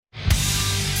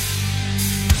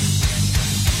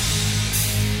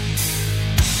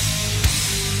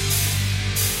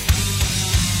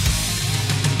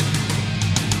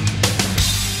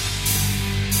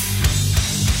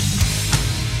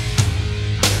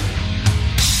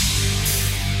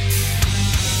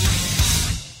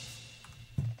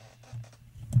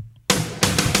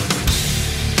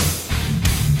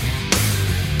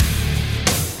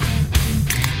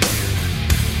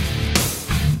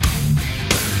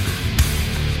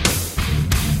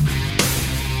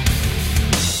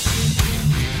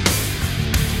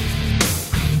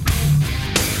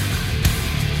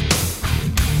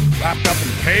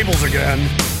tables again.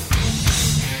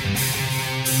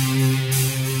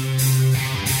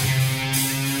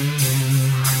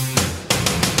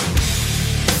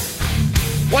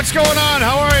 What's going on?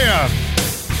 How are you?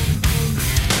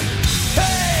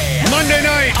 Hey, Monday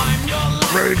night.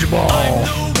 Rage Ball.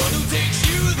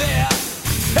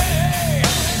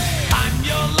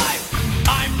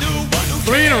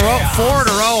 Four in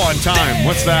a row on time.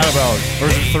 What's that about? Or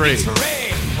is it 3?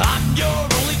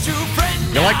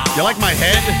 You like my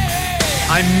head?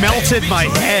 I melted my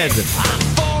head.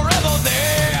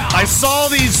 I saw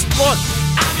these. Look.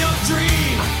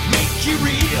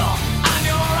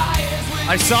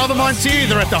 I saw them on TV.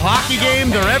 They're at the hockey game.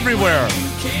 They're everywhere.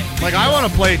 Like, I want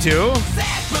to play too.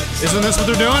 Isn't this what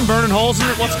they're doing? Burning holes in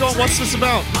it? What's this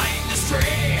about?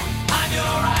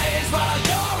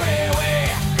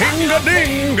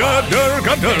 Dinga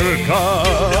durga durga.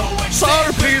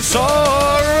 Sir, please,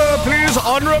 sir. Please,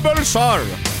 honorable sir.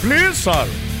 Please, sir.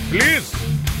 Please.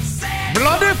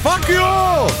 Bloody fuck you.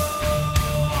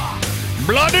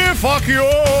 Bloody fuck you.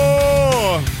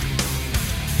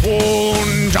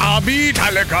 Punjabi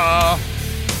Talika.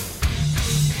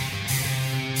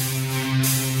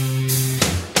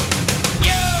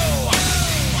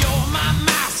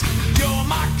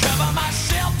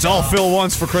 It's all Phil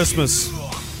wants for Christmas.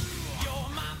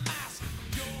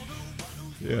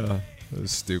 Yeah, that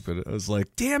was stupid. I was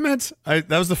like, damn it. That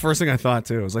was the first thing I thought,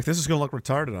 too. I was like, this is going to look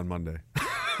retarded on Monday.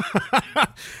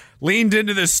 Leaned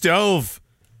into the stove.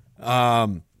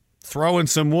 Throwing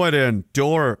some wood in.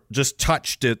 Door just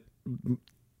touched it.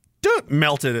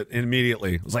 Melted it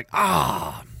immediately. I was like,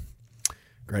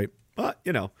 great. But,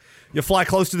 you fly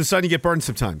close to the sun, you get burned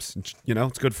sometimes.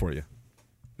 It's good for you.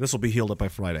 This will be healed up by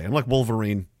Friday. I'm like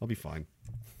Wolverine. I'll be fine.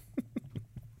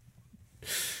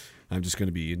 I'm just going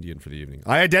to be Indian for the evening.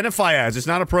 I identify as. It's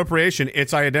not appropriation.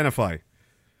 It's I identify.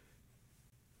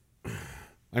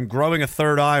 I'm growing a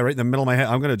third eye right in the middle of my head.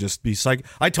 I'm going to just be psychic.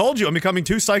 I told you I'm becoming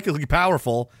too psychically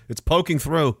powerful. It's poking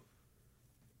through.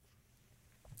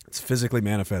 It's physically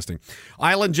manifesting.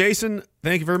 Island Jason,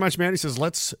 thank you very much, man. He says,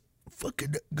 let's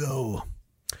fucking go.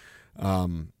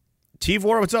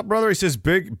 T-Vor, what's up, brother? He says,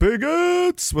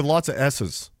 bigots with lots of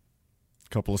S's.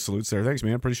 Couple of salutes there. Thanks,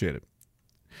 man. Appreciate it.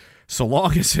 So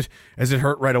long as it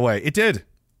hurt right away. It did.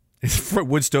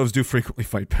 Wood stoves do frequently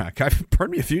fight back. I've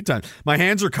burned me a few times. My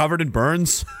hands are covered in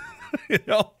burns. You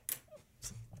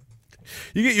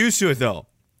get used to it, though.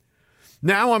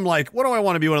 Now I'm like, what do I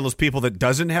want to be, one of those people that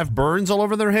doesn't have burns all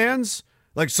over their hands?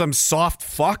 Like some soft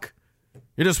fuck?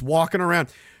 You're just walking around.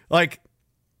 Like,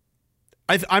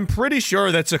 I'm pretty sure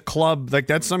that's a club, like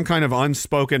that's some kind of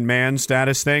unspoken man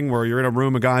status thing where you're in a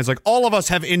room of guys like, all of us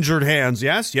have injured hands.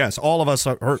 Yes, all of us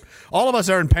are hurt. All of us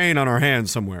are in pain on our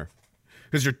hands somewhere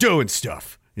because you're doing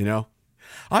stuff,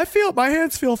 I feel, my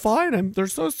hands feel fine. They're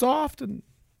so soft. And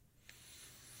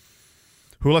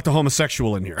who let the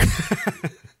homosexual in here?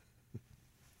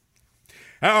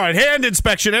 All right, hand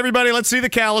inspection. Everybody, let's see the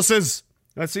calluses.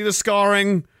 Let's see the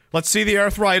scarring. Let's see the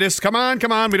arthritis. Come on.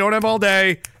 We don't have all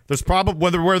day. There's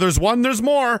probably, where there's one, there's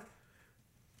more.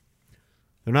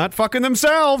 They're not fucking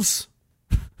themselves.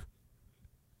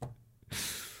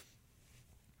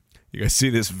 You guys see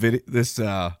this video? This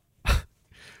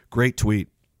great tweet.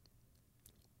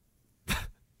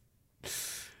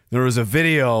 There was a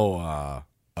video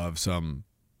of some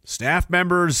staff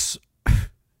members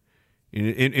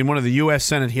in one of the U.S.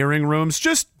 Senate hearing rooms,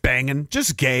 just banging,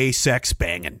 just gay sex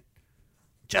banging,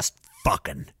 just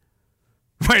fucking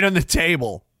right on the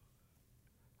table.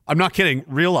 I'm not kidding.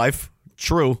 Real life.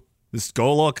 True. This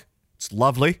go look. It's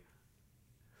lovely.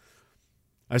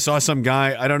 I saw some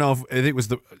guy, I don't know if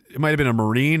it might have been a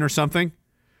Marine or something.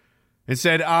 It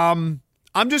said, I'm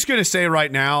just going to say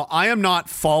right now, I am not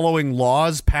following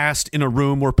laws passed in a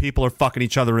room where people are fucking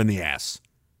each other in the ass.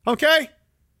 Okay?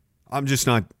 I'm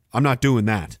not doing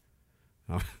that.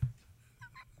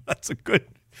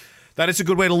 That is a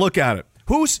good way to look at it.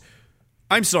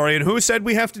 I'm sorry, and who said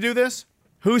we have to do this?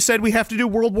 Who said we have to do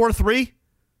World War III?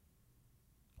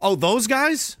 Oh, those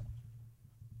guys?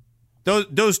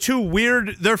 Those two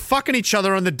weird, they're fucking each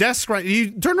other on the desk right. You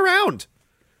turn around.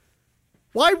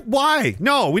 Why?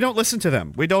 No, we don't listen to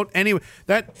them. We don't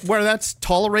where that's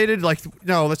tolerated, like,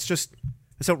 no, it's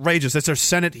outrageous. That's our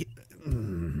Senate.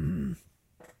 There's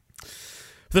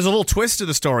a little twist to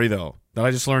the story, though, that I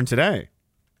just learned today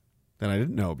that I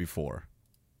didn't know before.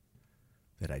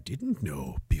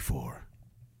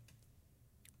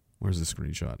 Where's the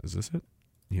screenshot? Is this it?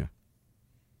 Yeah.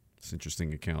 It's an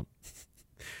interesting account.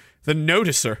 The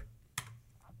Noticer.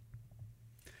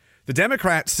 The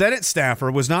Democrat Senate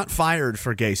staffer was not fired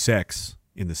for gay sex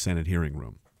in the Senate hearing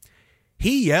room.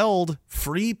 He yelled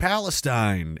 "Free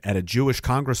Palestine" at a Jewish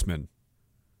congressman.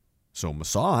 So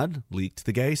Mossad leaked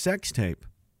the gay sex tape.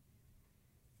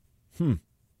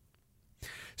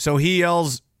 So he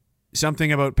yells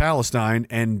something about Palestine,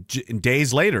 and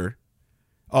days later,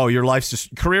 oh, your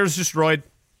career's destroyed.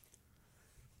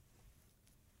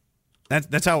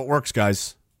 That's how it works,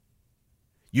 guys.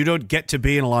 You don't get to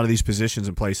be in a lot of these positions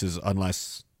and places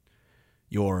unless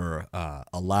you're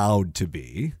allowed to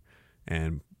be.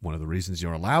 And one of the reasons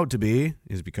you're allowed to be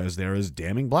is because there is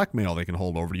damning blackmail they can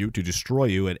hold over you to destroy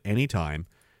you at any time,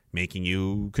 making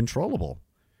you controllable.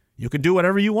 You can do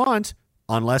whatever you want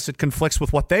unless it conflicts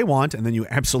with what they want, and then you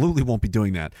absolutely won't be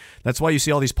doing that. That's why you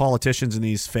see all these politicians and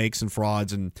these fakes and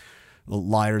frauds and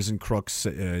liars and crooks.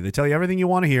 They tell you everything you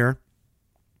want to hear.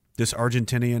 This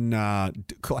Argentinian,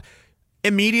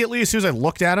 immediately, as soon as I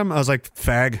looked at him, I was like,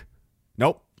 fag.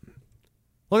 Nope.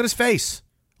 Look at his face.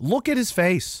 Look at his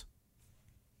face.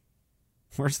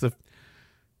 Where's the...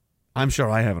 I'm sure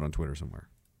I have it on Twitter somewhere.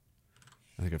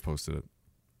 I think I posted it.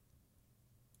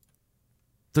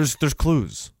 There's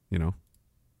clues, you know.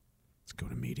 Let's go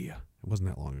to media. It wasn't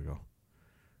that long ago.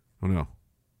 Oh, no.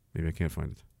 Maybe I can't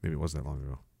find it. Maybe it was that long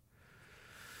ago.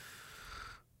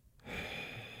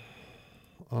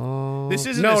 This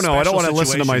isn't no, I don't want to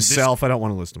listen to myself. I don't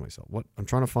want to listen to myself. What? I'm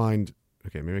trying to find...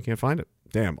 Okay, maybe I can't find it.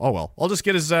 Damn. Oh, well. I'll just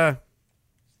get his... The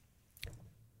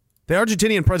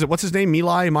Argentinian president, what's his name?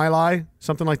 Milei?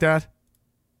 Something like that?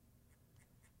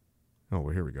 Oh,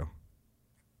 well, here we go.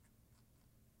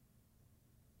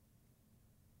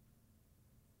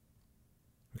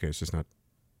 Okay, it's just not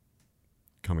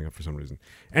coming up for some reason.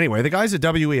 Anyway, the guy's a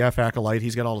WEF acolyte.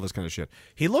 He's got all of this kind of shit.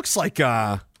 He looks like...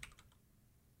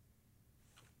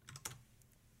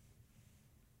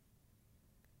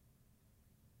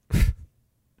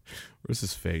 Where's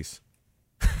his face?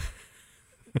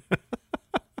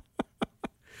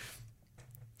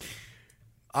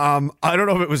 I don't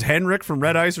know if it was Henrik from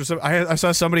Red Ice or something. I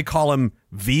saw somebody call him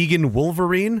Vegan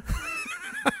Wolverine.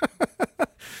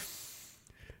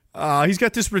 He's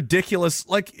got this ridiculous,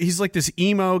 he's like this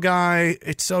emo guy.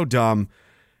 It's so dumb.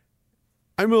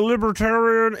 I'm a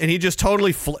libertarian. And he just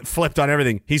totally flipped on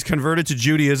everything. He's converted to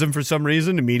Judaism for some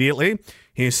reason immediately.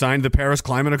 He signed the Paris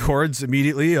Climate Accords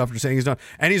immediately after saying he's done.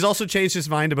 And he's also changed his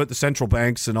mind about the central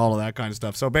banks and all of that kind of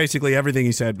stuff. So basically everything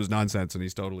he said was nonsense, and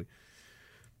he's totally...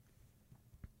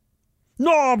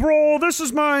 No, bro, this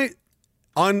is my...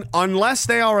 Unless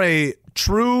they are a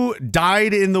true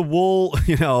dyed-in-the-wool,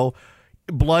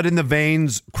 blood in the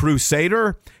veins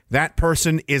crusader, that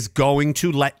person is going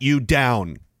to let you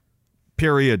down.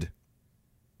 Period.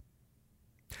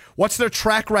 What's their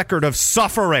track record of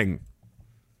suffering?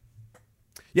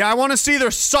 Yeah, I want to see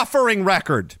their suffering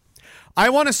record. I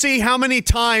want to see how many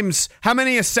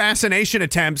assassination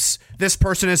attempts this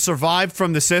person has survived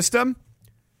from the system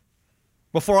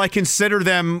before I consider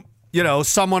them,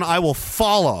 someone I will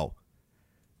follow.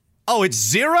 Oh, it's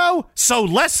 0? So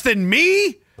less than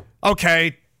me?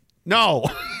 Okay. No.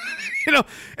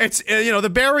 It's, the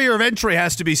barrier of entry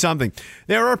has to be something.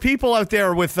 There are people out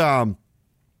there with,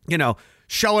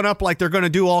 showing up like they're going to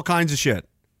do all kinds of shit.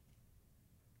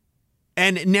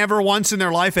 And never once in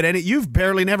their life you've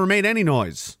barely never made any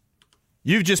noise.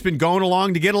 You've just been going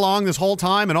along to get along this whole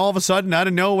time, and all of a sudden, out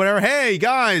of nowhere, hey,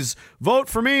 guys, vote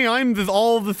for me. I'm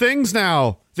all the things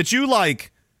now that you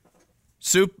like.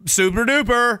 Super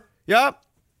duper. Yep.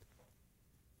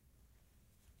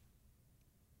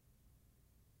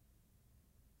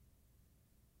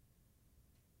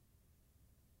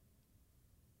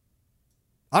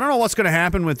 I don't know what's going to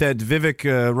happen with that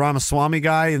Vivek Ramaswamy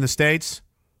guy in the States.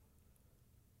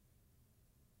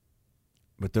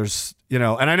 But there's, and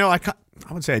I know I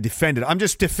wouldn't say I defended. I'm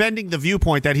just defending the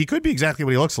viewpoint that he could be exactly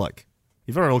what he looks like.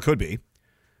 He very well could be.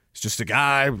 He's just a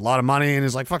guy with a lot of money and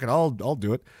is like, fuck it, I'll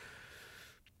do it.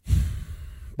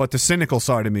 But the cynical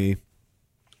side of me,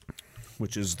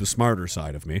 which is the smarter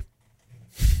side of me,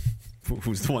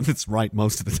 who's the one that's right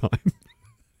most of the time.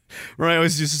 Right, I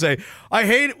always used to say, I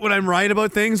hate it when I'm right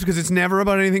about things because it's never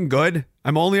about anything good.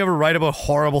 I'm only ever right about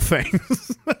horrible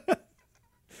things.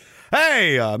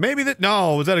 Hey, maybe that...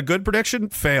 No, was that a good prediction?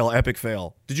 Fail, epic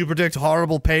fail. Did you predict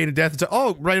horrible pain and death?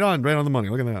 Oh, right on the money.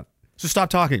 Look at that. So stop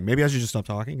talking. Maybe I should just stop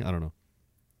talking. I don't know.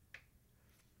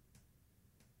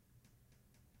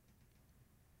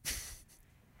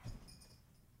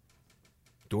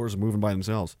 Doors are moving by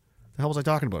themselves. What the hell was I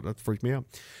talking about? That freaked me out.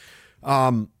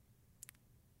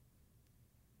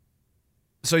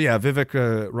 So yeah,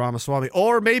 Vivek Ramaswamy.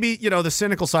 Or maybe, the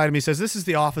cynical side of me says, this is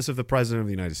the office of the President of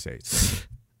the United States.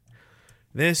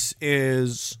 It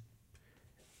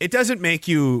doesn't make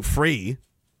you free.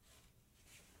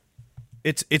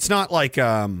 It's not like,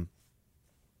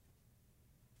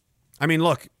 I mean,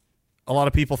 look, a lot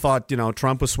of people thought,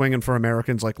 Trump was swinging for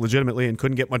Americans, like, legitimately, and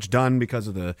couldn't get much done because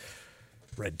of the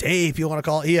red tape, you want to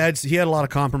call it. He had a lot of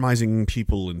compromising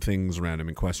people and things around him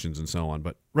and questions and so on.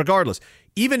 But regardless,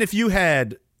 even if you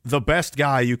had the best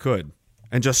guy you could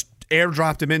and just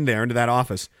airdropped him in there into that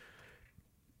office,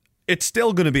 it's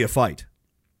still going to be a fight.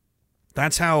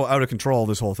 That's how out of control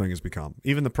this whole thing has become.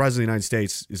 Even the president of the United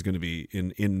States is going to be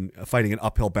in fighting an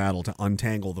uphill battle to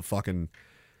untangle the fucking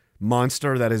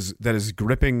monster that is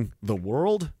gripping the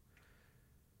world.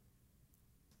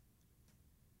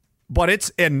 But it's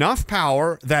enough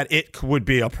power that it would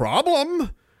be a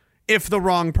problem if the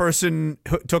wrong person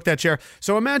took that chair.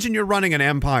 So imagine you're running an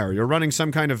empire. You're running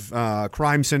some kind of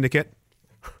crime syndicate.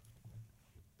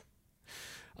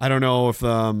 I don't know if,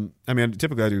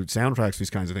 typically I do soundtracks for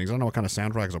these kinds of things. I don't know what kind of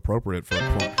soundtrack is appropriate for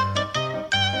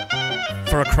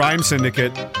a crime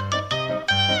syndicate.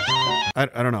 I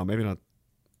don't know. Maybe not.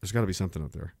 There's got to be something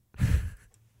up there.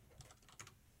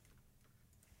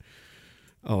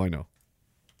 Oh, I know.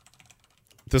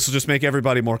 This will just make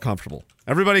everybody more comfortable.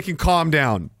 Everybody can calm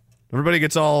down. Everybody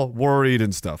gets all worried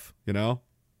and stuff, You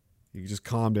can just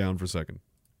calm down for a second.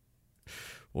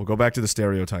 We'll go back to the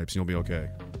stereotypes and you'll be okay.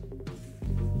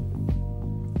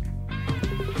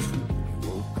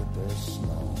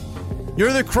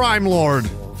 You're the crime lord.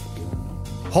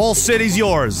 Whole city's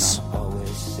yours.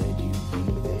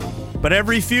 But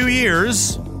every few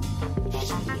years,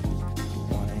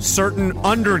 certain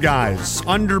underguys,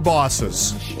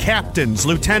 underbosses, captains,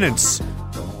 lieutenants,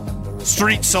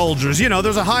 street soldiers,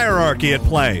 there's a hierarchy at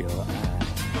play.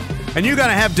 And you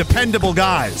gotta have dependable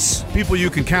guys, people you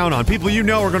can count on, people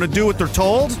are gonna do what they're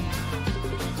told,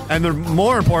 and they're,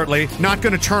 more importantly, not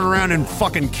gonna turn around and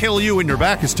fucking kill you when your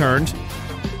back is turned.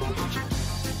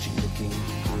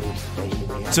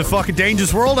 It's a fucking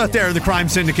dangerous world out there in the crime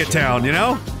syndicate town,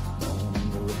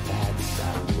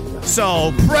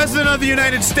 So, President of the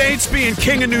United States being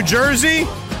King of New Jersey,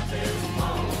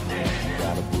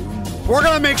 we're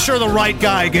going to make sure the right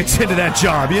guy gets into that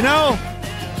job,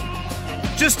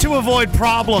 Just to avoid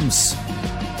problems.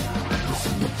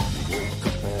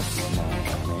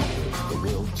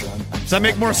 Does that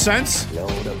make more sense?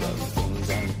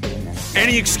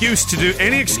 Any excuse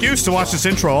to watch this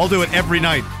intro, I'll do it every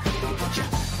night.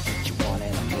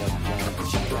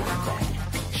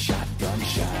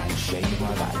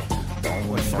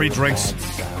 With 3 drinks.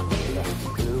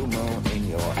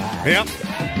 Yep.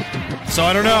 So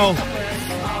I don't know.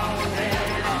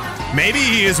 Maybe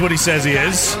he is what he says he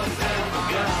is.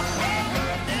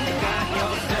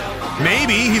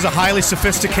 Maybe he's a highly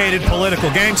sophisticated political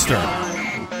gangster.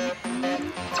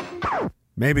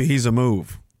 Maybe he's a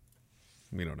move.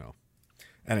 We don't know.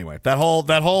 Anyway, that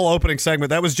whole opening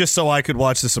segment, that was just so I could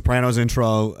watch the Sopranos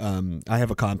intro. I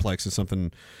have a complex. It's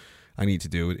something I need to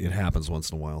do. It happens once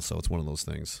in a while, so it's one of those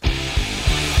things.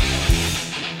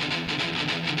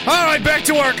 All right, back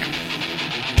to work.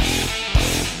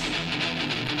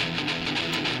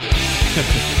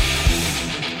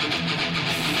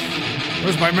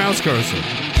 Where's my mouse cursor?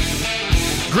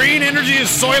 Green energy is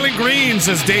soiling green,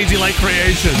 says Daisy Light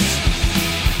Creations.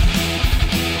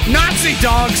 Nazi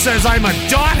Dog says I'm a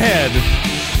dothead.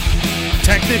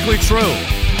 Technically true.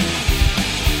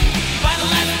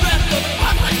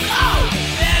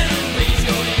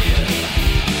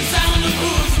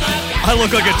 I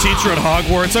look like a teacher at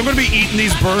Hogwarts. I'm going to be eating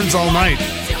these burns all night.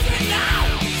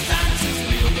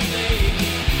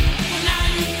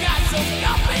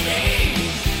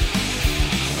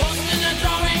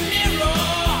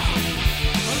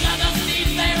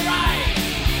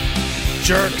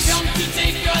 Jerks.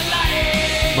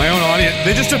 My own audience,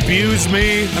 they just abuse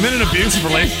me. I'm in an abusive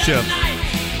relationship.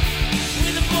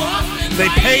 They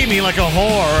pay me like a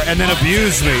whore and then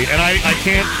abuse me, and I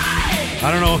can't,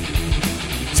 I don't know.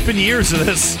 It's been years of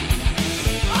this.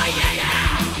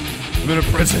 I'm in a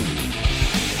prison.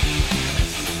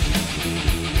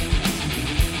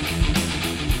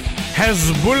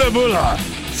 Hezbollah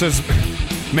says,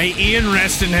 may Ian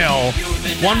rest in hell.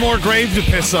 One more grave to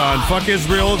piss on. Fuck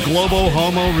Israel, globo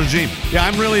homo regime. Yeah,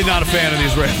 I'm really not a fan of the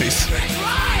Israelis.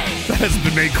 That has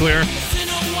been made clear.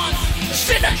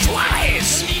 Sinner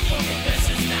twice!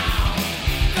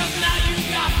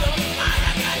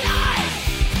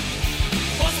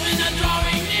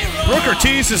 Brooke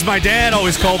Ortiz says, my dad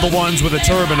always called the ones with a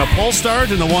turban a pull start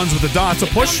and the ones with the dots a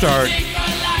push start.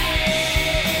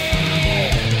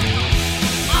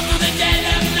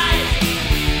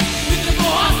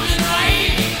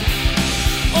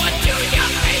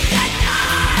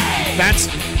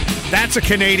 That's a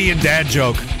Canadian dad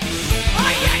joke.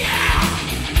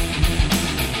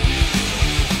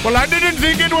 Well, I didn't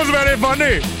think it was very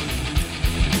funny.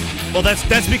 Well,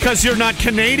 that's because you're not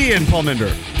Canadian,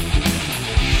 Palminder.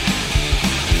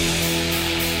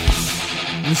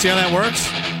 You see how that works?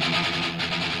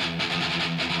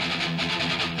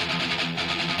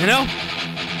 You know?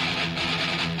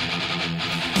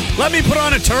 Let me put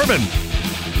on a turban.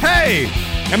 Hey,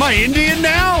 am I Indian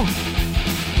now?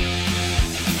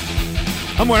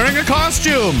 I'm wearing a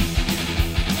costume.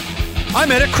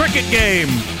 I'm at a cricket game.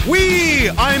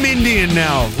 I'm Indian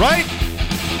now, right?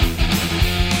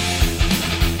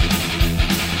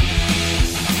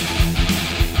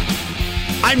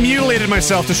 I mutilated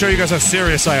myself to show you guys how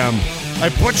serious I am. I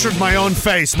butchered my own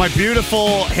face, my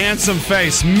beautiful, handsome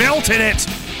face, melted it.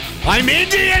 I'm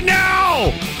Indian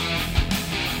now!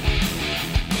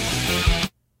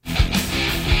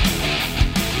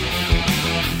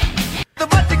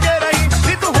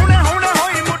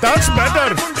 That's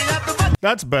better.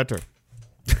 That's better.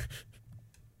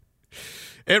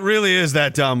 It really is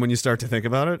that dumb when you start to think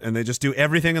about it, and they just do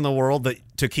everything in the world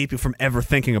to keep you from ever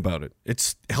thinking about it.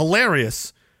 It's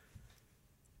hilarious.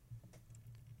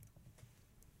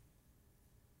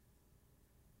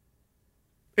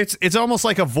 It's almost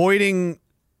like avoiding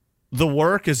the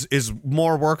work is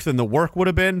more work than the work would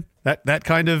have been. That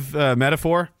kind of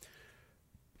metaphor.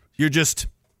 You're just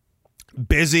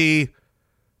busy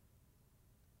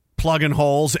plugging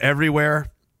holes everywhere.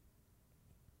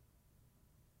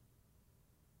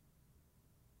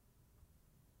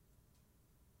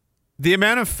 The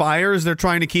amount of fires they're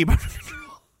trying to keep under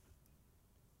control.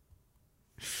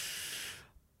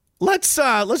 Let's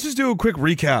just do a quick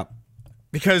recap,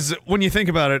 because when you think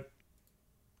about it,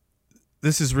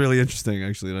 this is really interesting.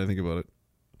 Actually, when I think about it,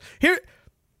 here.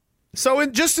 So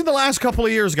in the last couple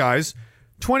of years, guys,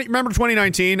 remember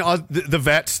 2019, the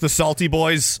vets, the salty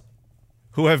boys,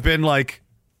 who have been like,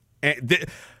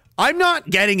 I'm not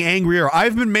getting angrier.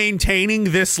 I've been maintaining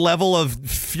this level of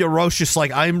ferocious,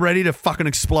 like, I'm ready to fucking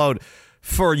explode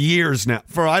for years now.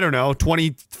 For, I don't know,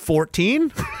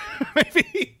 2014?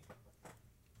 Maybe?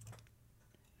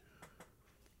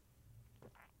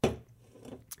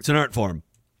 It's an art form.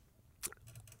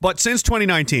 But since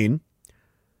 2019,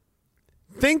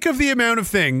 think of the amount of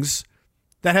things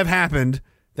that have happened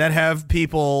that have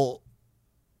people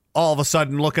all of a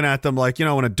sudden looking at them like, you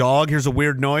know, when a dog hears a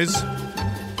weird noise.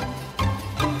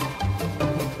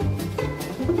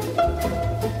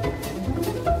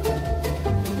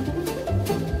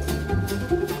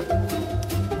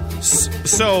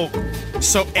 So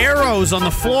arrows on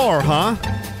the floor, huh?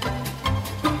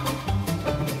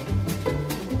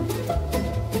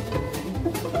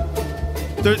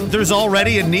 There's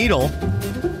already a needle.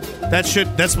 That's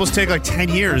supposed to take like 10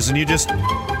 years, and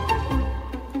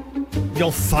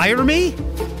you'll fire me?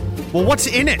 Well, what's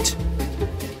in it?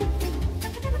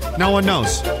 No one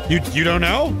knows. You don't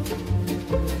know?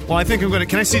 Well, I think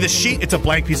can I see the sheet? It's a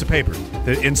blank piece of paper.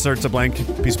 The insert's a blank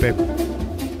piece of paper.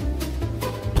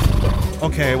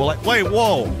 Okay, well, wait,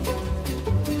 whoa.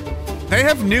 They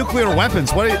have nuclear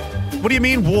weapons. What do you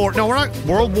mean war? No, we're not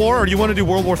World War, or do you want to do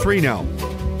World War III now?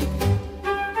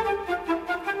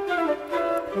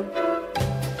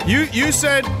 You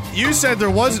said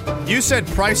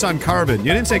price on carbon.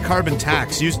 You didn't say carbon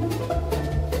tax. I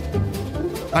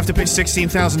have to pay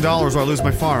 $16,000 or I lose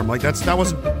my farm. Like that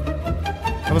wasn't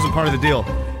part of the deal.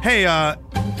 Hey,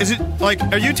 is it like,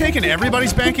 are you taking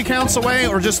everybody's bank accounts away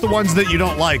or just the ones that you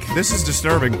don't like? This is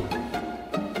disturbing.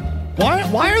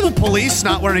 Why are the police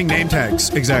not wearing name tags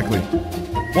exactly?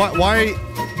 Why?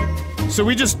 So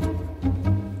we just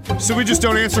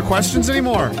don't answer questions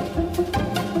anymore.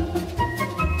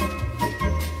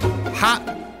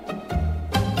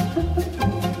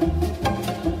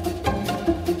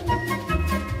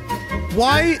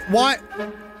 Why?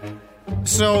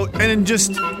 So, and then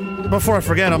just before I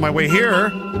forget, on my way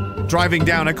here, driving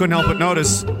down, I couldn't help but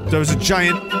notice there was a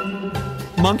giant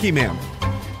monkey man.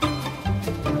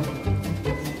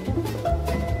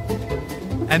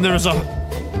 And there was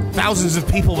thousands of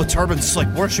people with turbans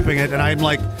like worshiping it, and I'm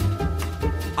like,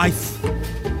 I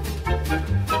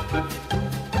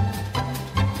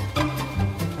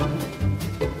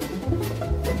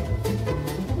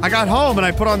got home and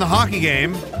I put on the hockey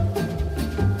game,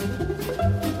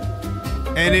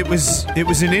 and it was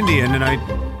in Indian, and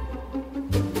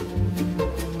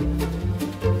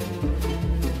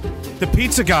the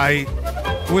pizza guy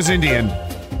was Indian.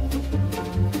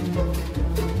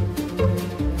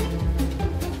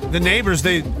 The neighbors,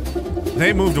 they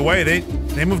moved away.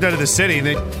 They moved out of the city,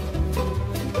 and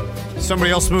somebody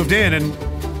else moved in, and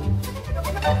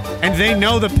they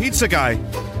know the pizza guy.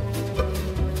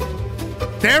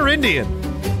 They're Indian.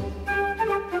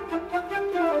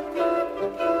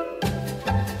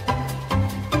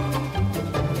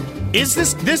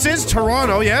 This is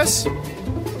Toronto, yes?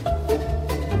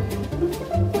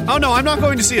 Oh no, I'm not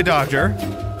going to see a doctor.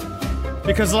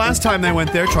 Because the last time they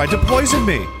went there, tried to poison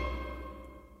me.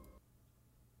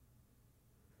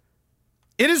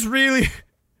 It is really...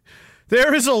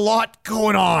 There is a lot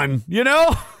going on, you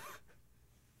know?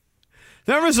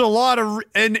 There is a lot of...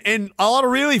 And a lot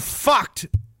of really fucked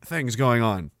things going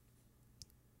on.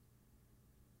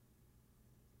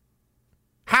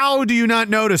 How do you not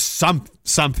notice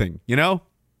something, you know?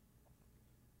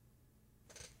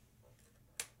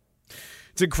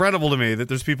 It's incredible to me that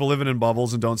there's people living in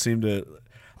bubbles and don't seem to...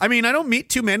 I mean, I don't meet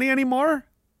too many anymore,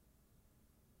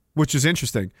 which is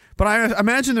interesting. But I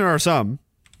imagine there are some.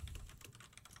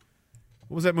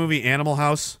 What was that movie, Animal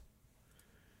House?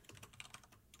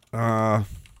 Animal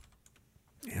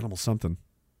something.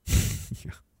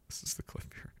 Yeah, this is the clip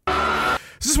here.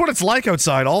 This is what it's like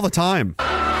outside all the time.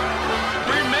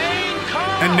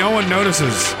 And no one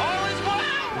notices. All is well.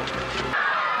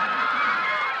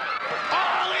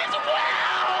 All is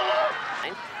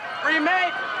well.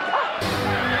 Remain.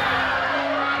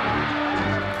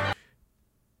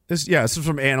 This is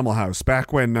from Animal House.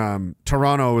 Back when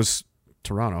Toronto was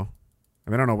Toronto. I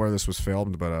mean, I don't know where this was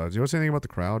filmed, but do you know anything about the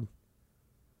crowd?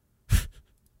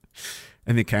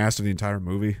 And the cast of the entire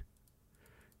movie?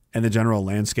 And the general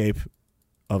landscape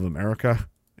of America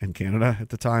and Canada at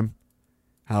the time?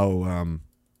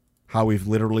 How we've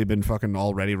literally been fucking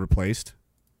already replaced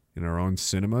in our own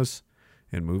cinemas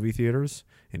and movie theaters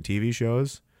and TV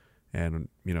shows and,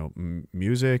 you know,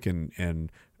 music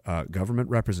and government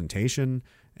representation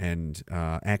and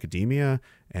academia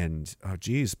and, oh,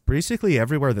 geez, basically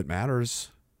everywhere that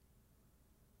matters.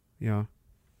 You know.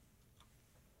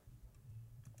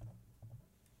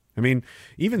 I mean,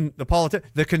 even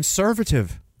the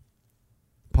conservative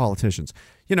politicians,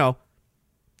 you know,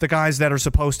 the guys that are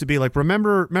supposed to be like,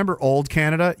 remember old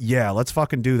Canada? Yeah, let's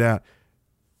fucking do that.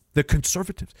 The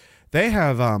conservatives, they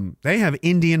have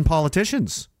Indian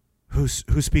politicians who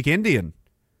speak Indian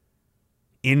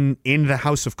in the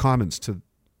House of Commons to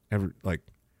there's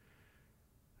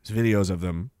videos of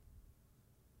them.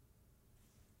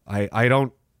 I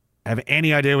don't have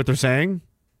any idea what they're saying.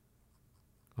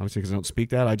 Obviously, because I don't speak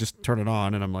that. I just turn it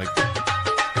on and I'm like,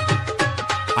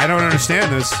 I don't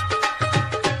understand this.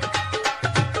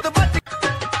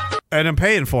 And I'm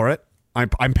paying for it.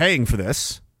 I'm paying for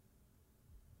this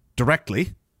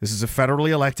directly. This is a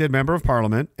federally elected member of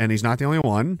parliament, and he's not the only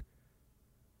one.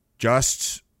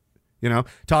 Just, you know,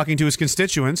 talking to his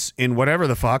constituents in whatever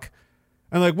the fuck.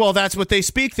 I'm like, well, that's what they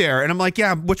speak there. And I'm like,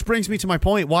 yeah, which brings me to my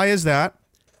point. Why is that?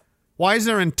 Why is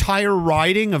there an entire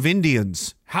riding of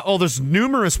Indians? There's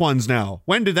numerous ones now.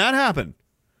 When did that happen?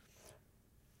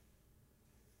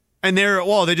 And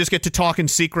they just get to talk in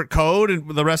secret code,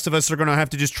 and the rest of us are going to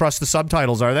have to just trust the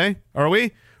subtitles, are they? Are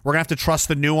we? We're going to have to trust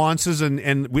the nuances and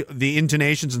the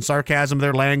intonations and sarcasm of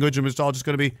their language, and it's all just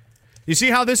going to be... You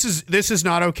see how this is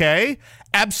not okay?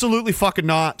 Absolutely fucking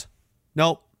not.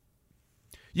 Nope.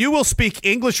 You will speak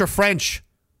English or French,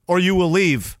 or you will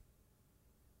leave.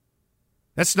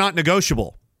 That's not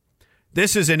negotiable.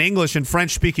 This is an English and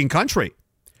French-speaking country.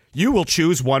 You will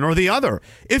choose one or the other.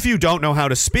 If you don't know how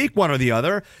to speak one or the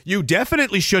other, you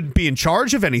definitely shouldn't be in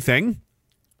charge of anything.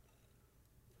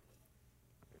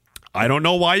 I don't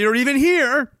know why you're even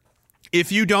here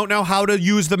if you don't know how to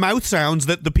use the mouth sounds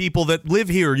that the people that live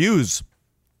here use.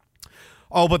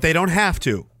 Oh, but they don't have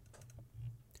to.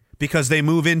 Because they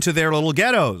move into their little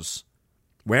ghettos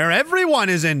where everyone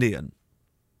is Indian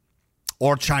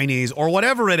or Chinese or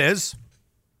whatever it is.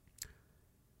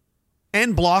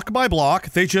 And block by block,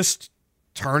 they just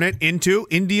turn it into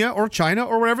India or China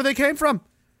or wherever they came from.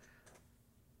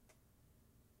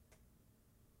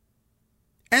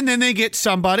 And then they get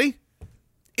somebody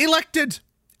elected.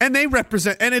 And they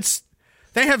represent, and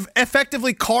they have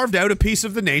effectively carved out a piece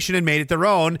of the nation and made it their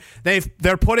own.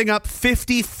 They're putting up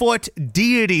 50-foot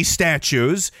deity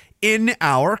statues in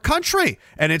our country.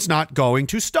 And it's not going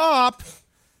to stop.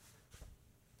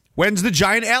 When's the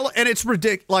giant and it's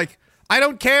ridiculous. Like, I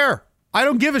don't care. I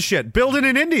don't give a shit. Build it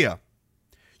in India.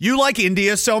 You like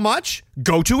India so much?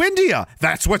 Go to India.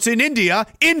 That's what's in India.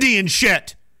 Indian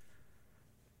shit.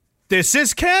 This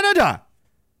is Canada.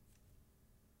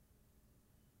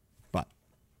 But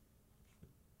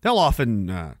they'll often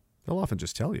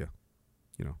just tell you,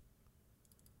 you know.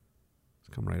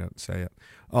 Just come right out and say it.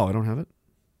 Oh, I don't have it?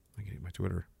 I can get my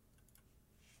Twitter.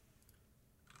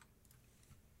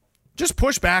 Just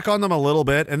push back on them a little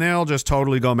bit, and they'll just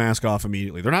totally go mask off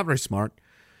immediately. They're not very smart.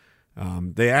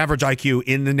 The average IQ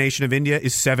in the nation of India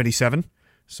is 77.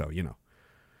 So, you know.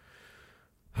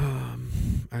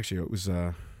 Actually, it was...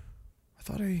 who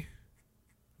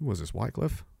was this?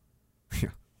 Wycliffe? Yeah.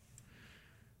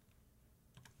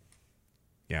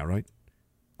 Yeah, right.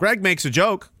 Greg makes a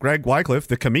joke. Greg Wycliffe,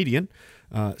 the comedian,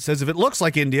 says if it looks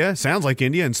like India, sounds like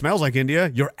India, and smells like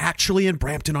India, you're actually in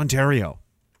Brampton, Ontario.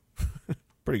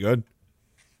 Pretty good.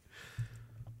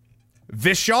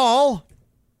 Vishal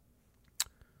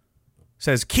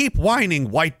says, keep whining,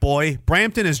 white boy.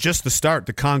 Brampton is just the start.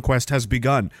 The conquest has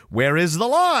begun. Where is the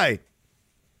lie?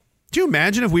 Do you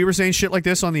imagine if we were saying shit like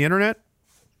this on the internet?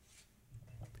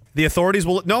 The authorities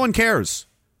will... No one cares.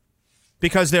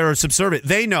 Because they're subservient.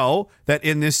 They know that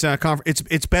in this conference,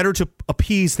 it's better to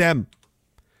appease them.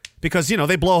 Because,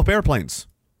 they blow up airplanes.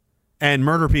 And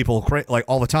murder people like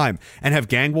all the time. And have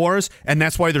gang wars. And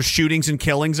that's why there's shootings and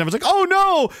killings. And everyone's like, oh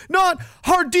no, not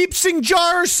Hardeep Singh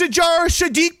Jar, Sajar,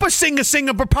 Shadiq Basinga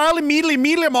Singha, Bapali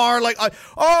Meedly Mar. Like,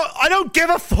 I don't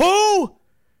give a who.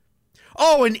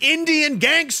 Oh, an Indian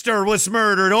gangster was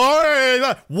murdered.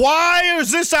 Why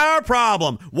is this our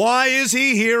problem? Why is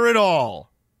he here at all?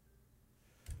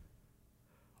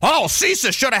 Oh,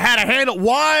 CSIS should have had a handle.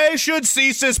 Why should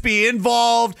CSIS be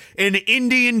involved in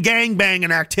Indian gangbanging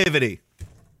activity?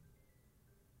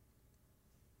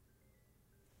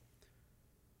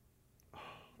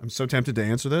 I'm so tempted to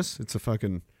answer this. It's a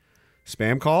fucking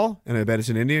spam call, and I bet it's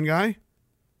an Indian guy.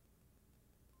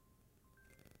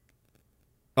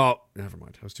 Oh, never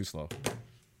mind. I was too slow.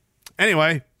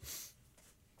 Anyway.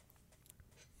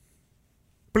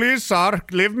 Please, sir,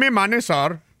 leave me money,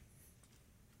 sir.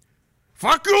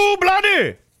 Fuck you,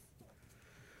 bloody!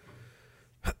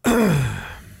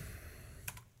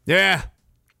 Yeah.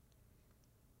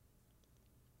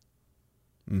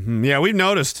 Mm-hmm. Yeah, we've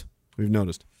noticed.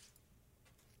 The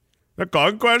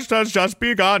conquest has just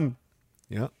begun.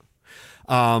 Yeah.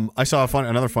 I saw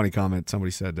another funny comment. Somebody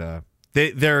said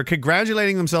they're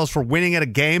congratulating themselves for winning at a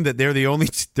game that they're the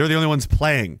only ones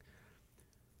playing.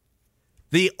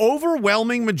 The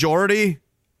overwhelming majority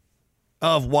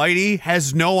of Whitey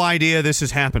has no idea this is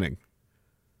happening.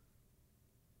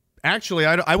 Actually,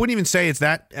 I wouldn't even say it's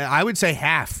that. I would say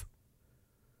half.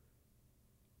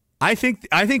 I think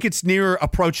it's near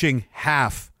approaching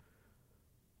half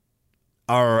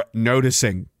are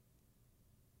noticing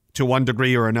to one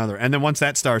degree or another. And then once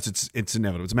that starts, it's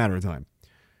inevitable. It's a matter of time.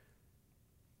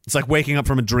 It's like waking up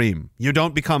from a dream. You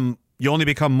only become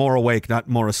more awake, not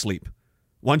more asleep.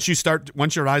 Once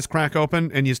your eyes crack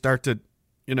open and you start to,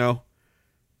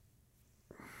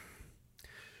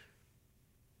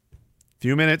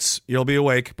 few minutes, you'll be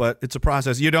awake, but it's a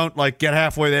process. You don't get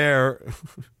halfway there.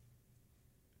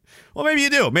 Well, maybe you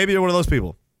do. Maybe you're one of those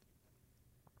people.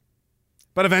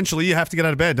 But eventually you have to get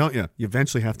out of bed, don't you? You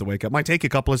eventually have to wake up. Might take a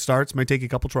couple of starts, might take a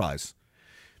couple tries.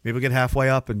 Maybe you'll get halfway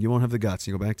up and you won't have the guts.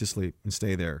 You go back to sleep and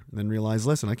stay there. And then realize,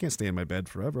 listen, I can't stay in my bed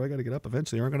forever. I got to get up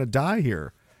eventually or I'm going to die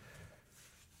here.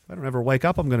 If I don't ever wake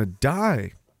up, I'm going to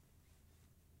die.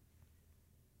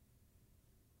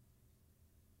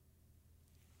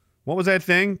 What was that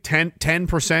thing?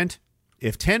 10%?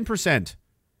 If 10%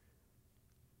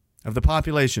 of the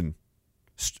population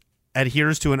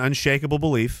adheres to an unshakable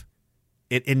belief,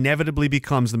 it inevitably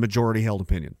becomes the majority held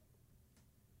opinion.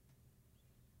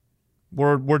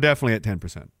 We're definitely at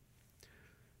 10%.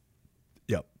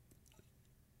 Yep.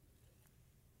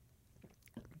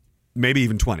 Maybe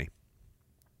even 20.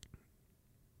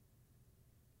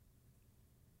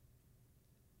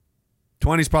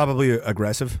 '20's probably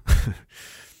aggressive.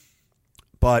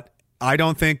 But I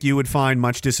don't think you would find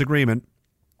much disagreement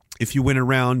if you went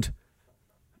around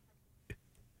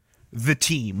the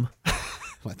team,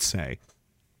 let's say.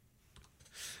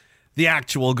 The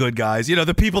actual good guys,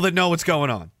 the people that know what's going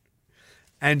on.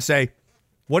 And say,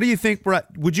 what do you think,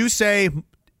 Brett? Would you say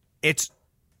it's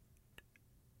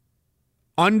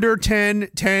under 10,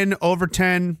 10, over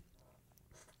 10?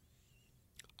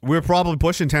 We're probably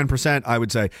pushing 10%, I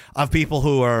would say, of people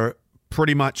who are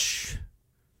pretty much...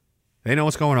 They know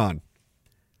what's going on.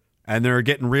 And they're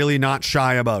getting really not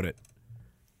shy about it.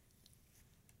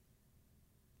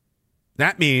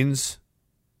 That means...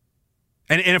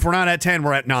 And if we're not at 10,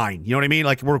 we're at 9. You know what I mean?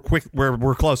 Like, we're quick,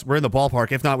 we're close. We're in the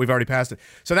ballpark. If not, we've already passed it.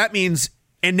 So that means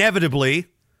inevitably,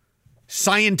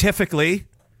 scientifically,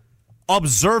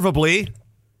 observably,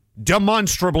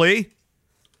 demonstrably,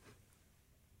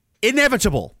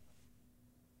 inevitable.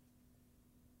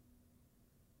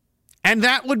 And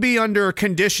that would be under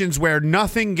conditions where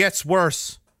nothing gets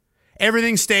worse.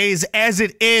 Everything stays as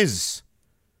it is.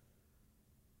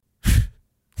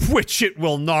 Which it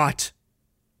will not.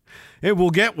 It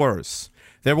will get worse.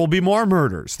 There will be more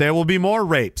murders. There will be more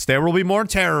rapes. There will be more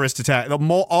terrorist attacks.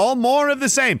 All more of the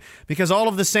same. Because all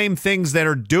of the same things that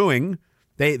are doing,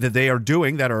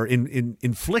 that are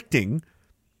inflicting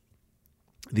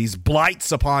these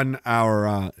blights upon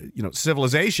our,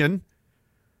 civilization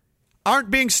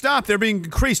aren't being stopped. They're being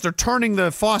increased. They're turning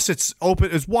the faucets open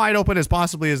as wide open as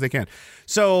possibly as they can.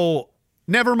 So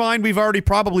never mind, we've already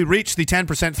probably reached the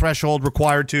 10% threshold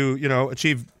required to,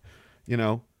 achieve,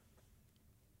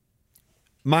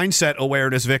 mindset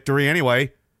awareness victory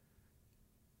anyway.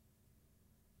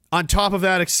 On top of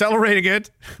that, accelerating it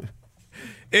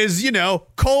is,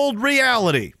 cold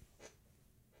reality.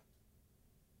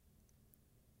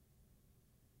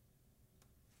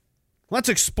 Let's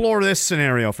explore this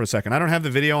scenario for a second. I don't have the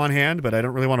video on hand, but I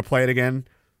don't really want to play it again.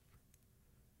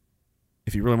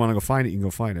 If you really want to go find it, you can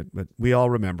go find it. But we all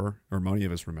remember, or many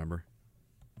of us remember.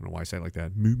 I don't know why I say it like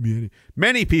that.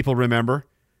 Many people remember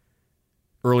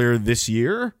earlier this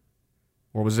year,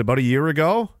 or was it about a year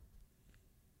ago?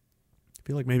 I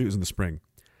feel like maybe it was in the spring.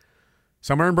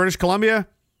 Somewhere in British Columbia,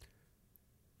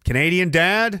 Canadian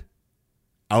dad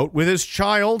out with his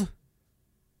child.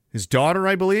 His daughter,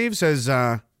 I believe, says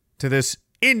to this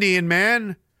Indian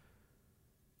man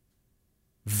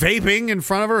vaping in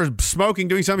front of her, or smoking,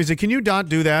 doing something. He said, "Can you not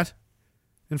do that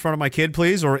in front of my kid,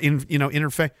 please?" Or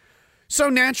interface. So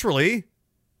naturally,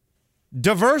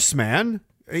 diverse man,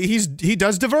 he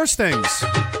does diverse things.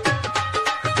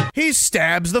 He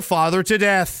stabs the father to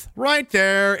death right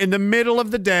there in the middle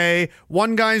of the day.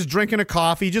 One guy's drinking a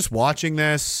coffee, just watching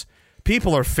this.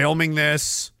 People are filming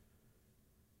this.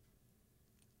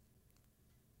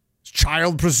 His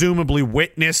child presumably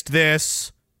witnessed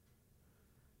this.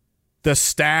 The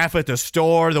staff at the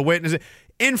store, the witnesses,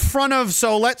 in front of,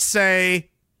 so let's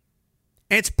say,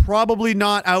 it's probably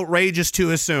not outrageous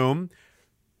to assume,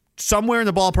 somewhere in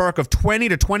the ballpark of 20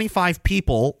 to 25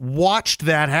 people watched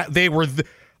that. They were,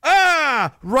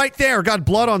 right there, got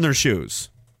blood on their shoes.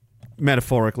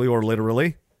 Metaphorically or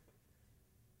literally.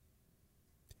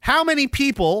 How many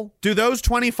people do those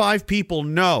 25 people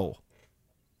know?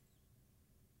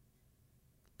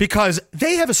 Because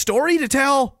they have a story to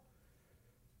tell.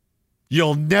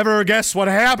 You'll never guess what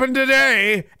happened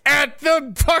today at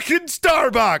the fucking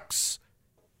Starbucks.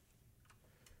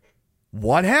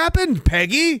 What happened,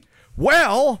 Peggy?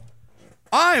 Well,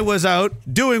 I was out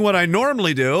doing what I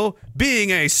normally do,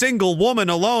 being a single woman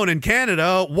alone in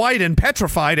Canada, white and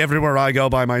petrified everywhere I go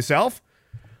by myself.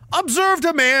 Observed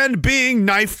a man being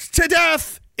knifed to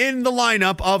death in the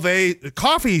lineup of a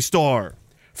coffee store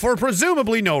for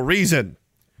presumably no reason.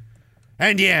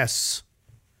 And yes,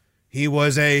 he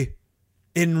was a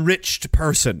enriched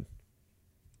person.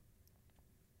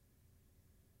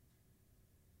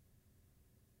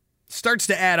 Starts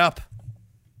to add up.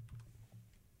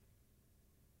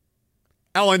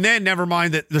 Oh, and then never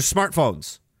mind that the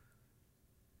smartphones,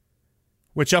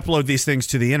 which upload these things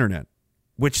to the internet,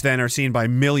 which then are seen by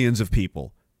millions of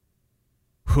people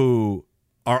who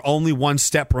are only one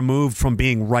step removed from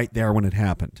being right there when it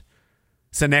happened.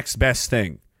 It's the next best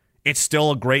thing. It's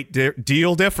still a great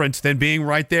deal difference than being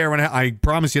right there when I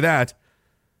promise you that.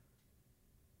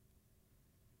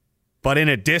 But in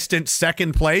a distant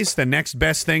second place, the next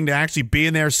best thing to actually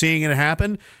being there, seeing it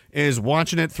happen, is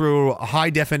watching it through a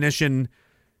high definition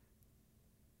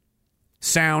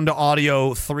sound,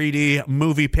 audio, 3D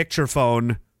movie picture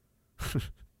phone.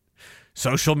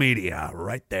 Social media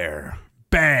right there.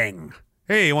 Bang.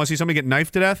 Hey, you want to see somebody get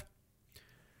knifed to death?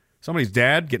 Somebody's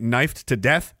dad get knifed to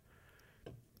death?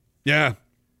 Yeah.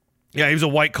 Yeah, he was a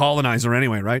white colonizer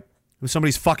anyway, right? It was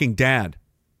somebody's fucking dad.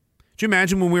 Do you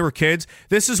imagine when we were kids?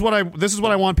 This is what I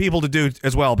want people to do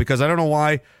as well, because I don't know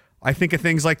why I think of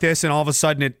things like this and all of a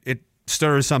sudden it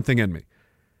stirs something in me.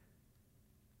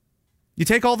 You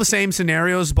take all the same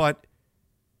scenarios, but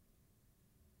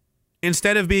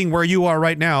instead of being where you are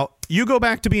right now, you go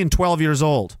back to being 12 years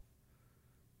old.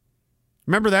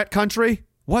 Remember that country?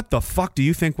 What the fuck do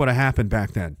you think would have happened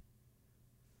back then?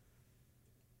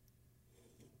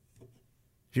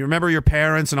 If you remember your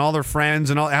parents and all their friends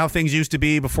and all how things used to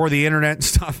be before the internet and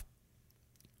stuff.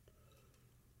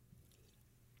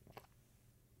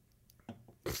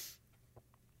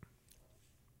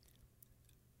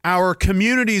 Our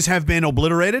communities have been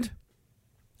obliterated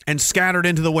and scattered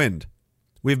into the wind.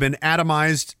 We've been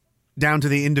atomized down to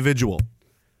the individual.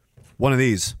 One of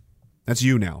these. That's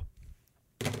you now.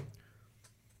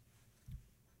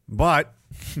 But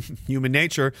human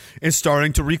nature is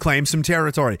starting to reclaim some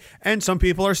territory. And some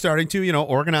people are starting to,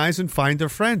 organize and find their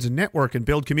friends and network and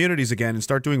build communities again and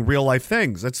start doing real life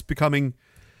things. That's becoming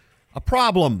a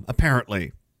problem,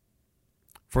 apparently,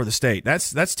 for the state.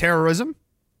 That's terrorism,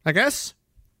 I guess.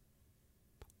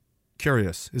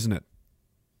 Curious, isn't it?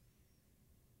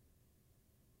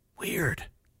 Weird.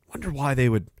 Wonder why they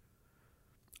would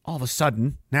all of a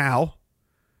sudden now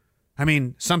I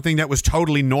mean, something that was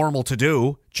totally normal to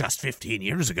do just 15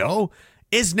 years ago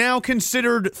is now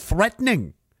considered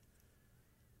threatening.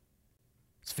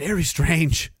 It's very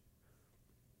strange.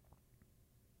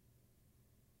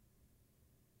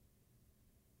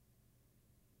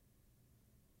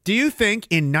 Do you think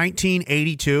in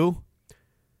 1982,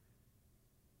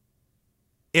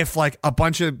 if like a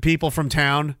bunch of people from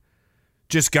town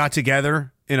just got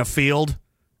together in a field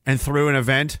and threw an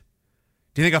event,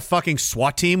 do you think a fucking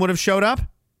SWAT team would have showed up?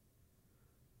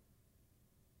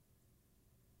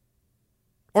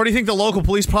 Or do you think the local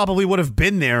police probably would have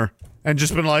been there and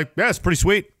just been like, yeah, it's pretty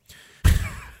sweet?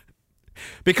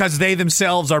 Because they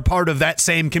themselves are part of that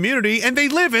same community and they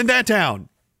live in that town.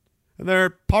 And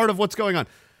they're part of what's going on.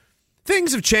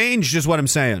 Things have changed, is what I'm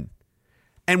saying.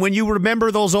 And when you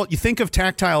remember those old, you think of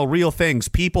tactile, real things,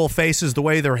 people, faces, the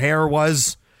way their hair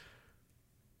was,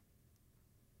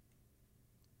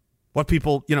 what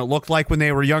people, looked like when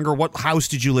they were younger. What house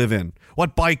did you live in?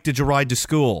 What bike did you ride to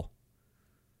school?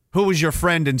 Who was your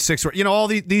friend in sixth grade? All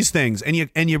these things. And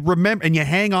you remember, and you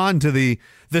hang on to the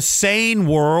sane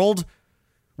world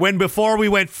when before we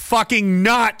went fucking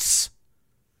nuts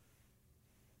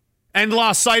and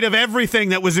lost sight of everything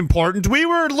that was important. We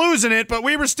were losing it, but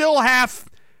we were still half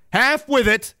with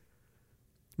it.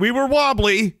 We were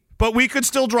wobbly, but we could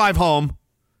still drive home.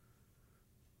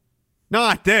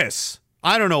 Not this.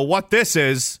 I don't know what this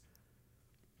is.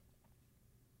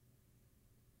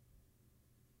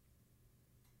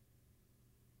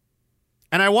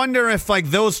 And I wonder if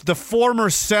the former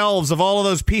selves of all of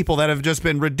those people that have just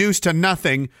been reduced to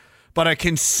nothing but a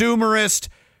consumerist,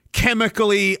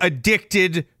 chemically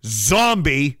addicted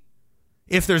zombie,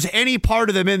 if there's any part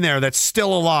of them in there that's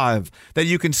still alive, that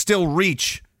you can still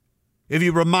reach, if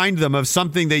you remind them of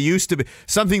something they used to be,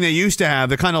 something they used to have,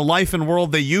 the kind of life and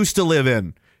world they used to live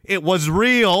in. It was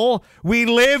real. We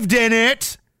lived in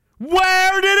it.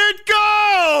 Where did it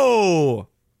go?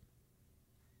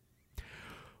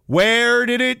 Where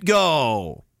did it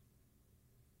go?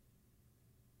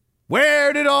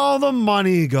 Where did all the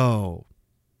money go?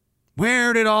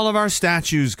 Where did all of our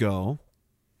statues go?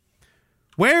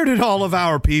 Where did all of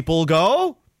our people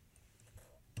go?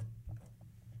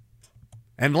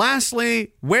 And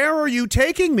lastly, where are you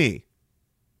taking me?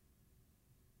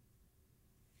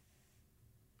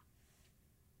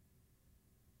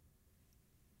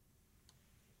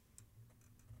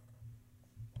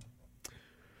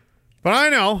 But I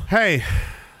know, hey,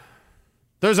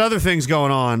 there's other things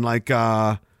going on, like,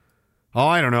 I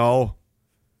don't know.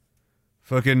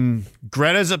 Fucking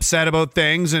Greta's upset about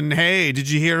things, and hey, did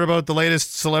you hear about the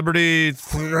latest celebrity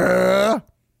and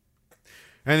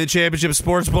the championship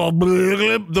sports ball,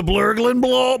 the Blurglin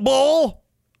Bowl?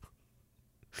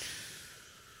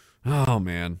 Oh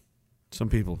man, some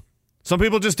people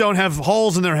just don't have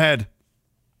holes in their head.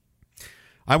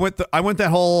 I went that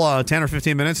whole 10 or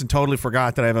 15 minutes and totally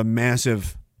forgot that I have a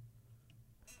massive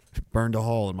burned a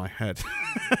hole in my head.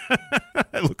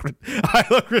 I look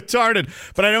retarded,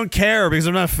 but I don't care because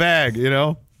I'm not a fag,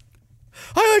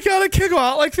 I gotta kick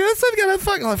out like this. I'm gonna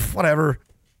fucking whatever.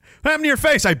 What happened to your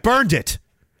face? I burned it.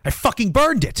 I fucking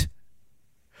burned it.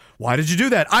 Why did you do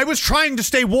that? I was trying to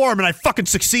stay warm and I fucking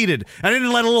succeeded. I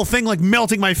didn't let a little thing like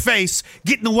melting my face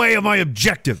get in the way of my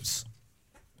objectives.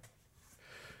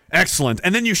 Excellent.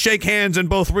 And then you shake hands and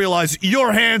both realize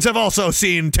your hands have also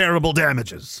seen terrible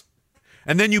damages.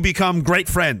 And then you become great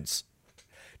friends.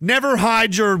 Never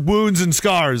hide your wounds and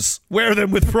scars. Wear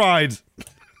them with pride.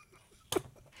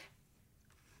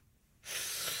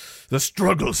 The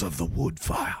struggles of the wood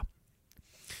fire.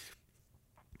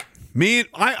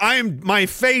 My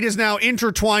fate is now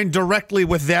intertwined directly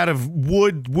with that of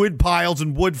wood piles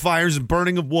and wood fires and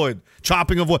burning of wood,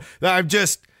 chopping of wood.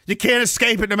 You can't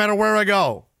escape it no matter where I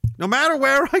go. No matter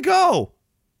where I go.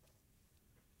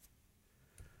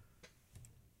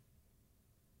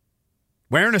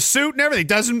 Wearing a suit and everything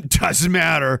doesn't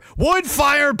matter. Wood,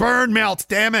 fire, burn, melt.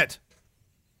 Damn it.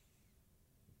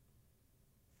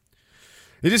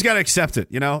 You just got to accept it,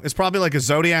 It's probably like a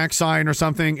zodiac sign or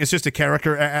something. It's just a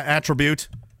character attribute.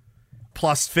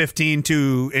 Plus 15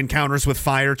 to encounters with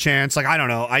fire chance. I don't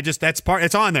know.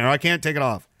 It's on there. I can't take it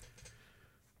off.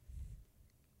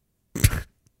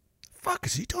 Fuck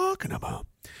is he talking about?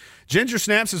 Ginger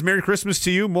Snap says, Merry Christmas to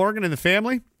you, Morgan, and the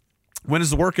family. When is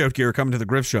the workout gear coming to the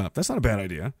Griff shop? That's not a bad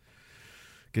idea.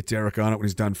 Get Derek on it when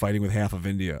he's done fighting with half of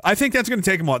India. I think that's going to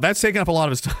take him a while. That's taking up a lot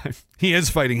of his time. He is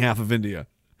fighting half of India.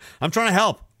 I'm trying to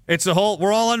help.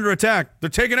 We're all under attack. They're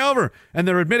taking over, and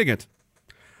they're admitting it.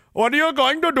 What are you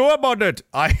going to do about it?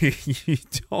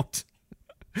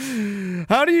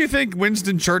 How do you think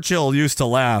Winston Churchill used to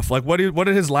laugh? Like, what did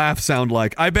his laugh sound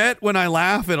like? I bet when I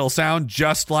laugh, it'll sound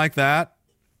just like that.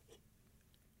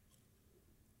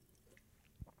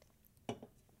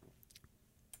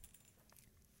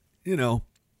 You know.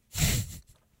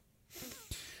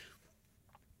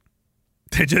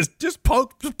 They just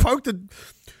poke the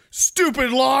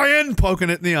stupid lion, poking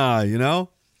it in the eye, you know?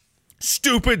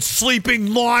 Stupid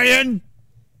sleeping lion.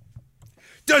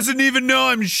 Doesn't even know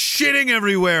I'm shitting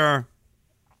everywhere.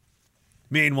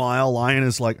 Meanwhile, lion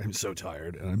is like, I'm so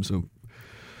tired and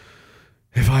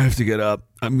if I have to get up,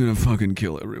 I'm going to fucking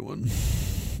kill everyone.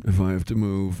 If I have to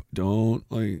move, don't,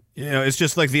 like, you know, it's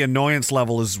just like the annoyance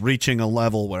level is reaching a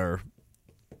level where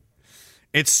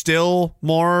it's still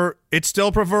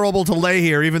preferable to lay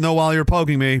here, even though while you're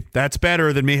poking me, that's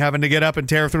better than me having to get up and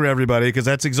tear through everybody, because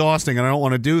that's exhausting and I don't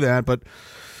want to do that, but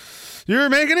you're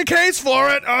making a case for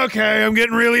it. Okay, I'm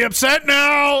getting really upset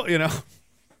now, you know.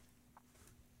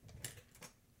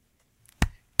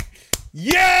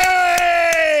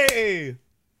 Yay!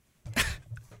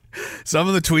 Some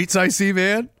of the tweets I see,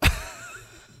 man.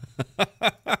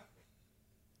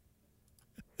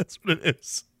 That's what it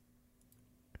is.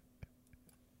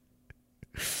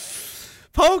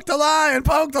 Poke the lion,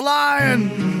 poke the lion.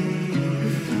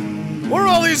 Where are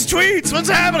all these tweets? What's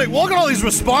happening? Look at all these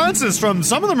responses from,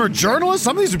 some of them are journalists.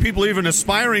 Some of these are people even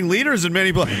aspiring leaders and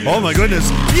many people. Oh my goodness.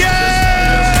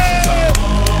 Yay!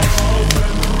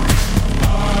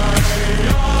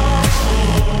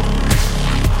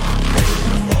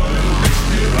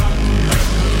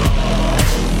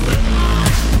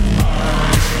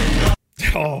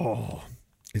 Oh,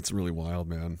 it's really wild,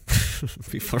 man.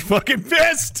 People are fucking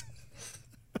pissed.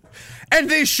 And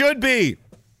they should be.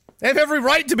 They have every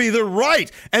right to be. They're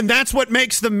right. And that's what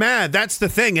makes them mad. That's the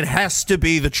thing. It has to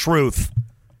be the truth.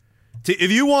 If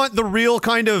you want the real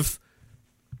kind of...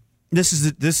 This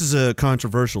is a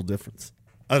controversial difference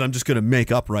that I'm just going to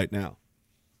make up right now.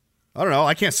 I don't know.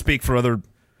 I can't speak for other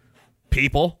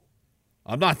people.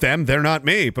 I'm not them. They're not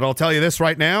me. But I'll tell you this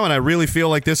right now, and I really feel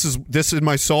like this is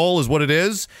my soul is what it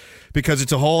is, because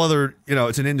it's a whole other, you know,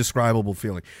 it's an indescribable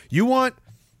feeling. You want...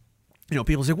 You know,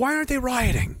 people say, why aren't they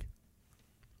rioting?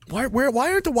 Why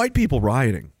aren't the white people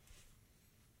rioting?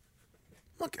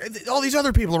 Look, all these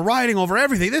other people are rioting over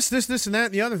everything. This, and that,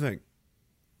 and the other thing.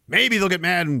 Maybe they'll get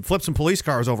mad and flip some police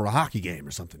cars over a hockey game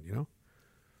or something, you know?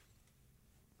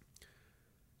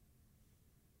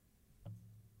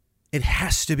 It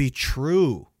has to be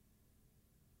true.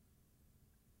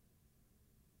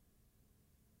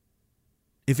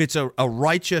 If it's a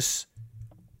righteous,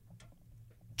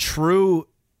 true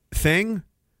thing,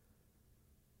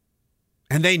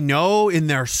 and they know in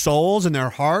their souls and their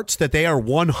hearts that they are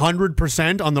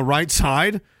 100% on the right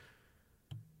side,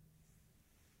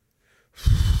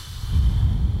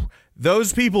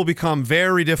 those people become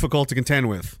very difficult to contend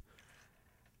with.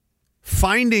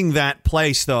 Finding that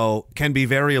place, though, can be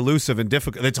very elusive and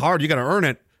difficult. It's hard. You got to earn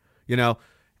it, you know,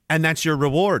 and that's your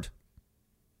reward.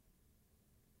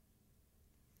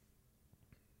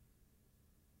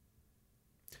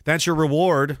 That's your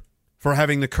reward for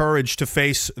having the courage to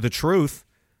face the truth.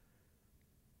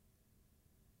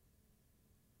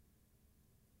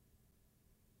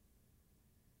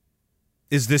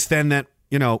 Is this then that,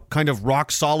 you know, kind of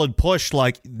rock solid push,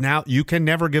 like now you can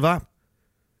never give up?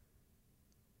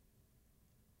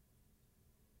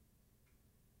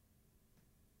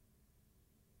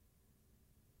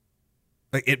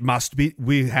 Like, it must be,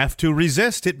 we have to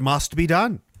resist. It must be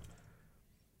done.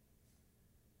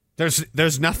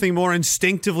 There's nothing more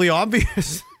instinctively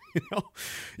obvious. You know,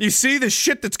 you see the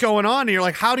shit that's going on and you're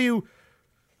like, how do you,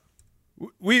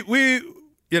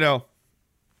 you know,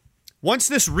 once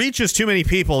this reaches too many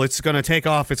people, it's going to take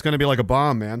off. It's going to be like a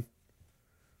bomb, man.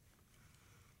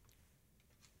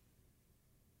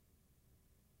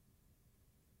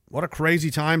 What a crazy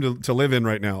time to live in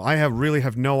right now. I really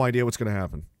have no idea what's going to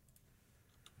happen.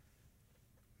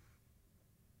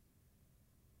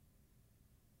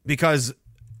 Because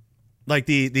like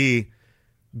the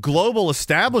global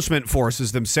establishment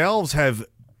forces themselves have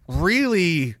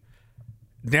really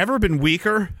never been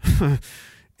weaker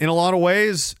in a lot of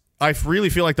ways. I really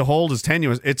feel like the hold is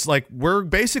tenuous. It's like we're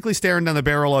basically staring down the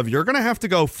barrel of, you're going to have to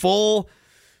go full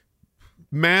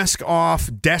mask off,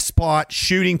 despot,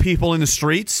 shooting people in the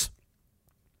streets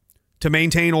to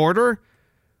maintain order,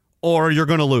 or you're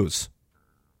going to lose.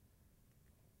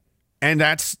 And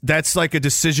that's like a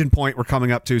decision point we're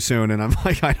coming up to soon. And I'm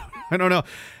like, I don't know.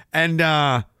 And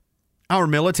our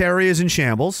military is in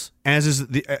shambles, as is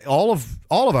all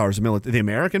of ours. The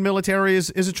American military is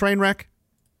a train wreck.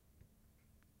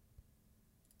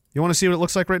 You want to see what it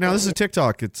looks like right now? This is a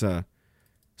TikTok. This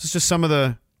is just some of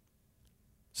the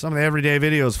Some of the everyday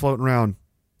videos floating around.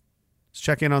 Let's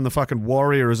check in on the fucking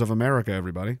warriors of America,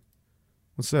 everybody.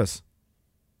 What's this?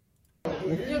 Why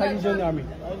did you join the army?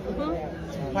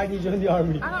 Why did you join the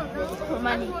army? I don't know. For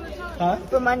money. Huh?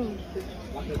 For money.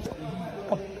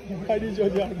 Why did you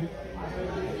join the army?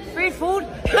 Free food.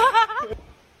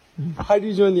 Why did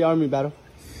you join the army, Battle?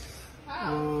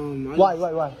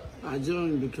 Why? I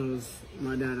joined because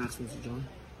my dad asked me to join.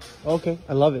 Okay,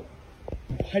 I love it.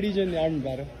 Why did you join the army,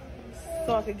 Battle?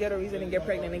 So I could get a reason and get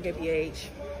pregnant and get BH.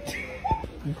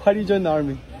 Why did you join the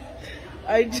army?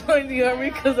 I joined the army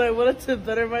because I wanted to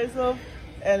better myself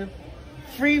and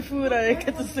free food. I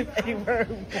get to sleep anywhere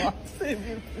I want.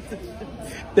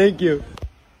 Thank you.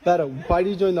 Battle, why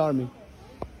did you join the army?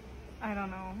 I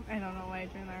don't know. I don't know why I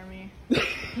joined the army.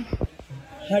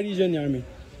 How did you join the army?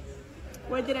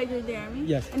 Why did I join the army?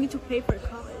 Yes. I need to pay for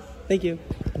college. Thank you.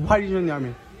 Why did you join the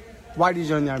army? Why did you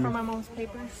join the army? For my mom's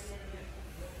papers.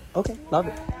 Okay, love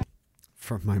it.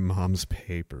 From my mom's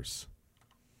papers.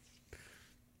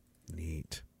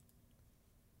 Neat.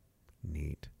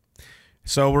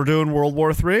 So we're doing World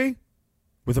War III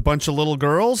with a bunch of little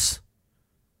girls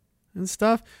and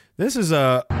stuff. This is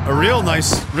a real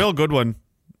nice, real good one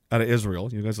out of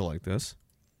Israel. You guys will like this.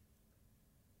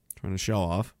 Trying to show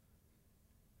off.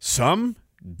 Some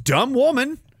dumb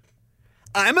woman.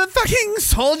 I'm a fucking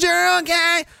soldier,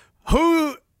 okay?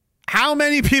 How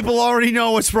many people already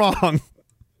know what's wrong?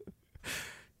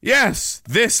 Yes,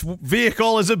 this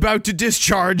vehicle is about to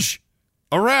discharge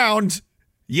around.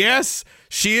 Yes,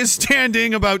 she is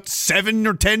standing about 7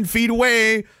 or 10 feet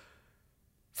away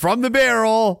from the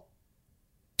barrel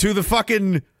to the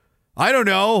fucking, I don't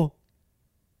know,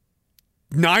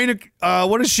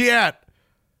 what is she at?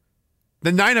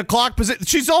 The 9 o'clock position.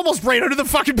 She's almost right under the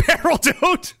fucking barrel,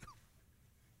 dude.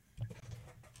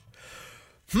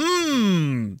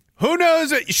 Who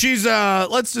knows? She's,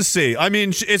 let's just see. I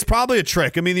mean, it's probably a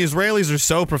trick. I mean, the Israelis are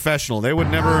so professional. They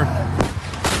would never.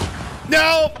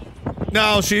 No,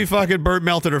 she fucking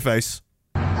melted her face.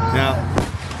 Yeah,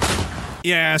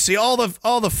 see, all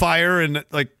the fire and,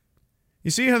 like,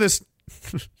 you see how this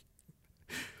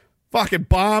fucking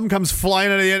bomb comes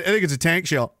flying out of the end? I think it's a tank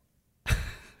shell.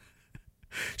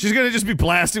 She's gonna just be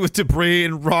blasted with debris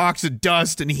and rocks and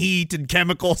dust and heat and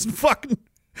chemicals and fucking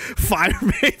fire,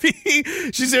 maybe.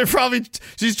 She's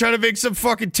trying to make some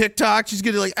fucking TikTok. She's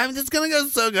gonna I'm just gonna go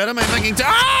so good on my fucking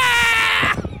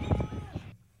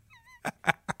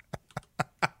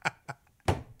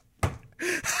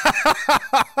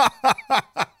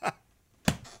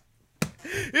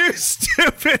You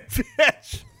stupid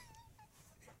bitch.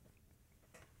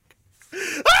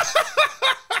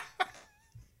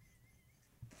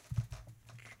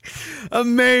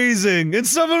 Amazing. And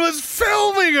someone was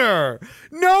filming her.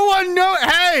 No one knows.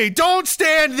 Hey, don't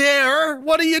stand there.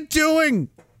 What are you doing?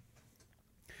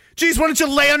 Jeez, why don't you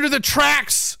lay under the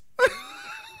tracks?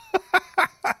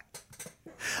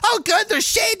 Oh, good. There's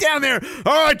shade down there.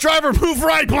 All right, driver, move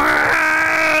right.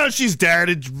 Blah! She's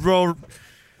dead.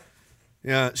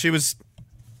 Yeah, she's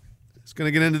going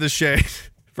to get into the shade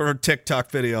for her TikTok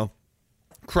video.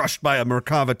 Crushed by a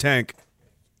Merkava tank.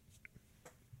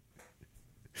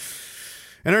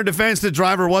 In her defense, the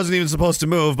driver wasn't even supposed to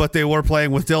move, but they were playing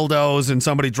with dildos, and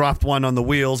somebody dropped one on the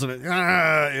wheels, and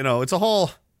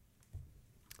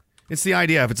it's the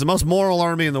IDF. It's the most moral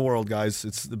army in the world, guys.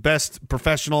 It's the best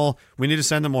professional. We need to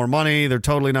send them more money. They're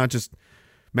totally not just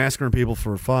massacring people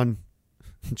for fun.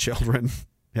 Children,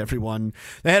 everyone.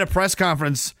 They had a press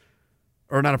conference,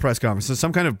 or not a press conference, so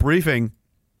some kind of briefing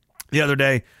the other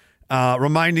day,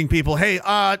 reminding people, hey,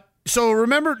 so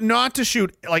remember not to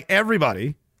shoot, like,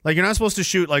 everybody. Like, you're not supposed to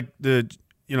shoot, like, the,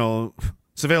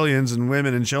 civilians and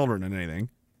women and children and anything.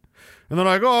 And they're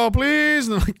like, oh, please.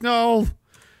 And they're like, no.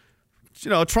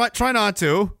 Try not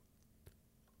to.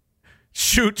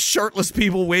 Shoot shirtless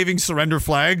people waving surrender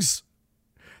flags.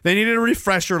 They needed a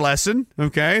refresher lesson,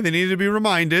 okay? They needed to be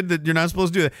reminded that you're not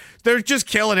supposed to do that. They're just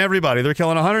killing everybody. They're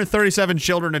killing 137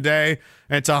 children a day.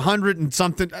 And it's 100 and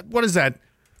something. What is that?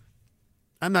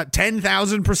 I'm not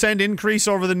 10,000% increase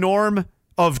over the norm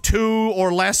of 2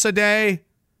 or less a day.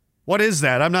 What is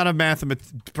that? I'm not a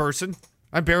mathematician person.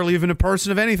 I'm barely even a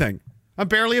person of anything. I'm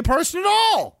barely a person at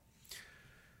all.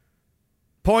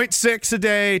 0.6 a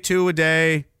day, 2 a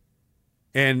day,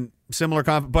 and similar,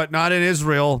 but not in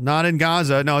Israel, not in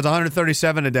Gaza. No, it's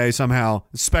 137 a day somehow.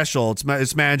 It's special.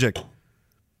 It's magic.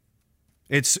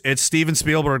 It's Steven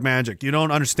Spielberg magic. You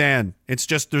don't understand. It's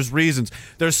just, there's reasons.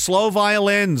 There's slow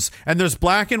violins, and there's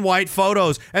black and white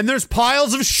photos, and there's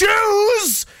piles of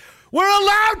shoes. We're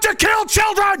allowed to kill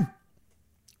children.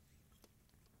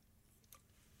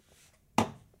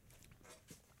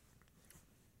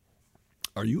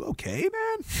 Are you okay,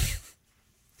 man?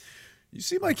 You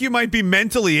seem like you might be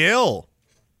mentally ill.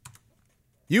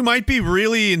 You might be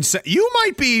really insane. You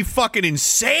might be fucking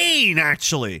insane,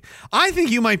 actually. I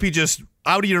think you might be just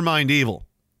out of your mind evil.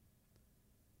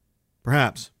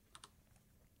 Perhaps.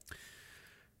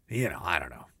 You know, I don't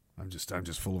know. I'm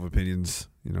just full of opinions,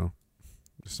 you know.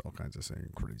 Just all kinds of saying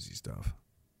crazy stuff.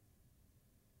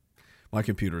 My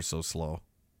computer is so slow.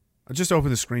 I just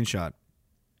opened the screenshot.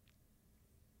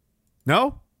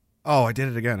 No? Oh, I did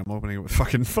it again. I'm opening it with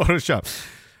fucking Photoshop.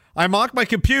 I mock my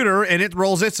computer and it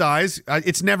rolls its eyes.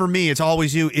 It's never me. It's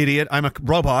always you, idiot. I'm a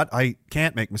robot. I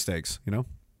can't make mistakes, you know?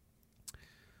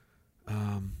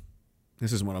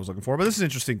 This isn't what I was looking for, but this is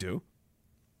interesting too.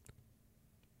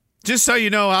 Just so you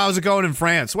know, how's it going in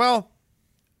France? Well,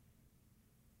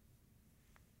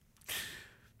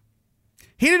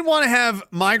 he didn't want to have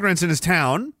migrants in his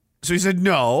town, so he said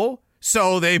no.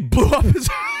 So they blew up his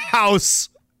house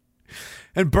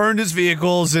and burned his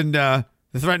vehicles, and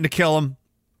they threatened to kill him.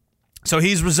 So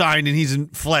he's resigned and he's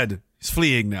fled. He's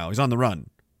fleeing now. He's on the run.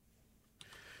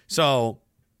 So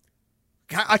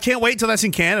I can't wait till that's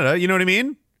in Canada. You know what I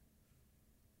mean?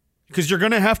 Because you're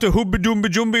going to have to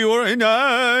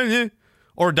hoobba-doomba-joomba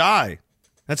or die.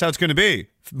 That's how it's going to be.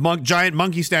 Giant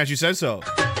monkey statue says so.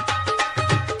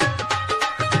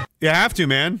 You have to,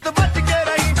 man.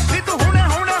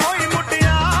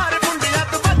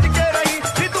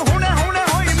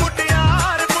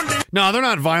 No, they're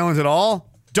not violent at all.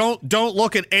 Don't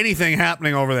look at anything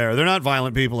happening over there. They're not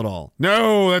violent people at all.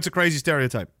 No, that's a crazy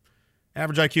stereotype.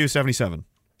 Average IQ 77.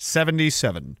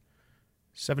 77.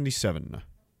 77.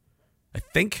 I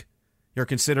think you're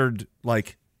considered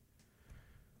like,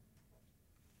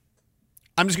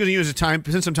 I'm just going to use a time,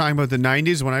 since I'm talking about the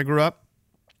 90s when I grew up.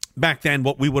 Back then,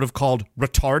 what we would have called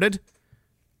retarded,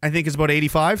 I think is about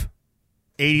 85.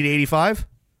 80 to 85.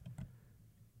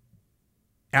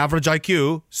 Average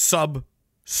IQ, sub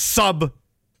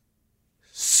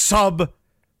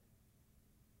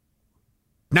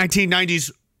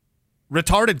 1990s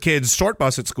retarded kids short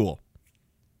bus at school.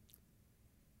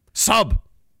 Sub.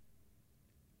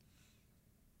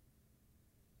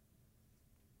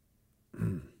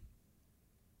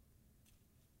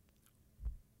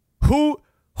 Who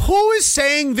is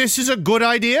saying this is a good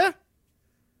idea?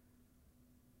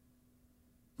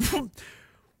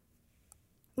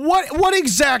 What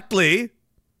exactly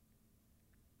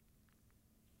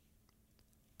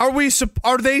are they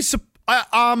is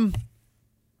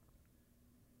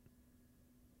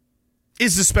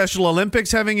the Special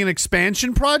Olympics having an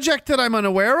expansion project that I'm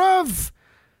unaware of?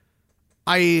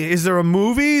 Is there a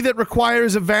movie that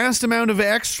requires a vast amount of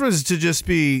extras to just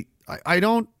be I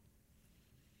don't.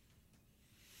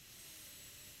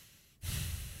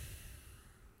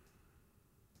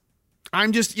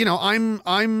 I'm just, you know, I'm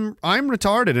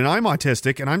retarded and I'm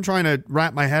autistic and I'm trying to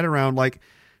wrap my head around, like,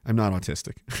 I'm not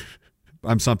autistic.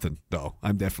 I'm something, though.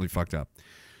 I'm definitely fucked up.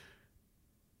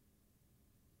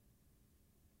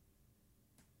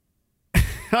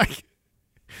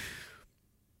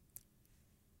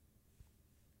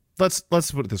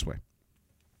 Let's put it this way.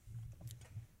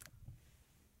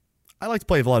 I liked to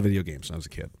play a lot of video games when I was a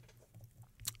kid.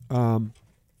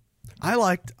 I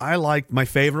liked my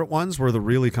favorite ones were the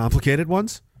really complicated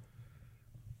ones,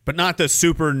 but not the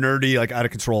super nerdy, like out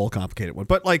of control complicated one,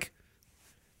 but like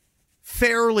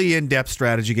fairly in-depth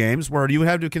strategy games where you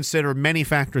have to consider many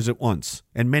factors at once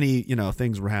and many, you know,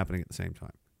 things were happening at the same time.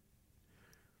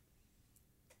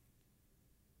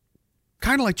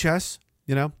 Kind of like chess,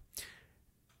 you know?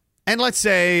 And let's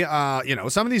say, you know,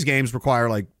 some of these games require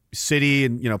like city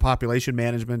and, you know, population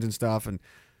management and stuff, and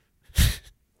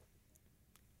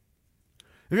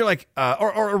if you're like,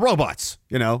 or robots,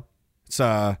 you know, it's,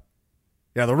 the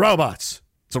robots.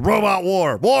 It's a robot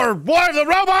war. War of the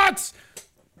robots!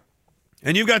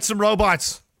 And you've got some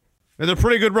robots. And they're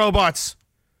pretty good robots.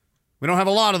 We don't have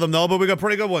a lot of them, though, but we got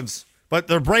pretty good ones. But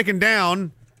they're breaking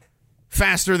down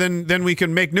faster than we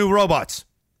can make new robots.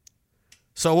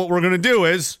 So what we're going to do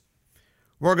is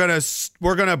we're going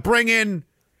to bring in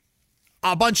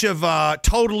a bunch of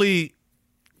totally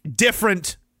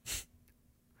different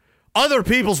other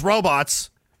people's robots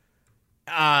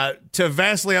to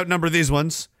vastly outnumber these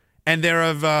ones, and they're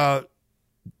of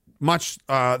much.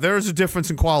 There is a difference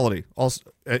in quality. Also,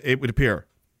 it would appear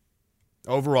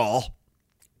overall.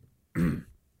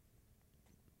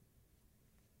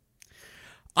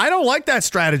 I don't like that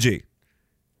strategy.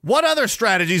 What other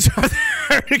strategies are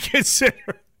there to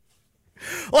consider?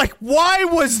 Like, why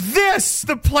was this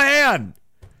the plan?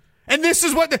 And this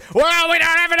is what we don't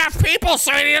have enough people,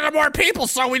 so we need more people,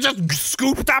 so we just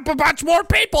scooped up a bunch more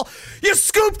people. You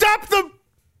scooped up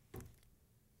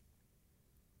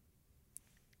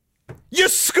You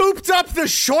scooped up the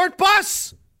short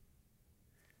bus?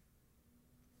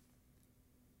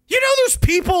 You know there's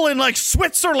people in, like,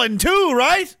 Switzerland, too,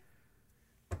 right?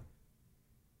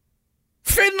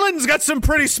 Finland's got some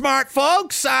pretty smart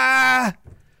folks. Why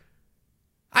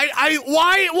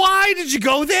did you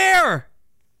go there?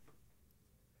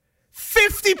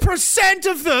 50%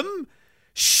 of them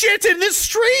shit in the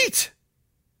street.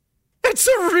 It's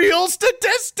a real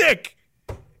statistic.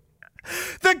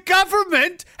 The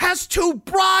government has to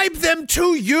bribe them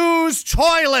to use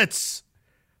toilets.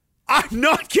 I'm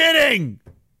not kidding.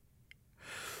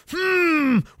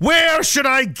 Where should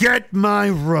I get my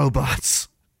robots?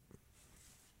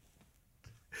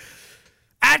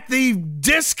 At the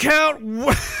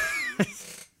discount.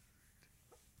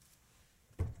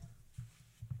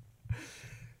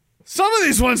 Some of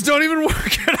these ones don't even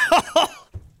work at all.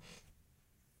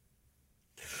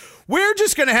 We're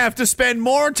just going to have to spend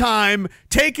more time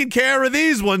taking care of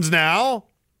these ones now.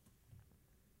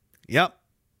 Yep.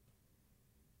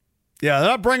 Yeah, they're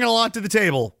not bringing a lot to the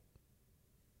table.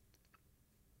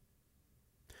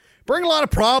 Bring a lot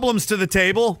of problems to the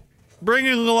table.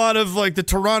 Bringing a lot of, like, the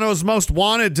Toronto's Most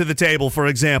Wanted to the table, for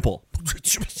example.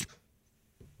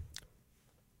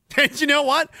 And you know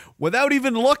what? Without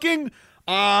even looking,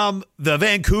 the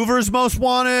Vancouver's Most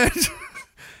Wanted,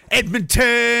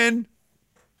 Edmonton.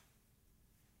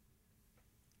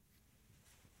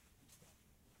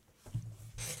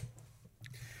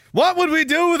 What would we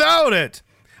do without it?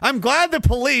 I'm glad the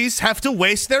police have to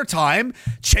waste their time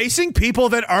chasing people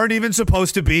that aren't even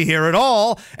supposed to be here at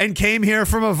all and came here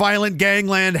from a violent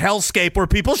gangland hellscape where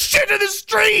people shit in the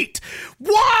street.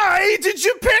 Why did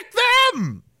you pick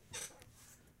them?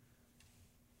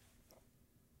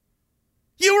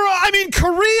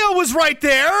 Korea was right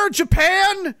there.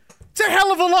 Japan. It's a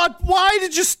hell of a lot. Why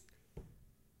did you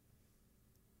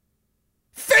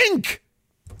think?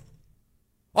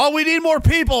 Oh, we need more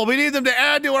people. We need them to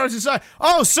add to our society.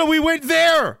 Oh, so we went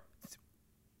there.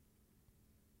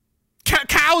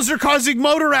 Cows are causing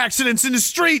motor accidents in the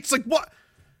streets. Like, what?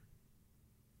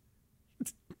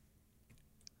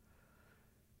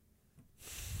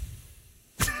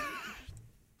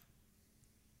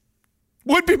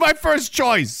 Would be my first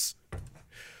choice.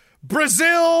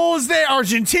 Brazil is there.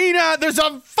 Argentina. There's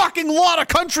a fucking lot of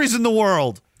countries in the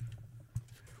world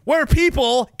where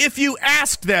people, if you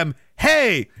asked them,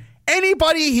 hey,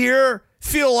 anybody here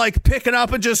feel like picking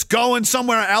up and just going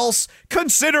somewhere else?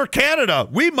 Consider Canada.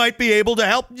 We might be able to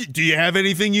help. Do you have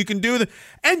anything you can do?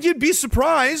 And you'd be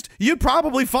surprised. You'd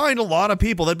probably find a lot of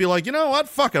people that'd be like, you know what?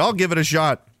 Fuck it. I'll give it a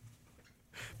shot.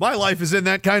 My life is in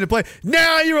that kind of place.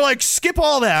 Now you're like, skip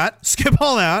all that. Skip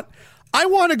all that. I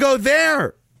want to go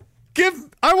there.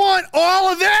 I want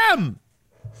all of them.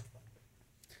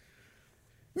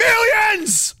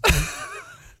 Millions.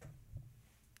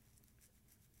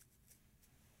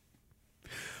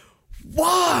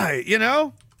 Why? You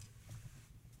know?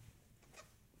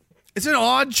 It's an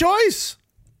odd choice.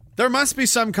 There must be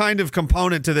some kind of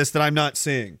component to this that I'm not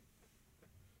seeing.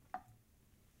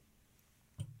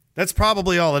 That's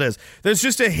probably all it is. There's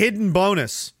just a hidden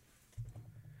bonus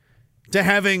to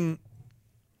having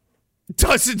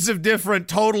dozens of different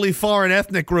totally foreign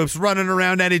ethnic groups running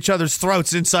around at each other's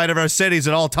throats inside of our cities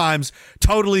at all times,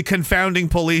 totally confounding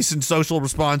police and social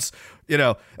response. You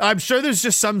know, I'm sure there's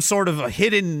just some sort of a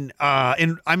hidden,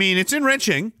 it's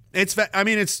enriching. It's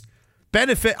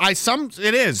benefit.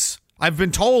 It is. I've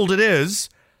been told it is.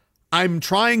 I'm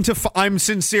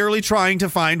sincerely trying to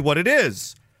find what it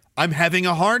is. I'm having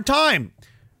a hard time.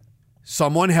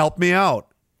 Someone help me out.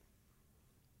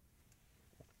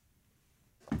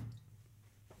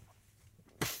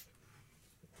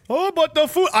 Oh, but the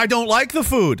food. I don't like the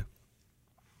food.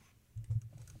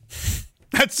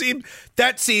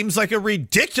 That seems like a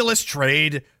ridiculous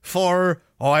trade for,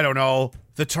 I don't know,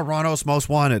 the Toronto's Most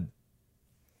Wanted.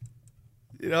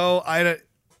 You know,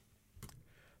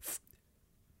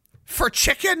 for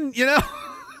chicken, you know?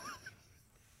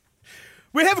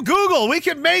 We have Google. We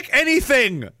can make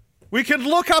anything. We can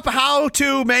look up how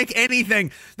to make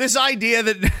anything. This idea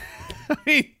that,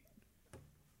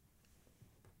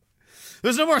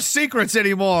 there's no more secrets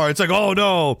anymore. It's like, oh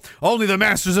no, only the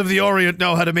masters of the Orient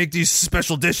know how to make these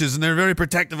special dishes, and they're very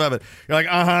protective of it. You're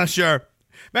like, sure.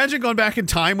 Imagine going back in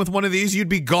time with one of these. You'd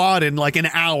be God in like an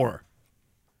hour.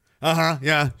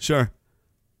 Yeah, sure.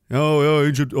 Oh, yeah,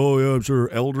 ancient. Oh, yeah, I'm sure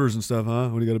elders and stuff, huh?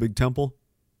 When you got a big temple?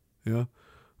 Yeah.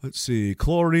 Let's see.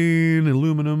 Chlorine,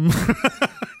 aluminum.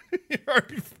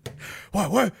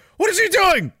 What is he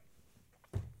doing?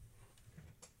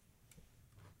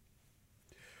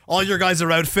 All your guys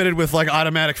are outfitted with like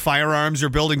automatic firearms.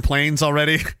 You're building planes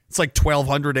already. It's like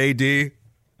 1200 AD.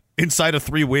 inside of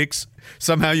 3 weeks,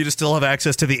 somehow you just still have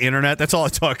access to the internet. That's all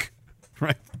it took,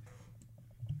 right?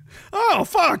 Oh,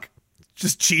 fuck.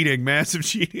 Just cheating, massive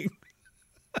cheating.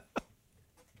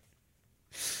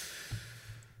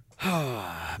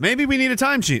 Maybe we need a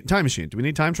time machine. Do we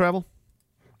need time travel?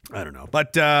 I don't know.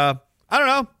 But, I don't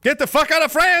know. Get the fuck out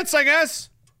of France, I guess.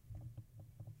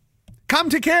 Come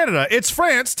to Canada. It's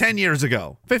France 10 years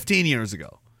ago, 15 years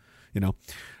ago. You know,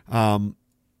 I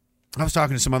was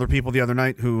talking to some other people the other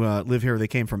night who live here. They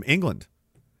came from England.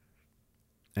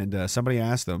 And somebody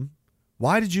asked them,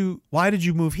 why did you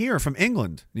move here from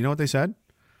England? You know what they said?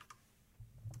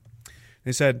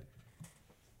 They said,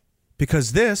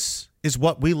 because this is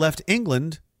what we left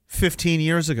England 15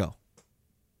 years ago.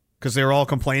 Because they were all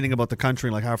complaining about the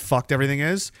country, like how fucked everything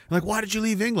is. I'm like, why did you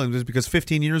leave England? It was because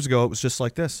 15 years ago it was just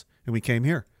like this. And we came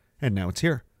here. And now it's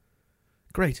here.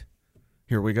 Great.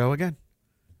 Here we go again.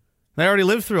 They already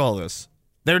lived through all this.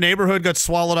 Their neighborhood got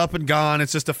swallowed up and gone.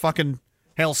 It's just a fucking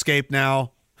hellscape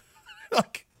now.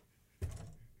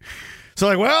 So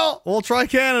like, well, we'll try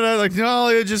Canada. Like, no,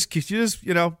 you just,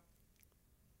 you know.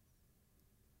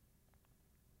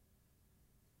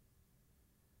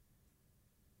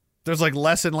 There's like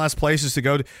less and less places to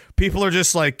go to. People are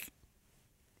just like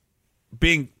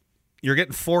you're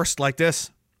getting forced like this.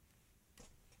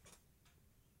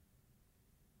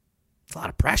 It's a lot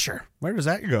of pressure. Where does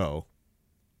that go?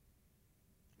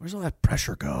 Where's all that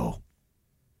pressure go?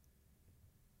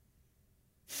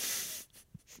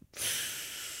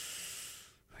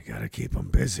 I gotta keep them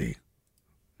busy.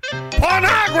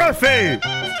 Pornography!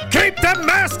 Keep them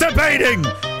masturbating!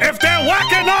 If they're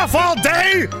whacking off all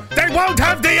day, they won't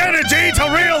have the energy to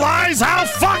realize how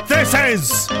fucked this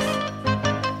is!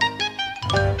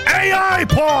 AI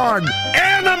porn!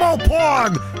 Animal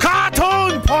porn!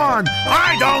 Cartoon porn!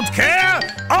 I don't care!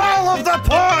 All of the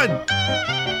porn!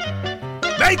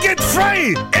 Make it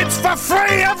free! It's for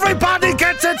free! Everybody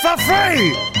gets it for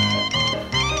free!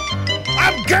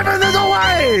 I'm giving it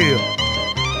away!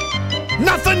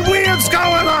 Nothing weird's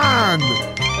going on!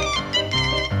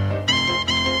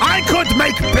 I could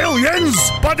make billions,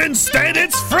 but instead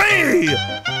it's free!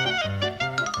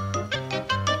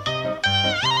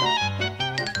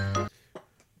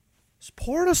 Is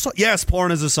porn a psyop? Yes,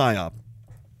 porn is a psyop.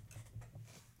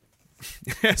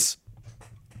 Yes.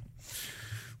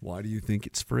 Why do you think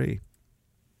it's free?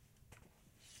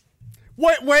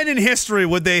 When in history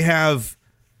would they have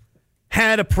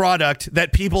had a product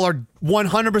that people are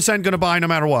 100% going to buy no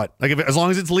matter what? Like, as long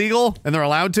as it's legal and they're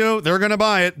allowed to, they're going to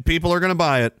buy it. People are going to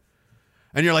buy it.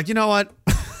 And you're like, you know what?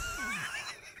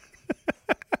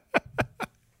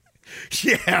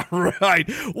 Yeah, right.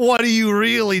 What are you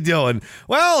really doing?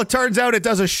 Well, it turns out it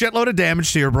does a shitload of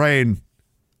damage to your brain.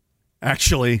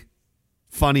 Actually,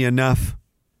 funny enough.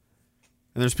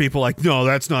 And there's people like, no,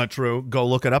 that's not true. Go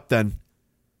look it up then.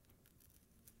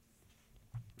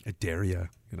 I dare you,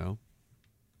 you know.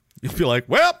 You'll be like,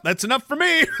 well, that's enough for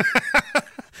me.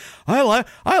 I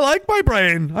like my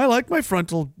brain. I like my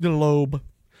frontal lobe.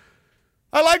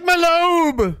 I like my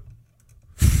lobe.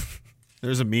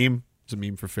 There's a meme. There's a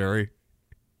meme for Fairy.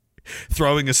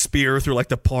 Throwing a spear through like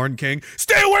the porn king.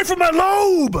 Stay away from my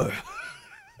lobe.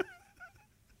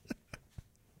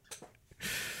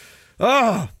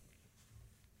 Oh.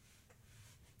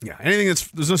 Yeah, anything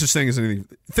there's no such thing as anything.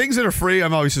 Things that are free,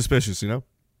 I'm always suspicious, you know?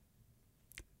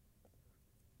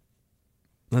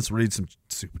 Let's read some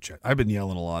super chat. I've been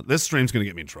yelling a lot. This stream's going to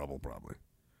get me in trouble, probably.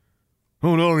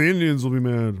 Oh, no, the Indians will be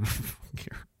mad.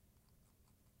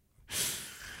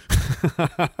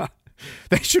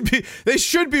 They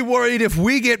should be worried if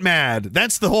we get mad.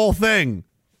 That's the whole thing.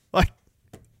 Like,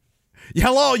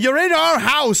 hello, you're in our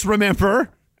house, remember?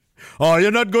 Oh,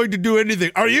 you're not going to do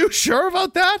anything. Are you sure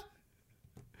about that?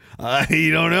 I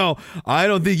don't know. I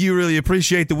don't think you really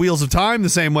appreciate the wheels of time the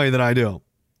same way that I do.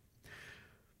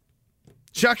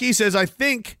 Chucky says, I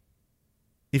think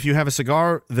if you have a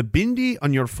cigar, the bindi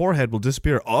on your forehead will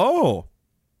disappear. Oh.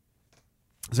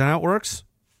 Is that how it works?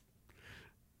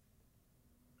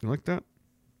 You like that?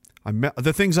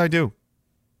 The things I do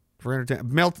for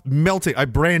entertainment. Melting. I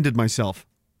branded myself.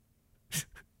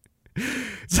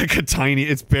 It's like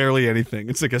it's barely anything.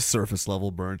 It's like a surface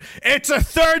level burn. It's a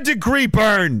 3rd degree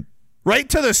burn. Right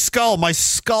to the skull. My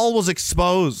skull was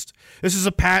exposed. This is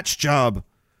a patch job.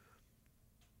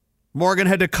 Morgan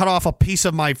had to cut off a piece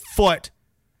of my foot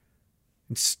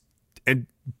and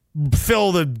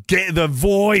fill the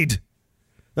void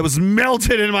that was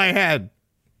melted in my head.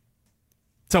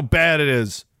 That's how bad it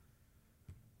is.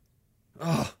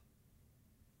 Ugh.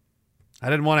 I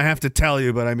didn't want to have to tell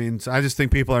you, but I mean, I just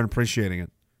think people aren't appreciating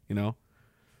it, you know?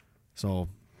 So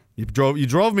you drove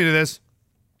me to this.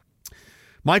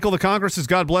 Michael the Conqueror says,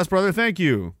 God bless, brother. Thank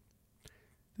you.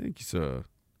 Thank you, sir.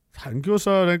 Thank you,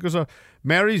 sir. Thank you, sir.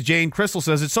 Mary's Jane Crystal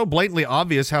says, it's so blatantly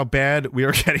obvious how bad we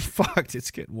are getting fucked.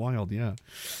 It's getting wild, yeah.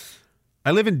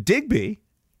 I live in Digby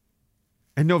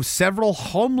and know of several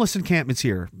homeless encampments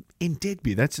here. In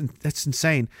Digby. That's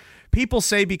insane. People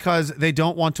say because they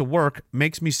don't want to work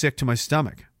makes me sick to my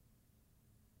stomach.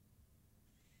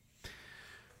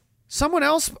 Someone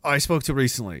else I spoke to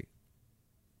recently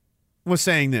was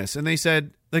saying this, and they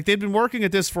said, like, they've been working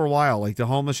at this for a while, like the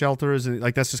homeless shelters, and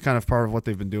like that's just kind of part of what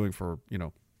they've been doing for,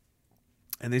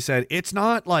 and they said it's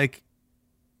not like,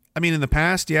 I mean, in the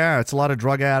past, yeah, it's a lot of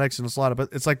drug addicts and it's a lot of, but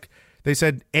it's like they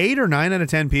said 8 or 9 out of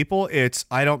 10 people, it's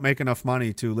I don't make enough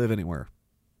money to live anywhere.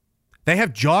 They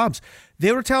have jobs.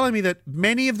 They were telling me that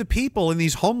many of the people in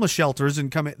these homeless shelters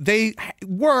they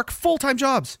work full-time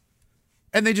jobs,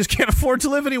 and they just can't afford to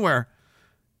live anywhere.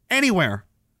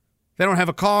 They don't have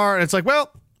a car, and it's like,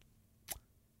 well,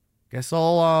 guess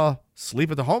I'll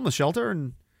sleep at the homeless shelter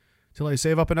until I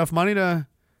save up enough money to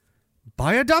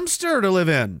buy a dumpster to live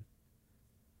in.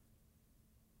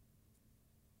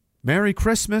 Merry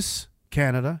Christmas,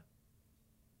 Canada.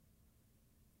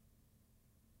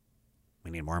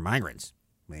 We need more migrants.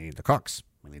 We need the cooks.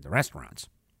 We need the restaurants.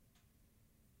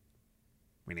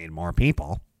 We need more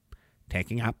people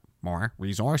taking up more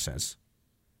resources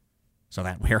so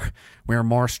that we're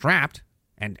more strapped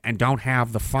and don't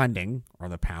have the funding or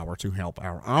the power to help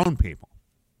our own people.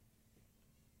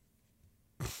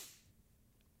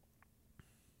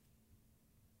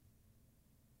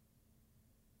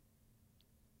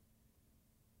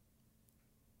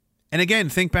 And again,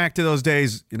 think back to those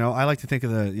days, I like to think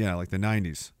of the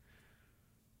 90s.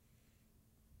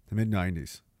 The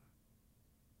mid-90s.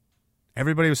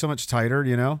 Everybody was so much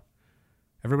tighter,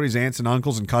 Everybody's aunts and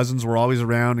uncles and cousins were always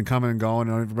around and coming and going,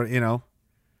 and everybody,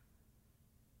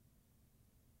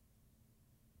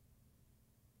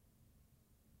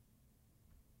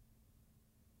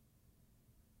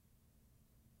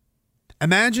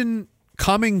 Imagine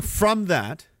coming from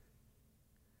that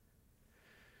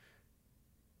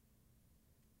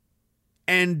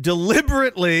and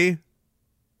deliberately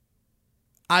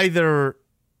either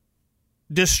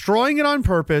destroying it on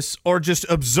purpose or just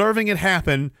observing it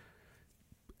happen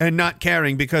and not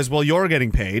caring because, well, you're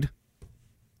getting paid.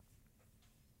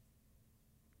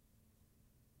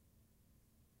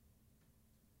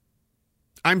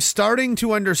 I'm starting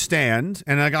to understand,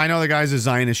 and I know the guy's a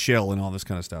Zionist shill and all this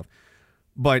kind of stuff,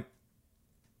 but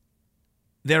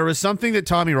there was something that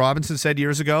Tommy Robinson said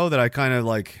years ago that I kind of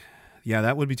like, yeah,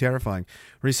 that would be terrifying.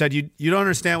 Where he said, you don't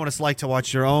understand what it's like to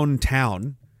watch your own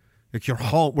town, like your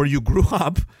home, where you grew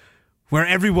up, where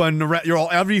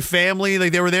every family,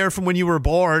 like they were there from when you were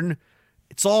born.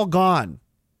 It's all gone.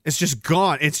 It's just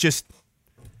gone. It's just,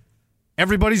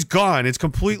 everybody's gone. It's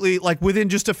completely, like, within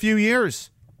just a few years.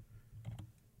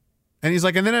 And he's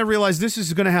like, and then I realized this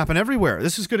is going to happen everywhere.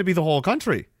 This is going to be the whole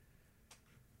country.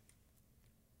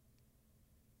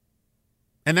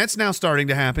 And that's now starting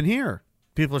to happen here.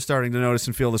 People are starting to notice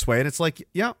and feel this way. And it's like,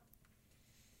 yeah.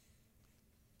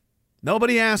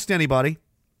 Nobody asked anybody.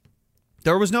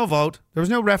 There was no vote. There was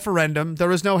no referendum. There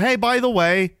was no, hey, by the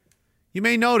way, you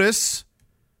may notice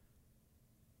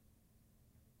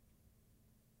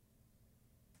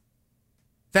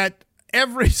that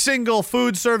every single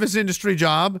food service industry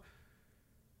job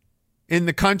in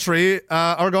the country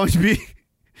are going to be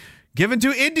given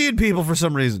to Indian people for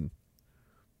some reason.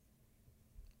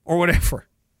 Or whatever.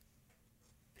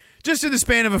 Just in the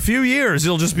span of a few years,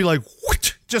 it'll just be like,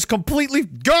 what? Just completely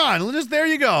gone. Just there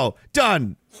you go.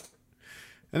 Done.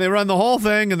 And they run the whole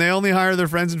thing, and they only hire their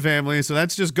friends and family, so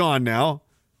that's just gone now.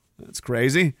 That's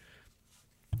crazy.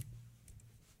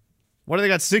 What do they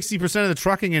got? 60% of the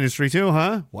trucking industry, too,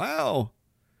 huh? Wow.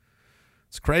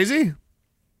 It's crazy.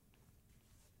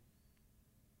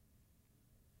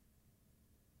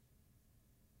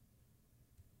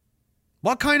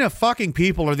 What kind of fucking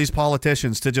people are these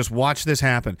politicians to just watch this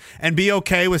happen and be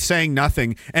okay with saying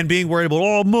nothing and being worried about,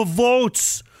 oh, my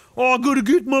votes. Oh, I'm going to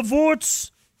get my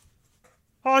votes.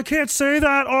 Oh, I can't say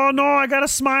that. Oh, no, I got to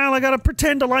smile. I got to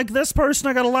pretend to like this person.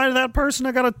 I got to lie to that person.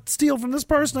 I got to steal from this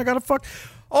person. I got to fuck.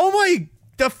 Oh,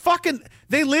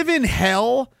 they live in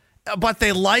hell, but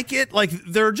they like it. Like,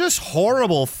 they're just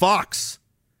horrible fucks.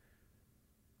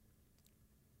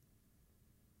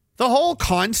 The whole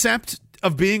concept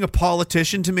of being a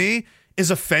politician to me is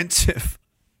offensive.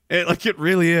 It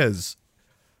really is.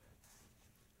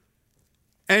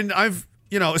 And I've,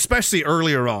 especially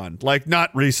earlier on, like not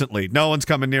recently, no one's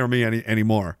coming near me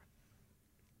anymore.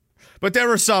 But there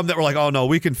were some that were like, oh no,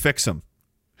 we can fix him.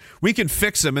 We can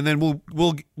fix him and then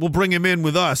we'll bring him in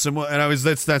with us. And I was,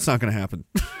 that's not going to happen.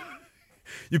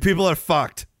 You people are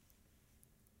fucked.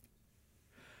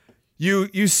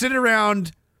 You sit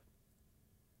around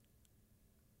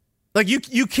like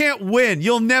you can't win.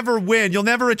 You'll never win. You'll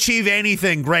never achieve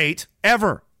anything great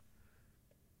ever.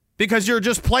 Because you're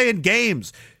just playing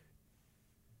games.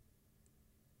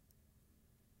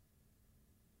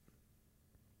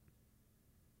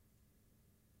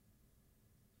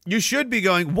 You should be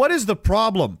going, what is the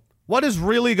problem? What is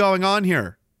really going on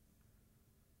here?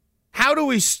 How do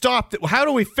we stop that? How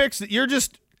do we fix it? You're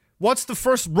just, what's the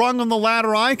first rung on the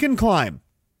ladder I can climb?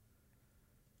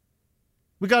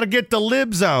 We got to get the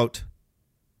libs out.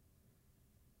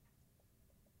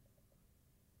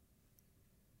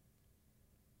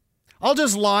 I'll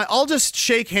just lie. I'll just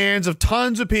shake hands of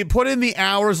tons of people, put in the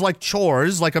hours like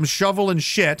chores, like I'm shoveling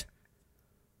shit.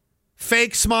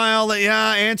 Fake smile,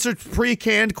 answer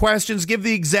pre-canned questions, give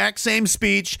the exact same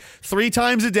speech 3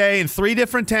 times a day in 3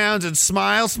 different towns and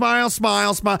smile.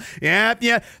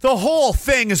 Yeah. The whole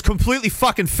thing is completely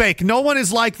fucking fake. No one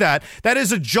is like that. That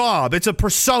is a job. It's a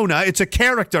persona. It's a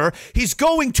character. He's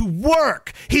going to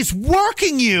work. He's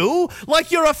working you like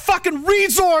you're a fucking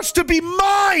resource to be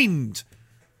mined.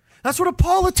 That's what a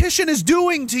politician is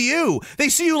doing to you. They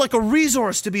see you like a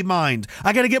resource to be mined.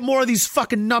 I got to get more of these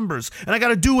fucking numbers, and I got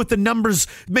to do what the numbers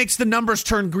makes the numbers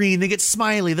turn green. They get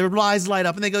smiley, their eyes light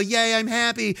up, and they go, yay, I'm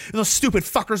happy. And those stupid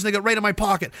fuckers, and they get right in my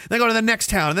pocket. They go to the next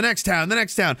town, and the next town, and the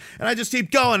next town, and I just keep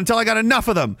going until I got enough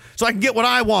of them so I can get what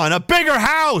I want, a bigger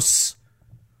house.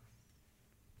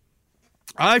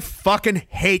 I fucking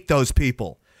hate those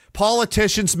people.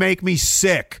 Politicians make me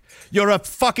sick. You're a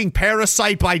fucking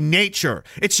parasite by nature.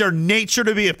 It's your nature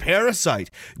to be a parasite.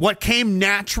 What came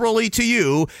naturally to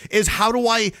you is how do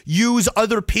I use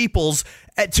other people's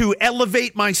to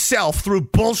elevate myself through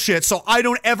bullshit so I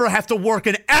don't ever have to work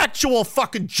an actual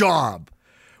fucking job.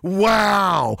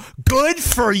 Wow. Good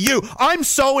for you. I'm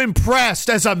so impressed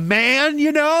as a man,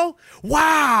 you know?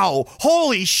 Wow.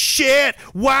 Holy shit.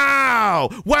 Wow.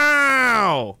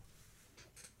 Wow.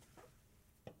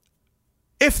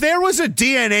 If there was a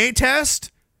DNA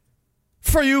test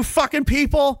for you fucking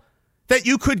people that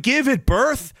you could give at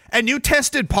birth and you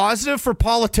tested positive for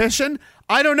politician,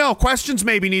 I don't know. Questions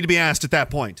maybe need to be asked at that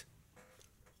point.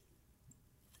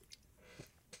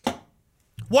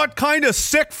 What kind of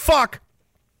sick fuck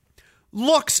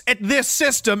looks at this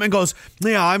system and goes,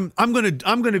 "Yeah, I'm going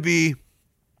to be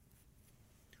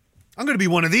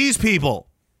one of these people.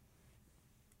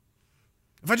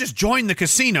 If I just join the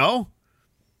casino."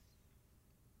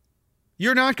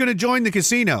 You're not going to join the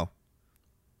casino.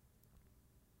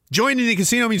 Joining the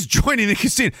casino means joining the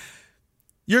casino.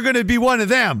 You're going to be one of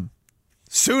them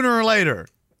sooner or later,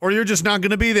 or you're just not going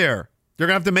to be there. You're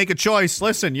going to have to make a choice.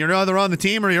 Listen, you're either on the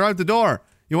team or you're out the door.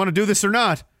 You want to do this or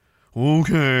not?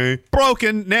 Okay.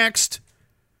 Broken. Next.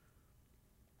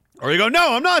 Or you go,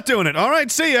 no, I'm not doing it. All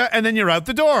right, see ya. And then you're out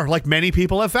the door, like many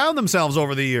people have found themselves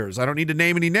over the years. I don't need to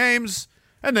name any names.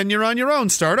 And then you're on your own.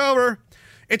 Start over.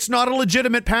 It's not a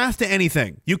legitimate path to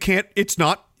anything. You can't, it's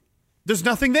not, there's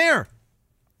nothing there.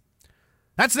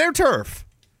 That's their turf.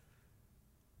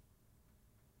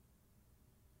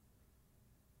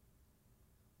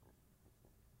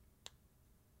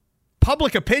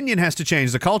 Public opinion has to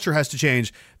change. The culture has to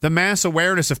change. The mass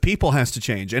awareness of people has to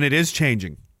change. And it is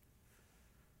changing.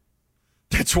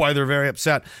 That's why they're very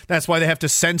upset. That's why they have to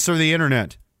censor the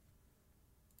internet.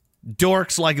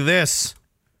 Dorks like this.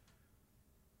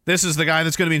 This is the guy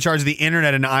that's going to be in charge of the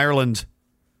internet in Ireland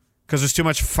because there's too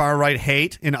much far-right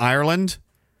hate in Ireland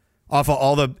off of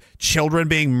all the children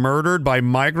being murdered by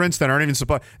migrants that aren't even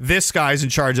supposed. This guy's in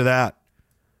charge of that.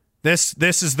 This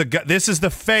is the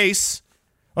face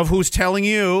of who's telling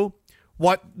you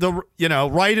what the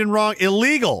right and wrong.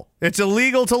 Illegal. It's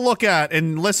illegal to look at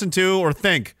and listen to or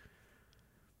think.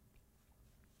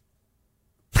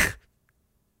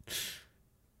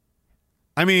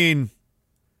 I mean,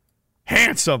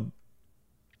 handsome.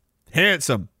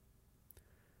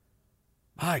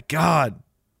 My God.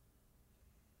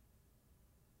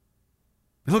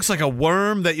 It looks like a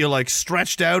worm that you like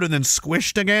stretched out and then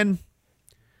squished again.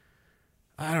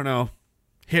 I don't know.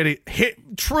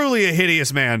 Truly a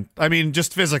hideous man. I mean,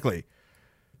 just physically.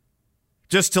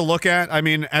 Just to look at. I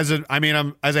mean, as a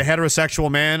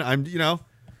heterosexual man, I'm,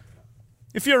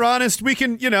 if you're honest, we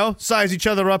can, size each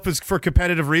other up for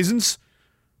competitive reasons.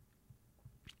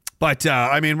 But,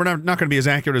 we're not going to be as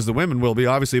accurate as the women will be,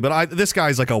 obviously. But this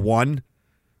guy's like a 1,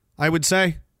 I would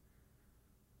say.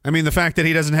 I mean, the fact that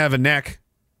he doesn't have a neck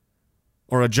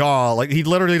or a jaw, like he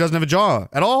literally doesn't have a jaw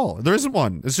at all. There isn't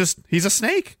one. It's just, he's a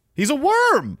snake. He's a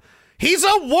worm. He's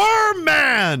a worm,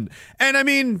 man. And I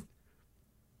mean,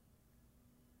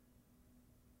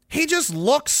 He just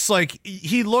looks like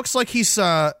he's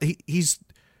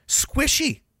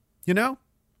squishy, you know?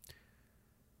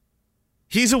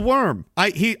 He's a worm.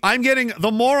 I'm getting,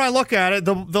 the more I look at it,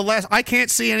 the less I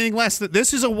can't see anything less that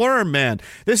this is a worm, man.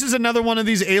 This is another one of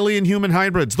these alien human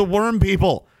hybrids, the worm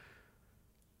people.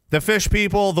 The fish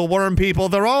people, the worm people,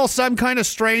 they're all some kind of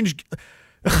strange,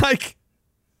 like,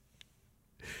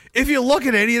 if you look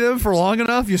at any of them for long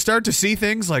enough, you start to see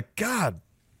things like, God.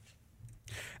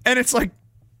 And it's like,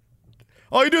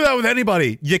 oh, you do that with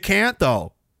anybody. You can't,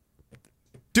 though.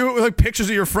 Do it with like pictures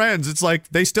of your friends. It's like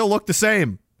they still look the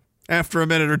same after a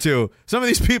minute or two. Some of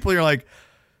these people, you're like,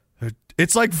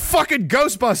 it's like fucking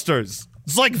Ghostbusters.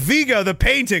 It's like Vigo, the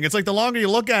painting. It's like the longer you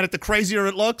look at it, the crazier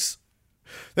it looks.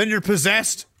 Then you're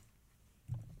possessed.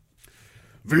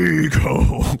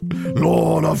 Vigo,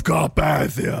 Lord of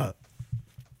Carpathia.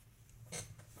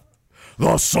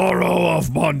 The sorrow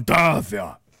of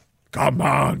Montavia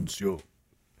commands you.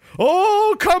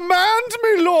 Oh, command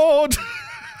me, Lord.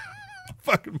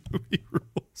 Fucking movie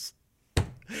rules.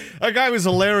 That guy was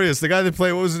hilarious. The guy that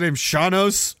played, what was his name?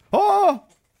 Shanos. Oh.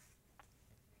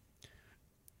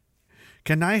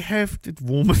 Can I have that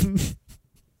woman?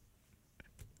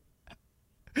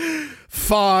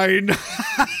 Fine.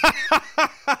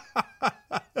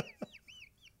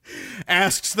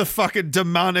 Asks the fucking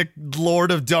demonic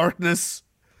Lord of Darkness.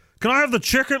 Can I have the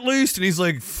chick at least? And he's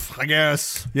like, I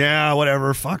guess. Yeah,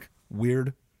 whatever. Fuck.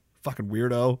 Weird. Fucking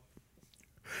weirdo.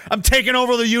 I'm taking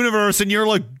over the universe and you're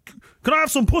like, can I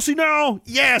have some pussy now?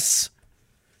 Yes.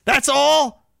 That's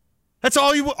all? That's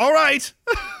all you... All right.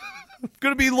 I'm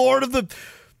going to be Lord of the...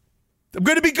 I'm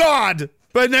going to be God.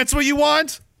 But that's what you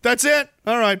want? That's it?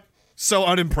 All right. So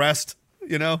unimpressed,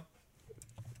 you know?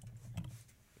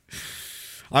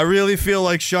 I really feel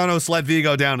like Shanos let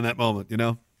Vigo down in that moment, you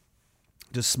know?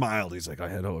 Just smiled. He's like, I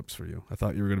had hopes for you. I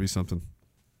thought you were going to be something.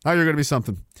 Thought you were going to be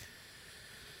something.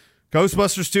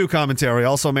 Ghostbusters 2 commentary,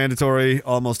 also mandatory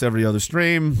almost every other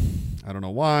stream. I don't know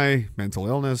why. Mental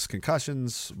illness,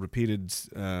 concussions, repeated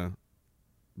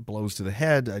blows to the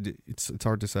head. It's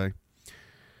hard to say.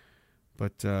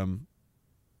 But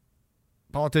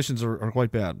politicians are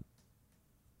quite bad.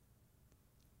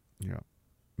 Yeah.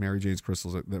 Mary Jane's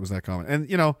Crystals, that was that comment. And,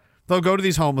 you know, they'll go to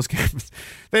these homeless camps.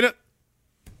 They don't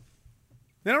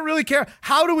really care.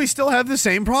 How do we still have the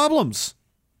same problems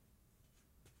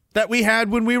that we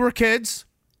had when we were kids?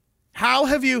 How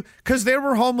have you... Because there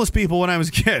were homeless people when I was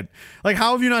a kid. Like,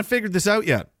 how have you not figured this out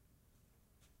yet?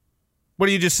 What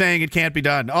are you just saying it can't be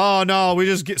done? Oh, no,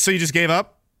 so you just gave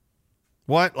up?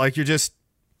 What? Like, you're just...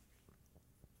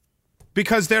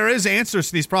 Because there is answers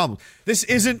to these problems. This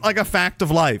isn't like a fact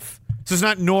of life. This is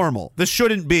not normal. This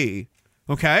shouldn't be.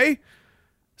 Okay?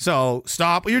 So,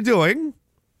 stop what you're doing.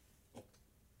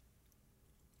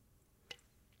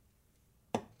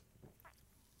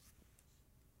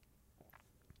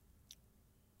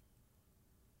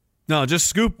 No, just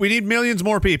scoop. We need millions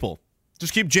more people.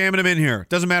 Just keep jamming them in here.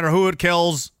 Doesn't matter who it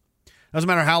kills. Doesn't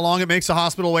matter how long it makes the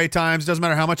hospital wait times. Doesn't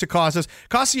matter how much it costs us. It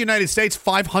costs the United States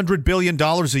 $500 billion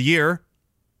a year.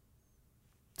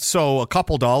 So a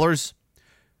couple dollars.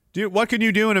 What can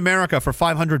you do in America for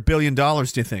 $500 billion, do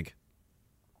you think?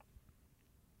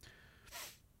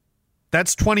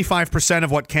 That's 25%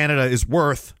 of what Canada is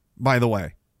worth, by the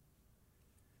way.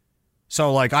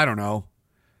 So, like, I don't know.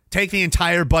 Take the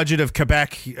entire budget of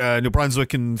Quebec, New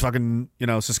Brunswick, and fucking,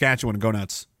 Saskatchewan and go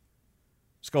nuts.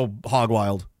 Just go hog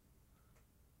wild.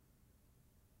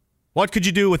 What could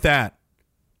you do with that?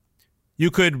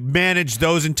 You could manage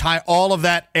all of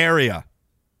that area.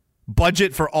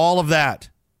 Budget for all of that.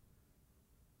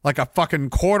 Like a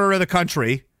fucking quarter of the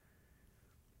country.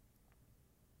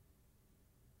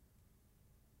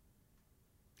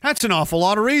 That's an awful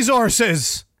lot of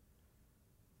resources.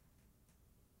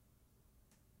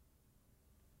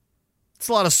 It's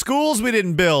a lot of schools we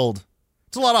didn't build.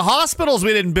 It's a lot of hospitals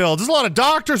we didn't build. It's a lot of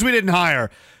doctors we didn't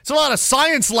hire. It's a lot of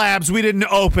science labs we didn't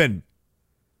open.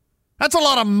 That's a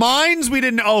lot of mines we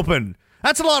didn't open.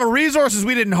 That's a lot of resources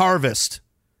we didn't harvest.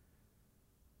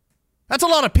 That's a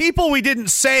lot of people we didn't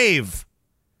save.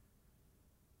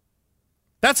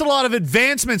 That's a lot of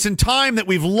advancements in time that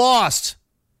we've lost.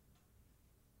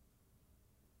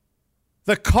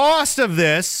 The cost of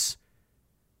this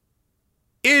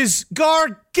is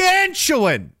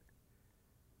gargantuan.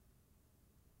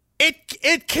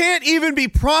 It can't even be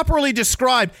properly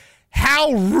described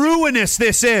how ruinous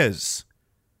this is.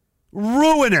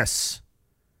 Ruinous.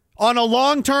 On a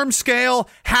long-term scale,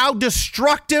 how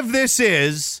destructive this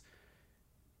is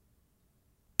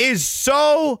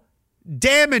so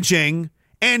damaging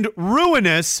and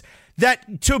ruinous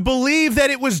that to believe that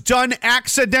it was done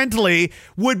accidentally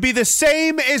would be the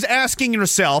same as asking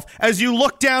yourself as you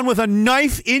look down with a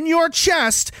knife in your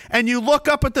chest and you look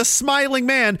up at the smiling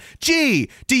man, gee,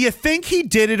 do you think he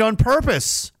did it on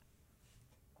purpose?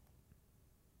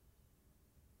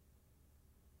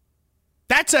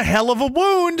 That's a hell of a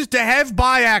wound to have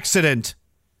by accident.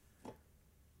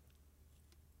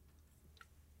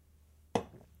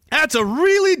 That's a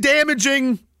really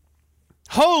damaging,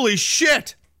 holy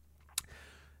shit.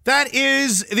 That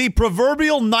is the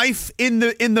proverbial knife in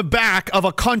the back of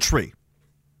a country.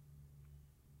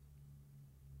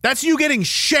 That's you getting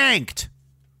shanked.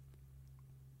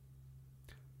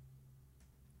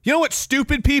 You know what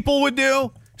stupid people would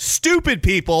do? Stupid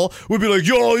people would be like,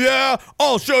 yo, yeah,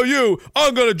 I'll show you.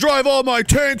 I'm going to drive all my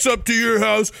tanks up to your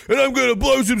house, and I'm going to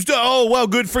blow some stuff. Oh, well,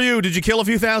 good for you. Did you kill a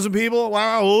few thousand people?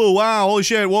 Wow, oh, wow, holy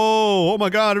shit, whoa, oh my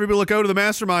God, everybody look out to the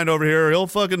mastermind over here. He'll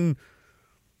fucking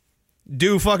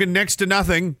do fucking next to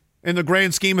nothing in the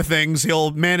grand scheme of things.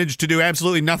 He'll manage to do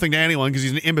absolutely nothing to anyone because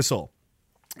he's an imbecile.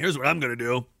 Here's what I'm going to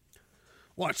do.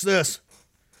 Watch this.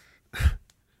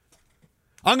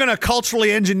 I'm going to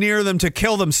culturally engineer them to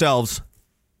kill themselves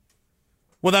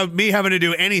without me having to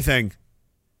do anything.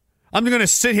 I'm going to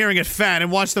sit here and get fat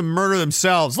and watch them murder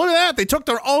themselves. Look at that. They took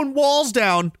their own walls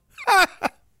down.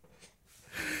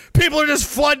 People are just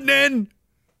flooding in.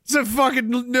 It's a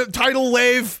fucking tidal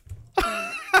wave.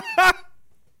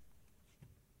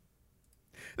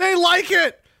 They like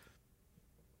it.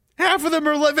 Half of them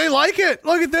they like it.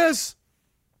 Look at this.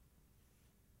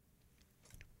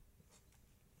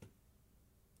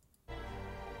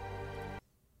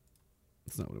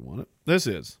 That's not what I wanted. This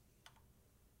is.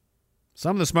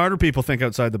 Some of the smarter people think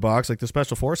outside the box, like the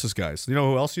Special Forces guys. You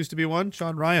know who else used to be one?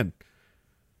 Sean Ryan.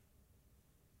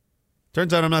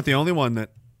 Turns out I'm not the only one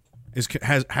that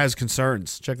has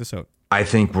concerns. Check this out. I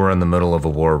think we're in the middle of a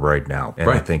war right now, and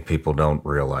I think people don't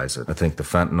realize it. I think the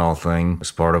fentanyl thing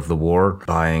is part of the war.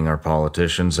 Buying our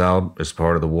politicians out is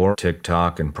part of the war.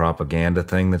 TikTok and propaganda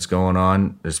thing that's going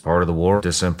on is part of the war.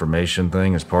 Disinformation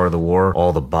thing is part of the war.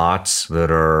 All the bots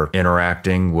that are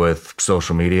interacting with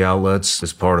social media outlets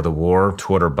is part of the war.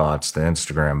 Twitter bots, the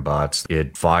Instagram bots,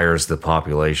 it fires the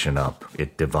population up.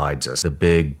 It divides us. The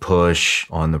big push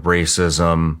on the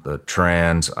racism, the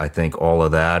trans, I think all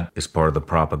of that is part of the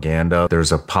propaganda.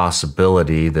 There's a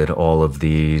possibility that all of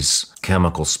these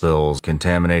chemical spills,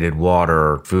 contaminated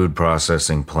water, food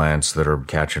processing plants that are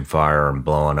catching fire and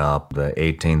blowing up, the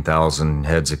 18,000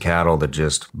 heads of cattle that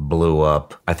just blew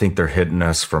up, I think they're hitting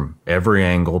us from every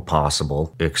angle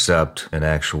possible except an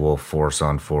actual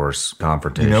force-on-force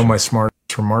confrontation. You know, my smart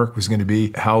remark was going to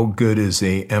be, how good is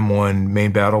a M1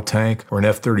 main battle tank or an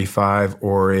F-35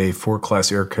 or a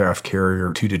Ford-class aircraft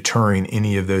carrier to deterring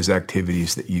any of those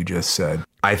activities that you just said?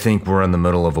 I think we're in the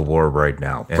middle of a war right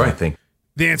now. And I think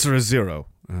the answer is zero.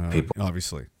 People,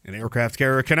 obviously. An aircraft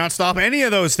carrier cannot stop any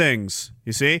of those things,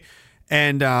 you see?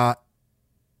 And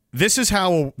this is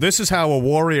how a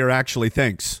warrior actually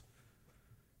thinks.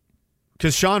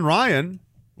 Because Sean Ryan,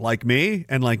 like me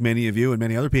and like many of you and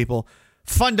many other people,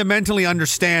 fundamentally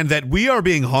understand that we are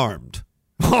being harmed.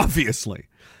 Obviously.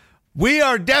 We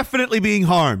are definitely being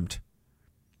harmed.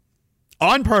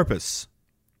 On purpose.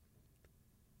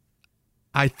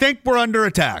 I think we're under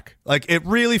attack. Like, it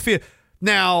really feels...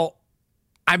 Now,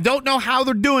 I don't know how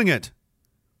they're doing it.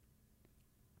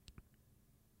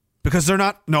 Because they're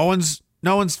not... No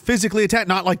one's physically attacked.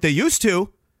 Not like they used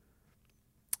to.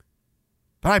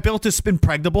 But I built this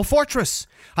impregnable fortress.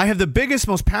 I have the biggest,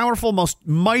 most powerful, most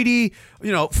mighty,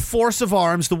 force of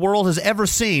arms the world has ever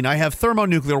seen. I have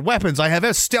thermonuclear weapons. I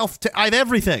have stealth. I have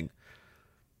everything.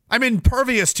 I'm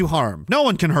impervious to harm. No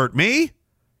one can hurt me.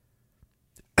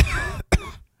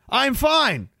 I'm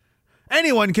fine.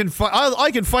 Anyone can fight. I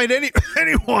can fight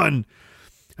anyone.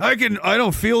 I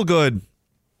don't feel good.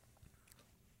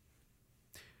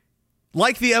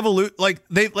 Like the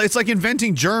it's like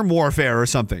inventing germ warfare or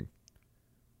something.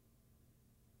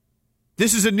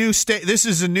 This is a new This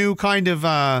is a new kind of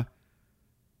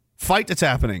fight that's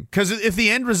happening. Because if the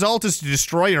end result is to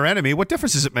destroy your enemy, what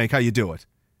difference does it make how you do it?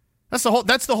 That's the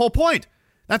whole point.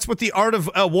 That's what the art of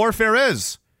warfare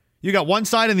is. You got one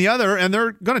side and the other, and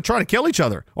they're going to try to kill each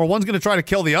other, or one's going to try to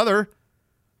kill the other.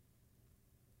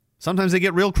 Sometimes they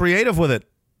get real creative with it.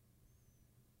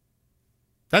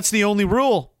 That's the only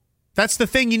rule. That's the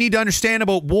thing you need to understand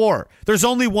about war. There's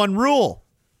only one rule.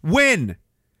 Win.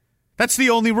 That's the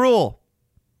only rule.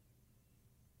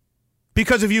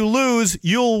 Because if you lose,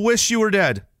 you'll wish you were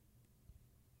dead.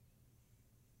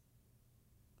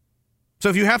 So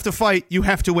if you have to fight, you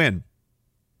have to win.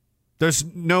 There's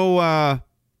no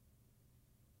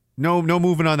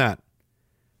moving on that.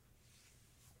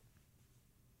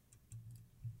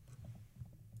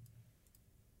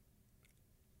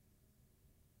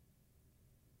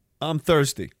 I'm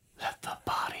thirsty. Let the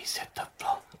bodies hit the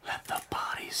floor. Let the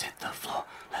bodies hit the floor.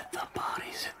 Let the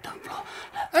bodies hit the floor.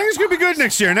 I think it's going to be good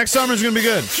next year. Next summer's going to be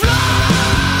good.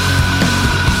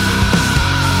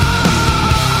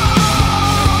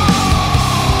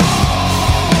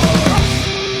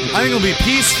 I think it'll be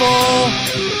peaceful.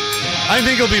 I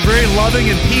think it'll be very loving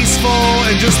and peaceful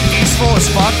and just peaceful as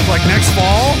fuck. Like next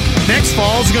fall. Next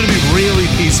fall is going to be really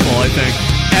peaceful, I think.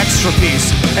 Extra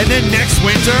peace. And then next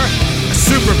winter,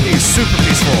 super peace, super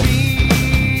peaceful.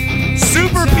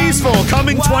 Super peaceful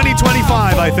coming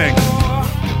 2025, I think.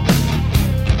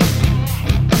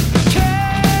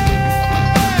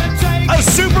 A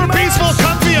super peaceful,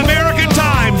 comfy American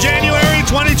time, January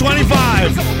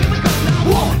 2025.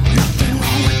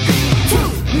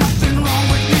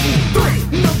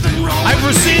 I've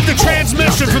received the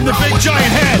transmission from the big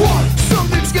giant head.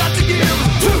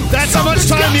 That's how much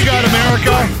time you got,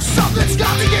 America.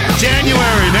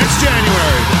 January, next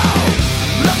January.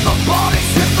 Let the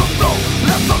bodies hit the floor.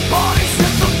 Let the bodies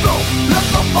hit the floor. Let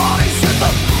the bodies hit the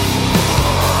floor.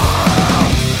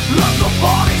 Let the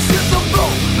bodies hit the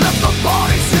floor. Let the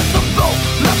bodies hit the floor.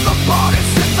 Let the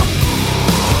bodies hit the floor.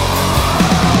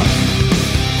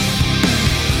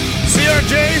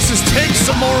 CRJ says take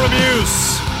some more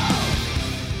abuse.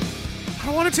 I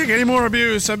don't want to take any more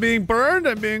abuse. I'm being burned.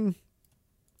 I'm being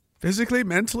physically,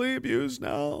 mentally abused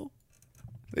now.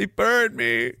 They burned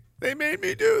me. They made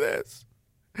me do this.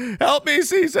 Help me,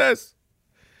 he says.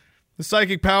 The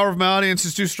psychic power of my audience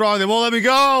is too strong. They won't let me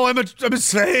go. I'm a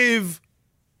slave.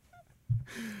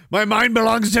 My mind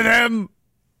belongs to them.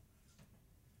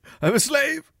 I'm a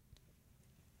slave.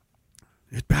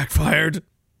 It backfired.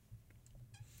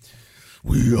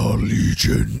 We are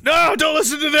legion. No, don't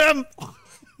listen to them.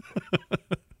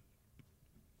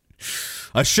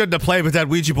 I shouldn't have played with that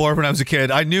Ouija board when I was a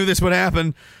kid. I knew this would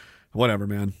happen. Whatever,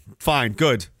 man. Fine,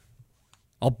 good.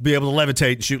 I'll be able to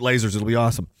levitate and shoot lasers. It'll be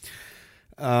awesome.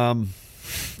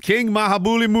 King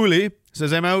Mahabuli Muli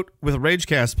says, I'm out with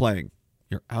RageCast playing.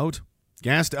 You're out?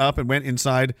 Gassed up and went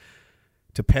inside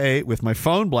to pay with my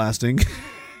phone blasting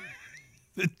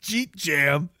the Jeet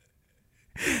Jam.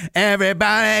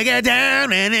 Everybody get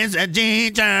down and it's a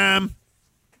Jeet Jam.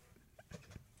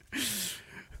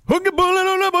 And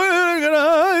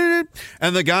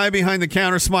the guy behind the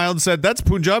counter smiled and said, that's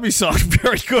Punjabi song.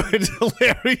 Very good.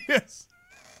 Hilarious.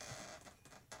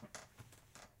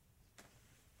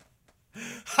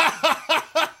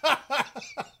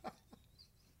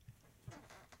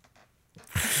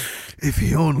 If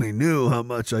he only knew how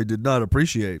much I did not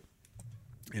appreciate.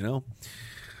 You know?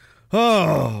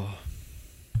 Oh.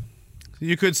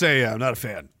 You could say, yeah, I'm not a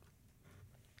fan.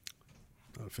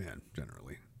 Not a fan,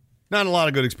 generally. Not a lot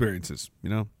of good experiences, you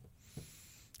know?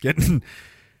 Getting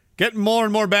more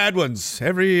and more bad ones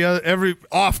every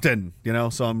often, you know?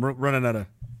 So I'm running out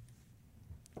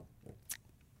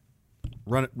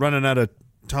of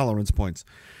tolerance points.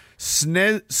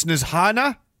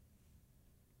 Snizhana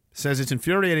says it's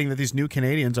infuriating that these new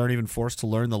Canadians aren't even forced to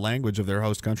learn the language of their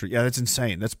host country. Yeah, that's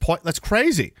insane. That's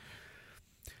crazy.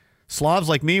 Slavs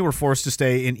like me were forced to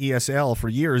stay in ESL for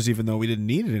years, even though we didn't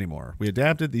need it anymore. We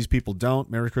adapted. These people don't.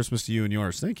 Merry Christmas to you and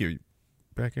yours. Thank you.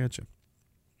 Back at you.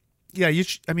 Yeah,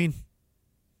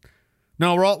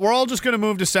 no, we're all just going to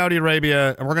move to Saudi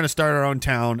Arabia, and we're going to start our own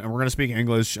town, and we're going to speak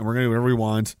English, and we're going to do whatever we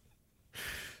want.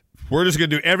 We're just going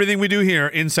to do everything we do here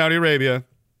in Saudi Arabia, and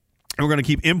we're going to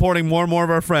keep importing more and more of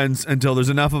our friends until there's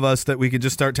enough of us that we can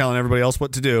just start telling everybody else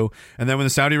what to do. And then when the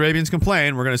Saudi Arabians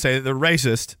complain, we're going to say that they're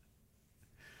racist.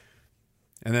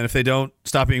 And then if they don't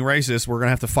stop being racist, we're going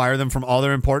to have to fire them from all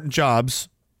their important jobs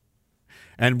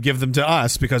and give them to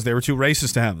us because they were too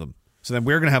racist to have them. So then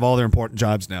we're going to have all their important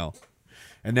jobs now.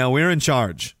 And now we're in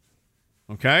charge.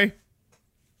 Okay?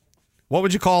 What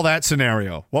would you call that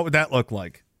scenario? What would that look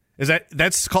like?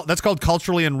 That's called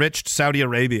Culturally Enriched Saudi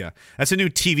Arabia. That's a new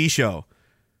TV show.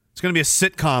 It's going to be a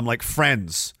sitcom like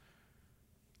Friends.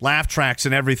 Laugh tracks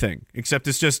and everything. Except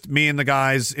it's just me and the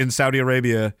guys in Saudi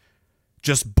Arabia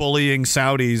just bullying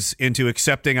Saudis into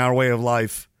accepting our way of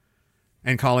life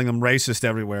and calling them racist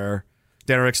everywhere.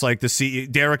 Derek's like the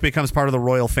CEO. Derek becomes part of the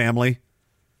royal family.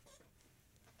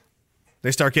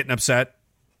 They start getting upset.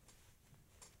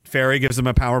 Ferry gives them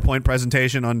a PowerPoint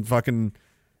presentation on fucking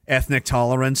ethnic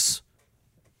tolerance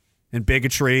and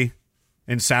bigotry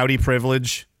and Saudi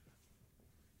privilege.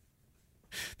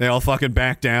 They all fucking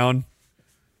back down.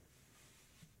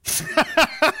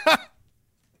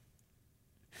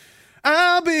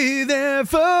 I'll be there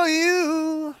for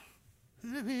you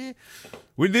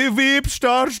when the whip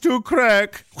starts to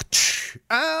crack.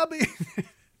 I'll be.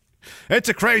 It's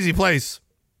a crazy place.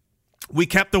 We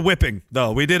kept the whipping,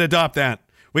 though. We did adopt that.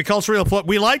 We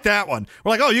like that one.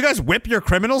 We're like, oh, you guys whip your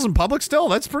criminals in public still?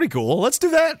 That's pretty cool. Let's do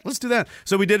that.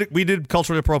 So we did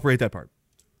culturally appropriate that part.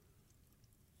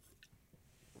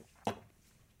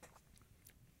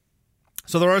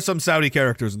 So there are some Saudi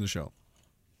characters in the show.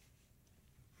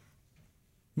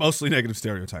 Mostly negative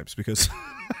stereotypes because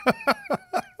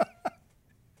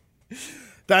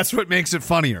that's what makes it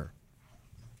funnier.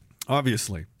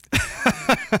 Obviously.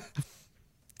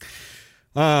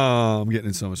 Oh, I'm getting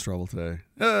in so much trouble today.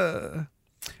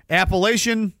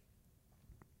 Appellation.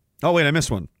 Oh, wait, I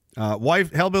missed one.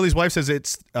 Hellbilly's wife says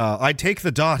I take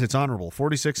the dot. It's honorable.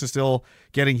 46 is still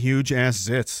getting huge ass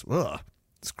zits. Ugh,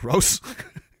 it's gross.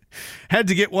 Had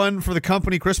to get one for the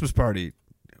company Christmas party.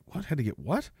 What? Had to get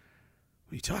what?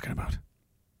 What are you talking about?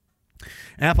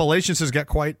 Appellation says got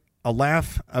quite a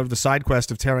laugh out of the side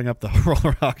quest of tearing up the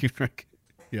roller hockey rink.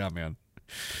 Yeah, man.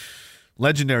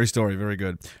 Legendary story. Very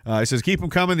good. He says, keep them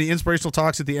coming. The inspirational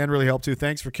talks at the end really help too.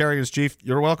 Thanks for carrying us, Chief.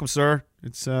 You're welcome, sir.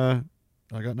 It's I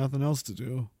got nothing else to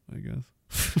do, I guess.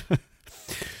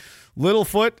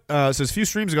 Littlefoot says, few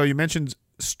streams ago you mentioned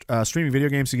streaming video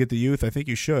games to get the youth. I think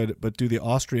you should, but do the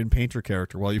Austrian painter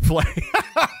character while you play.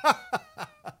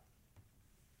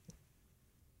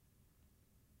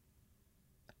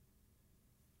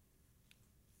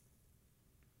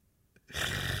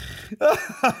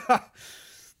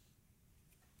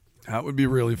 That would be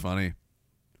really funny.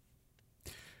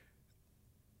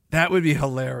 That would be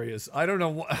hilarious. I don't know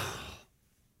what.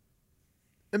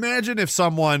 Imagine if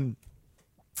someone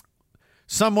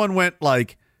went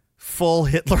like full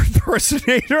Hitler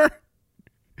impersonator.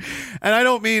 And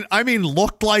I mean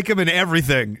looked like him and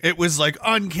everything. It was like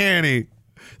uncanny.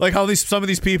 Like how some of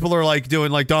these people are like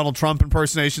doing like Donald Trump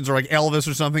impersonations or like Elvis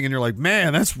or something, and you're like,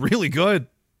 man, that's really good.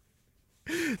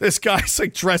 This guy's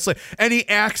like dressed like, and he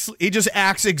just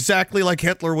acts exactly like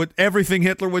Hitler would, everything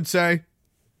Hitler would say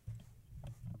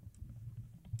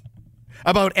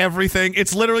about everything.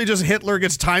 It's literally just Hitler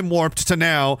gets time warped to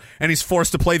now, and he's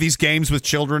forced to play these games with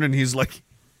children, and he's like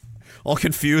all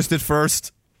confused at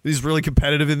first. He's really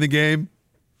competitive in the game.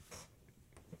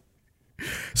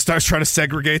 Starts trying to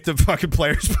segregate the fucking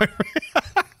players.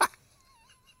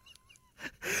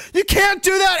 You can't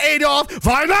do that, Adolf.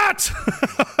 Why not?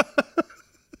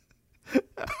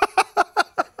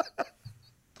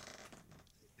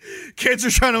 Kids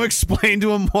are trying to explain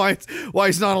to him why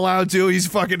he's not allowed to. He's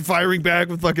fucking firing back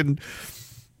with fucking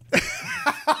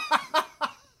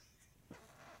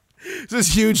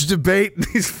this huge debate in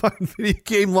these fucking video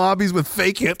game lobbies with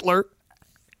fake Hitler.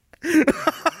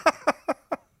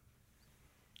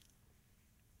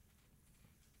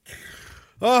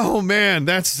 Oh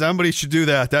man, somebody should do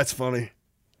that. That's funny.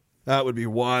 That would be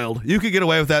wild. You could get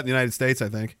away with that in the United States, I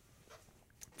think.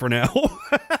 For now.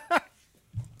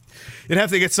 You'd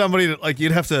have to get somebody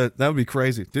that would be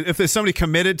crazy. If there's somebody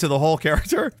committed to the whole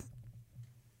character.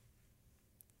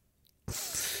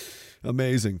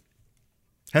 Amazing.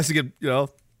 Has to get,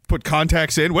 put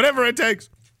contacts in, whatever it takes.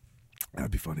 That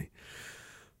would be funny.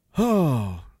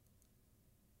 Oh.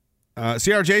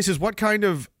 CRJ says, what kind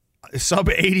of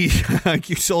sub-80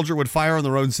 IQ soldier would fire on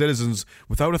their own citizens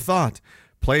without a thought?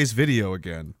 Plays video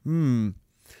again.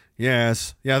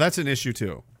 Yes. Yeah, that's an issue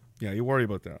too. Yeah, you worry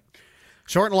about that.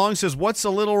 Short and Long says, what's a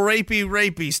little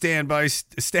rapey standby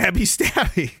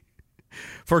stabby?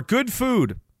 For good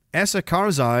food, Essa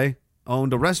Karzai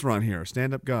owned a restaurant here.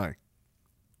 Stand-up guy.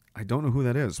 I don't know who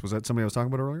that is. Was that somebody I was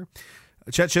talking about earlier?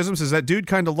 Chet Chisholm says, that dude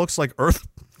kind of looks like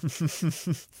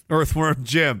Earthworm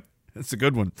Jim. That's a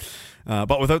good one.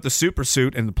 But without the super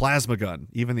suit and the plasma gun.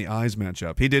 Even the eyes match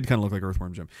up. He did kind of look like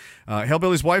Earthworm Jim.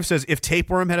 Hellbilly's wife says, if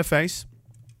tapeworm had a face.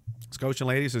 Scotian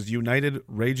lady says, United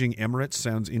Raging Emirates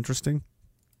sounds interesting.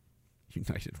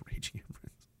 United Raging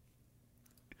Emirates.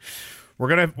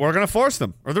 We're gonna force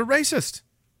them, or they're racist.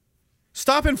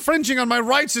 Stop infringing on my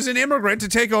rights as an immigrant to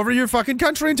take over your fucking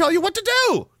country and tell you what to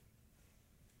do.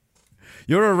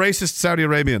 You're a racist Saudi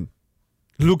Arabian.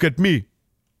 Look at me.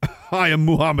 I am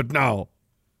Muhammad now.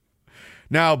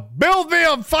 Now build me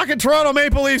a fucking Toronto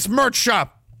Maple Leafs merch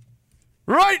shop.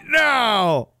 Right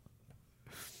now.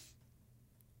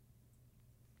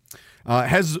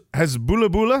 Bula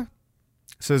Bula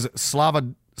says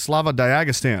Slava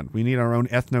Dagestan. We need our own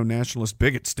ethno-nationalist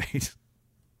bigot state.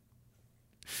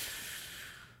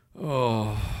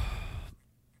 Oh.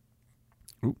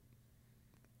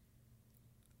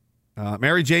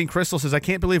 Mary Jane Crystal says, I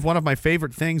can't believe one of my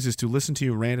favorite things is to listen to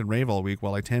you rant and rave all week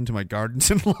while I tend to my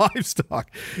gardens and livestock.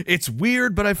 It's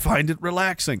weird, but I find it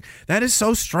relaxing. That is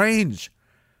so strange.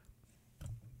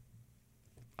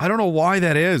 I don't know why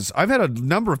that is. I've had a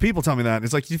number of people tell me that.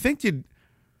 It's like, you think you'd...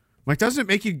 Like, doesn't it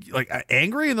make you, like,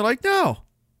 angry? And they're like, no.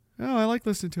 I like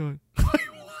listening to it.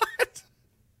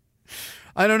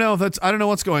 I don't know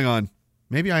what's going on.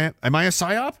 Maybe I am. Am I a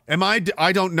psyop?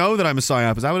 I don't know that I'm a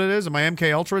psyop. Is that what it is? Am I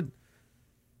MK Ultra?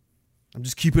 I'm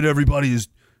just keeping everybody as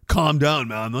calm down,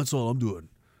 man. That's all I'm doing.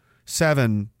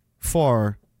 7,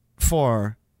 4,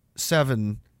 4,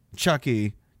 7,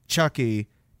 Chucky.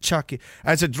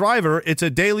 As a driver, it's a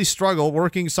daily struggle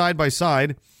working side by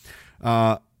side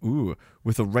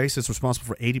with a race that's responsible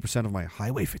for 80% of my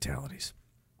highway fatalities.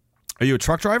 Are you a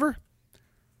truck driver?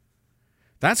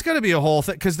 That's going to be a whole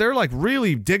thing because they're like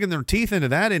really digging their teeth into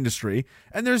that industry.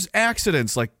 And there's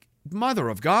accidents like mother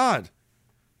of God.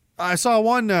 I saw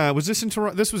one. Was this in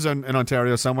Toronto? This was in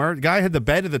Ontario somewhere. The guy had the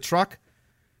bed of the truck,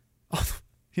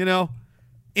 in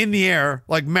the air,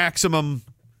 like maximum,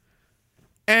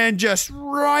 and just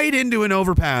right into an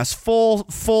overpass, full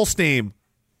steam.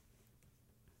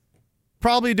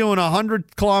 Probably doing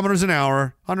 100 kilometers an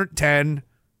hour, 110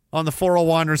 on the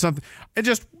 401 or something, and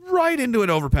just right into an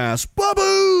overpass.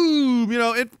 Ba-boom!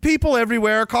 People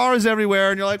everywhere, cars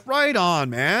everywhere, and you're like, right on,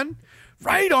 man.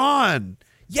 Right on.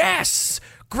 Yes!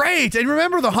 Great. And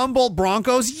remember the Humboldt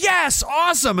Broncos? Yes.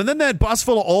 Awesome. And then that bus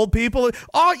full of old people.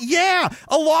 Oh, yeah.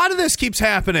 A lot of this keeps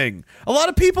happening. A lot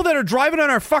of people that are driving on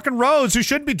our fucking roads who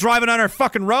shouldn't be driving on our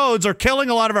fucking roads are killing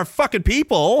a lot of our fucking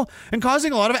people and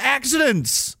causing a lot of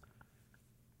accidents.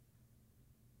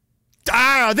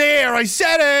 There. I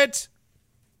said it.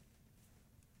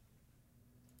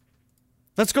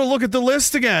 Let's go look at the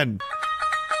list again.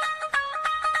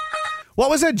 What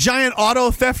was that giant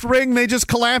auto theft ring they just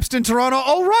collapsed in Toronto?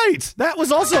 Oh, right. That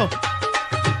was also...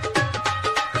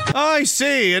 I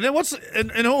see. And then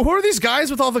who are these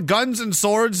guys with all the guns and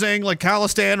swords saying like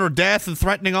Khalistan or death and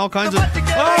threatening all kinds of...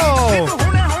 Oh!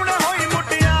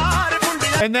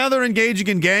 And now they're engaging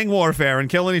in gang warfare and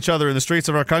killing each other in the streets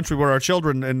of our country where our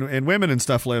children and women and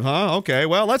stuff live, huh? Okay,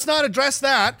 well, let's not address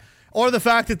that. Or the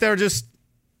fact that they're just...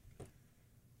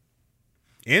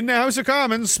 in the House of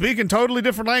Commons, speaking totally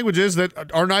different languages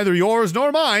that are neither yours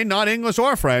nor mine, not English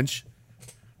or French.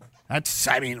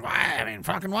 Fucking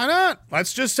why not?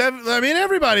 Let's just have,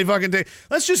 everybody fucking take,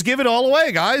 let's just give it all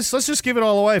away, guys. Let's just give it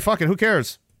all away. Fucking who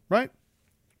cares, right?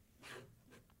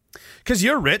 Because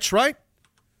you're rich, right?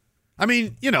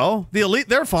 The elite,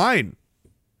 they're fine.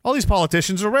 All these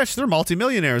politicians are rich. They're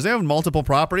multimillionaires. They have multiple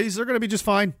properties. They're going to be just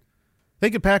fine. They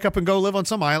could pack up and go live on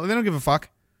some island. They don't give a fuck.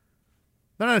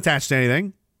 They're not attached to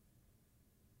anything.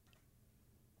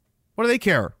 What do they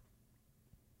care?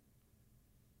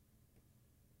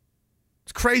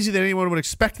 It's crazy that anyone would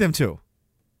expect them to.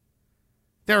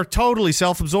 They're totally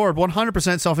self-absorbed,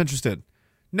 100% self-interested.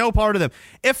 No part of them.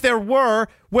 If there were,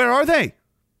 where are they?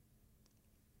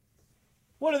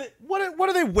 What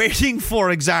are they waiting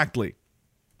for exactly?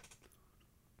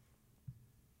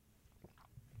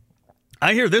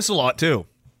 I hear this a lot too.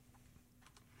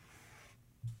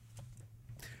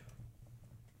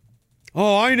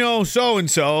 Oh, I know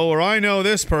so-and-so, or I know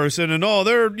this person, and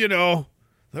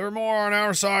they're more on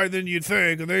our side than you'd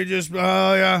think, and they just,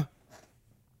 yeah.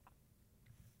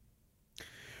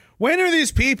 When are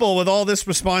these people with all this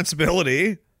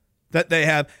responsibility that they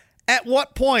have, at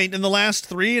what point in the last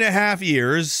 3.5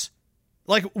 years,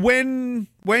 like, when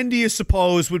do you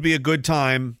suppose would be a good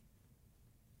time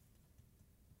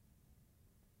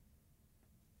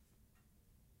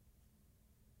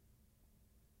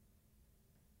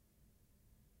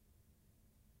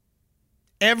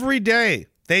every day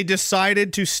they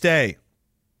decided to stay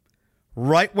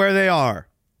right where they are.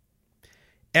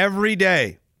 Every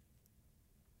day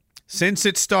since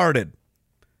it started,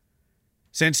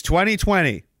 since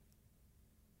 2020,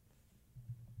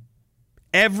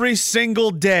 every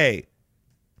single day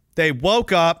they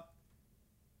woke up,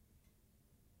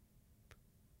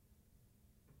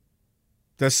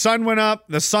 the sun went up,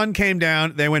 the sun came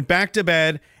down, they went back to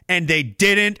bed, and they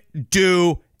didn't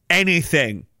do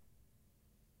anything.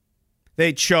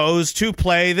 They chose to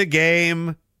play the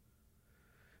game.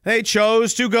 They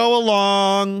chose to go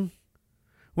along.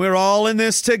 We're all in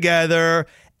this together.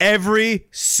 Every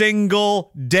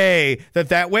single day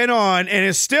that went on and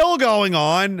is still going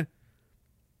on.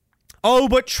 Oh,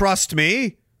 but trust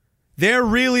me, they're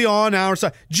really on our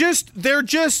side. There's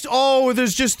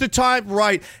just the time.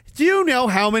 Right. Do you know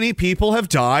how many people have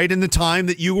died in the time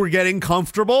that you were getting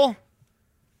comfortable?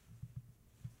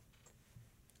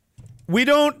 We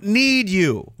don't need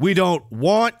you. We don't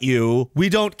want you. We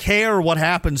don't care what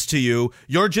happens to you.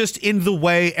 You're just in the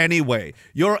way anyway.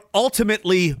 You're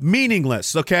ultimately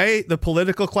meaningless, okay? The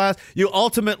political class, you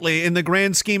ultimately, in the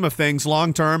grand scheme of things,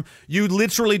 long term, you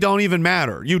literally don't even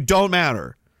matter. You don't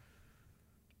matter.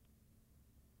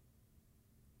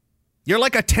 You're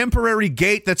like a temporary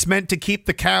gate that's meant to keep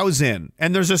the cows in,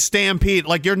 and there's a stampede.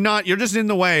 Like, you're just in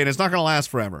the way, and it's not going to last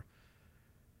forever.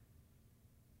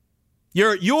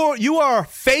 You are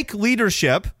fake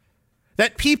leadership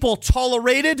that people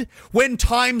tolerated when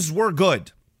times were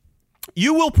good.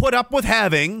 You will put up with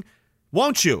having,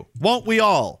 won't you? Won't we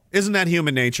all? Isn't that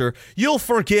human nature? You'll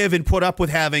forgive and put up with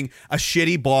having a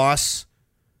shitty boss.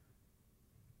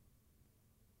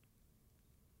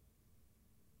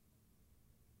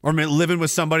 Or living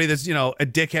with somebody that's, a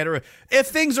dickhead. Or if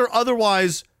things are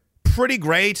otherwise pretty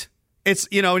great, it's,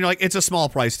 you're like, it's a small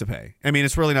price to pay. I mean,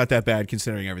 it's really not that bad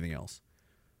considering everything else.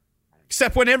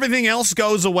 Except when everything else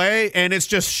goes away and it's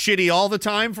just shitty all the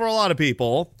time for a lot of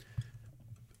people,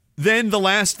 then the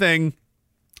last thing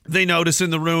they notice in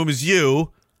the room is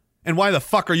you. And why the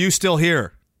fuck are you still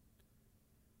here?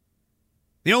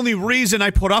 The only reason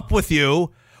I put up with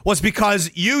you was because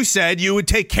you said you would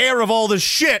take care of all the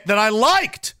shit that I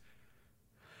liked.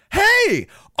 Hey,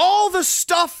 all the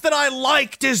stuff that I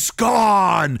liked is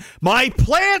gone. My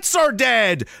plants are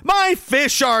dead. My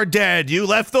fish are dead. You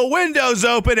left the windows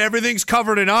open. Everything's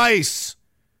covered in ice.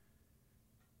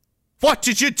 What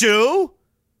did you do?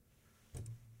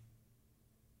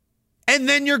 And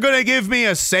then you're going to give me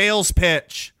a sales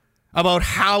pitch about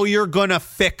how you're going to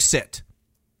fix it.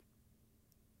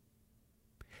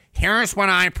 Here's what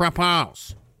I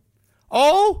propose.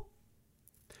 Oh?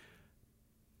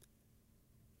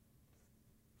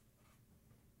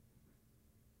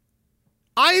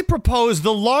 I propose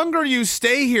the longer you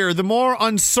stay here, the more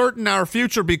uncertain our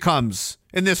future becomes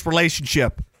in this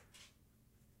relationship.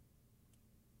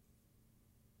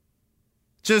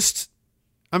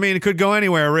 It could go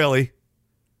anywhere, really.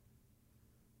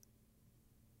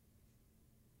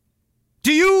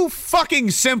 Do you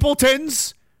fucking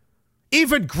simpletons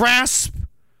even grasp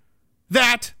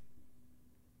that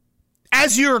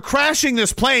as you're crashing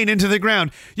this plane into the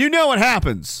ground, you know what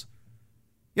happens?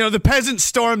 The peasants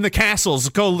storm the castles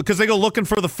because they go looking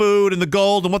for the food and the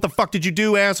gold and what the fuck did you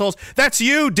do, assholes? That's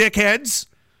you, dickheads.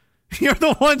 You're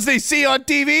the ones they see on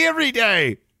TV every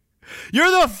day.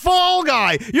 You're the fall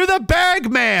guy. You're the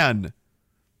bag man.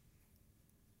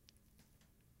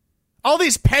 All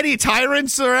these petty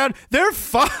tyrants around, they're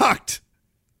fucked.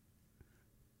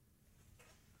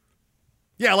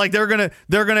 Yeah, like they're gonna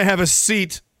have a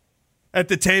seat at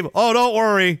the table. Oh, don't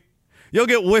worry. You'll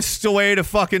get whisked away to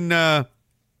fucking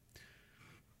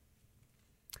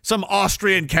some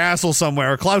Austrian castle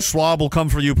somewhere. Klaus Schwab will come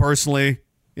for you personally.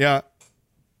 Yeah.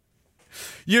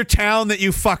 Your town that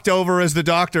you fucked over as the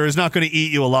doctor is not going to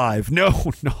eat you alive. No.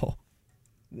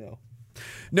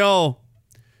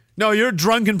 Your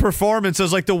drunken performance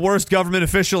as like the worst government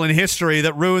official in history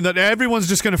that ruined that. Everyone's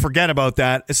just going to forget about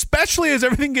that, especially as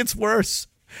everything gets worse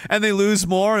and they lose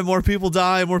more and more people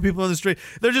die and more people on the street.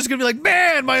 They're just going to be like,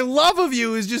 man, my love of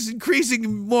you is just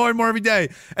increasing more and more every day.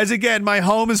 As again, my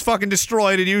home is fucking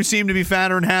destroyed and you seem to be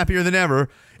fatter and happier than ever.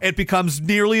 It becomes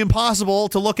nearly impossible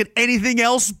to look at anything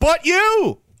else but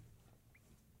you.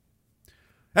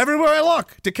 Everywhere I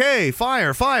look, decay,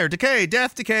 fire, decay,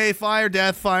 death, decay, fire,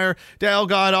 death, fire. Oh,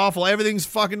 God, awful. Everything's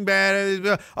fucking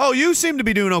bad. Oh, you seem to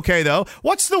be doing okay, though.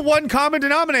 What's the one common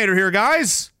denominator here,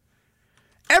 guys?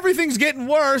 Everything's getting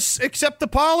worse, except the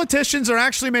politicians are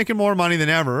actually making more money than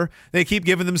ever. They keep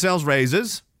giving themselves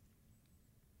raises.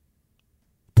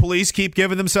 Police keep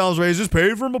giving themselves raises.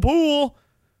 Paid from a pool.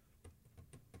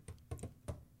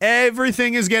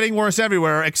 Everything is getting worse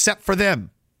everywhere except for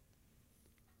them.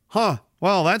 Huh.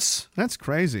 Well, that's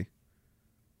crazy.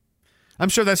 I'm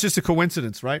sure that's just a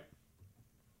coincidence, right?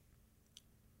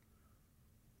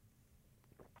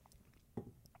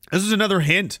 This is another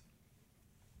hint.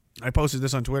 I posted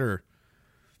this on Twitter.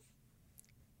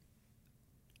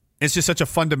 It's just such a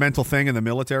fundamental thing in the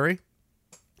military.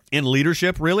 In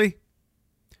leadership, really.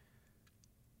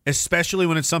 Especially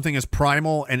when it's something as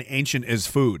primal and ancient as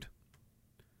food.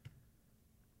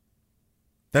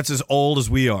 That's as old as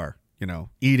we are.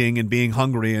 Eating and being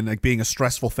hungry and like being a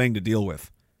stressful thing to deal with.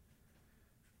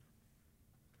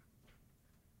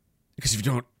 Because if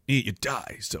you don't eat, you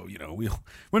die. So,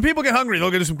 when people get hungry,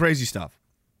 they'll go do some crazy stuff.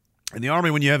 In the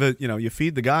Army, when you have you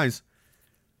feed the guys,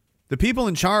 the people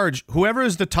in charge, whoever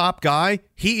is the top guy,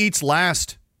 he eats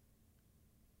last.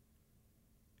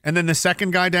 And then the second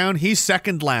guy down, he's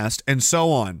second last, and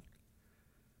so on.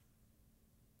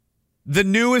 The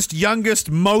newest, youngest,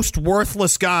 most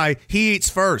worthless guy, he eats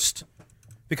first.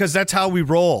 Because that's how we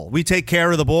roll. We take care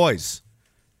of the boys.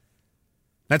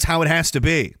 That's how it has to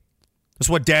be. That's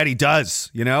what daddy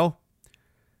does,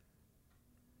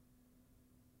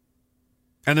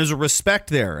 And there's a respect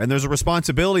there, and there's a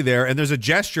responsibility there, and there's a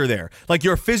gesture there. Like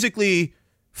you're physically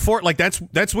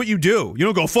that's what you do. You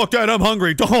don't go, fuck that, I'm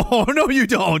hungry. Oh, no, you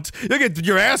don't. You get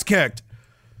your ass kicked.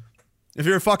 If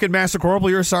you're a fucking master corporal,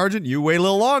 you're a sergeant, you wait a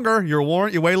little longer. You're a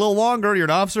warrant, you wait a little longer. You're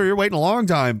an officer, you're waiting a long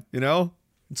time, you know?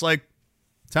 It's like,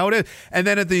 it's how it is. And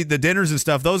then at the dinners and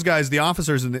stuff, those guys, the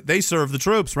officers, and they serve the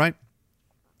troops, right?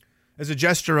 As a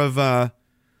gesture of,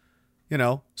 you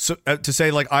know, to say,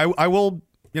 like, I will,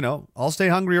 you know, I'll stay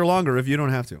hungrier longer if you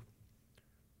don't have to.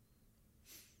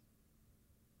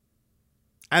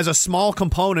 As a small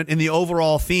component in the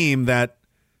overall theme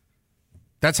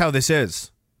that's how this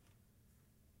is.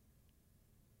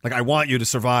 Like, I want you to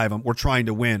survive. We're trying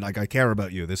to win. Like, I care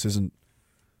about you. This isn't...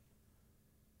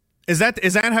 Is that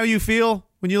how you feel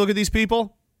when you look at these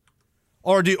people?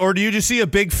 Or do you just see a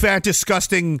big, fat,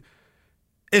 disgusting...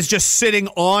 is just sitting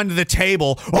on the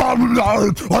table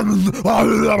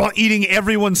eating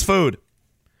everyone's food?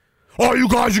 Oh, you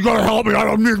guys, you gotta help me. I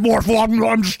don't need more food.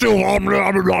 I'm still...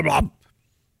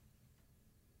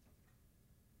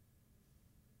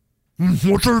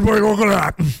 What's everybody looking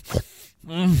at?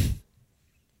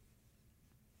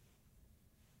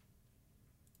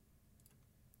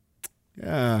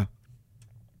 Yeah.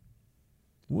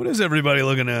 What is everybody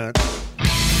looking at?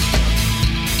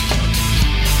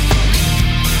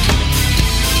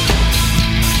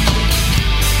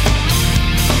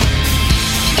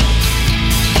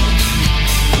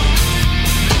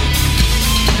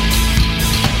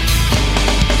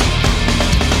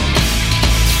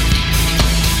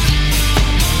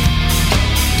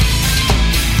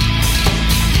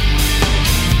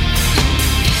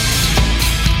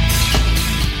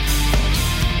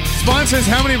 Spawn says,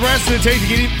 how many breaths did it take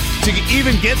to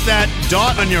even get that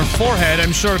dot on your forehead?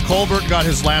 I'm sure Colbert got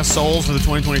his last souls for the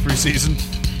 2023 season.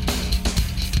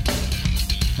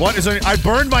 What is there? I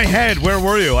burned my head. Where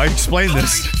were you? I explained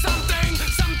this.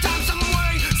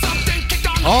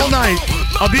 All night.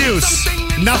 Abuse.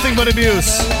 Nothing but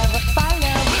abuse.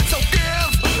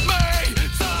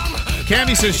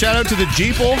 Cammy says, shout out to the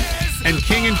Jeeple and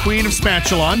King and Queen of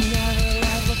Spatulon.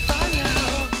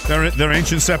 Their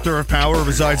ancient scepter of power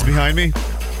resides behind me.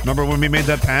 Remember when we made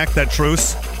that pact, that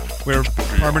truce? We're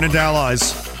permanent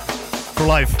allies for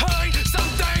life.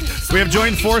 We have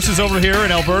joined forces over here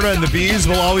in Alberta, and the bees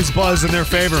will always buzz in their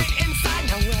favor.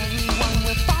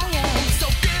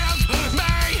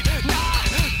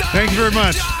 Thank you very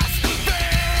much.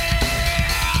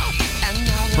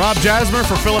 Rob Jasmer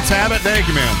for Phillips Habit. Thank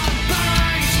you, man.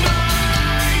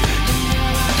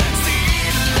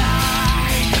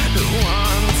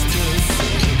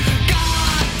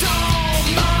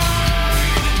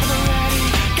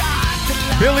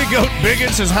 Billy Goat Bigot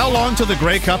says, how long till the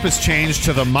Grey Cup is changed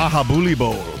to the Mahabuli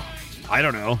Bowl? I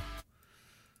don't know.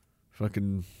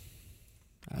 Fucking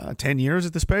 10 years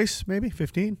at this pace, maybe?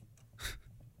 15?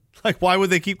 Like, why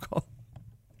would they keep calling?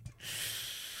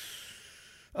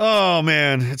 Oh,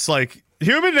 man. It's like,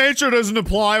 human nature doesn't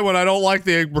apply when I don't like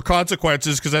the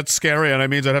consequences because that's scary and that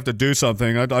means I'd have to do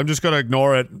something. I'm just going to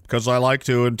ignore it because I like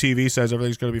to and TV says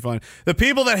everything's going to be fine. The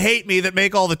people that hate me that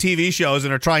make all the TV shows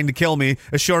and are trying to kill me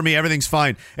assure me everything's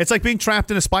fine. It's like being trapped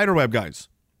in a spider web, guys.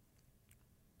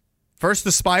 First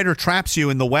the spider traps you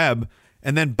in the web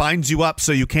and then binds you up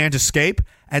so you can't escape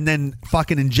and then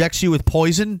fucking injects you with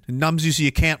poison and numbs you so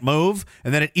you can't move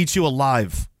and then it eats you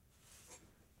alive.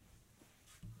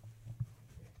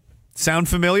 Sound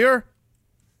familiar?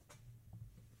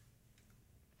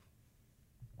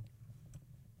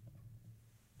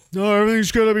 No,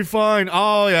 everything's gonna be fine.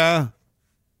 Oh, yeah.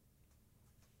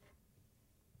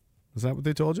 Is that what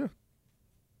they told you?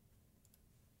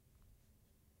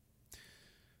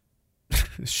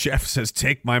 Chef says,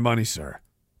 take my money, sir.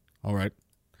 All right.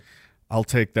 I'll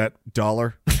take that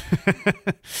 $1.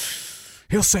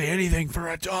 He'll say anything for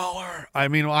 $1. I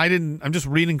mean, I'm just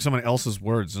reading someone else's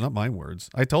words. They're not my words.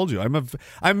 I told you,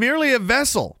 I'm merely a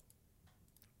vessel.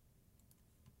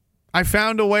 I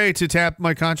found a way to tap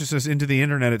my consciousness into the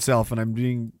internet itself, and I'm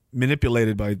being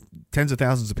manipulated by tens of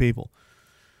thousands of people.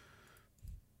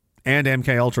 And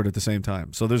MK Ultra at the same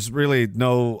time. So there's really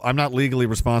I'm not legally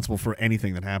responsible for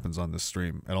anything that happens on this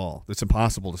stream at all. It's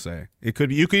impossible to say. It could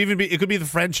be the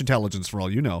French intelligence for all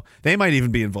you know. They might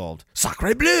even be involved.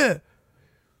 Sacré bleu!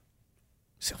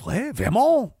 C'est vrai,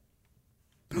 vraiment?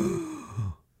 Tu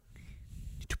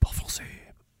parles français.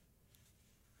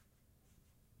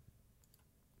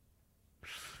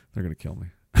 They're going to kill me.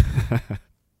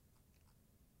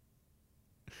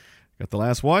 Got the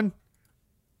last one?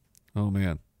 Oh,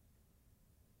 man.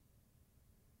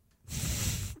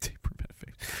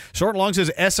 Short and long says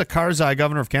Essa Karzai,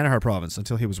 governor of Kandahar province,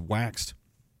 until he was waxed.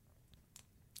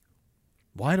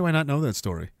 Why do I not know that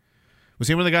story? Was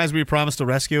he one of the guys we promised to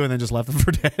rescue and then just left them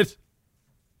for dead?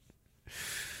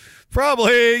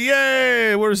 Probably.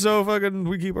 Yay. We're so fucking,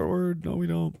 we keep our word. No, we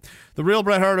don't. The real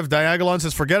Bret Hart of Diagolon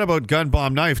says, forget about gun,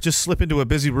 bomb, knife. Just slip into a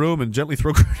busy room and gently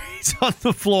throw grenades on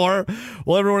the floor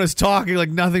while everyone is talking like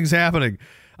nothing's happening.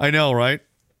 I know, right?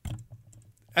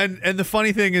 And the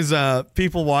funny thing is,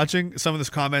 people watching some of these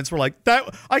comments were like,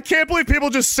 "That I can't believe people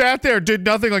just sat there, did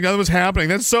nothing like nothing was happening.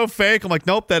 That's so fake." I'm like,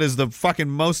 nope, that is the fucking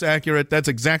most accurate. That's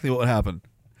exactly what happened.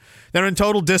 They're in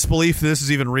total disbelief that this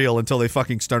is even real until they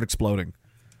fucking start exploding.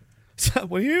 So,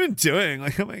 what are you even doing?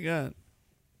 Like, oh my God.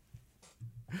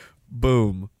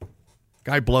 Boom.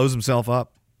 Guy blows himself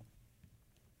up.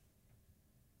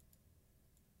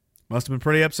 Must have been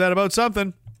pretty upset about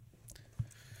something.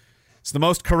 It's the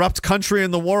most corrupt country in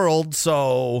the world,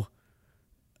 so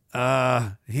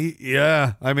I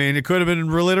mean, it could have been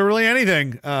literally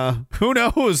anything. Who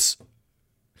knows?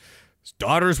 His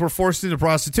daughters were forced into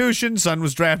prostitution, son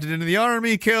was drafted into the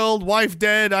army, killed, wife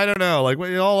dead, I don't know, like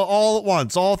all at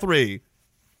once, all three.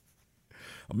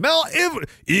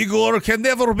 Igor can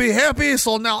never be happy,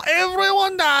 so now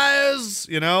everyone dies,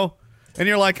 you know? And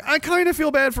you're like, I kind of feel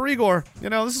bad for Igor.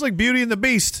 You know, this is like Beauty and the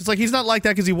Beast. It's like he's not like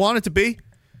that because he wanted to be.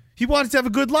 He wanted to have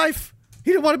a good life.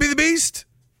 He didn't want to be the Beast.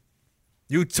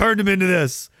 You turned him into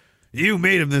this. You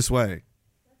made him this way.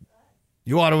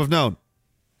 You ought to have known.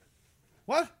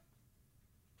 What?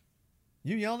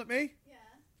 You yelling at me? Yeah.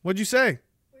 What'd you say?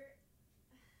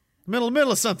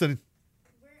 Middle of something.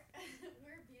 We're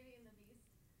Beauty and the Beast.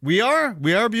 We are?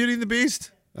 We are Beauty and the Beast?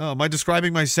 Oh, am I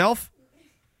describing myself?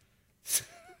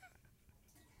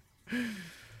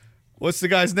 What's the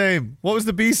guy's name? What was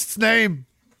the Beast's name?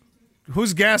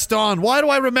 Who's Gaston? Why do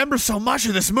I remember so much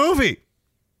of this movie?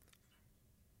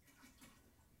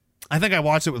 I think I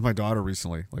watched it with my daughter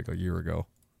recently, like a year ago,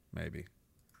 maybe.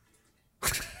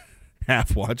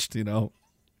 Half watched, you know.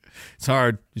 It's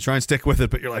hard. You try and stick with it,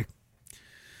 but you're like,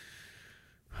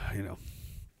 you know.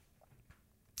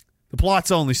 The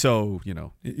plot's only so, you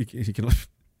know, you can.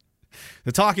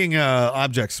 The talking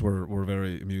objects were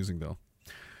very amusing, though.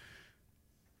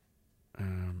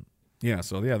 Yeah,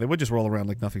 so yeah, they would just roll around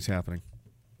like nothing's happening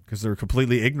because they're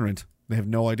completely ignorant. They have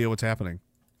no idea what's happening.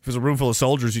 If it was a room full of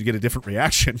soldiers, you'd get a different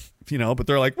reaction, you know, but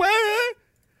they're like, what?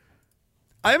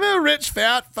 I'm a rich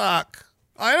fat fuck.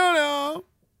 I don't know.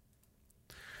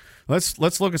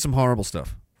 Let's look at some horrible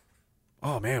stuff.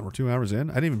 Oh, man, we're 2 hours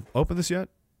in. I didn't even open this yet.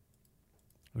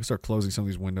 Let me start closing some of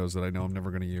these windows that I know I'm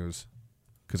never going to use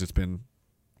because it's been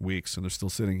weeks and they're still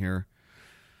sitting here,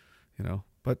 you know.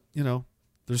 But, you know,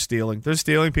 they're stealing. They're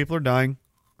stealing. People are dying.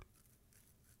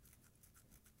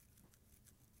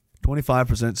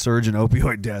 25% surge in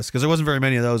opioid deaths because there wasn't very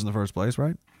many of those in the first place,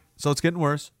 right? So it's getting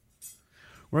worse.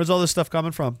 Where's all this stuff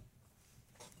coming from?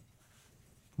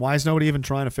 Why is nobody even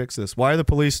trying to fix this? Why are the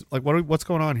police like what's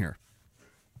going on here?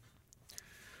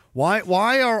 Why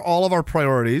are all of our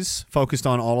priorities focused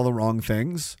on all of the wrong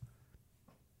things?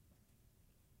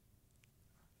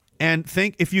 And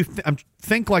think if you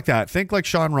think like that. Think like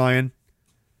Sean Ryan.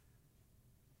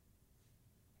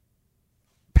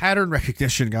 Pattern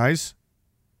recognition, guys.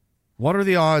 What are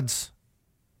the odds?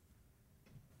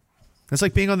 It's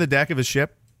like being on the deck of a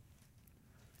ship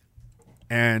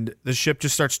and the ship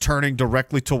just starts turning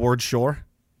directly towards shore,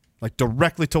 like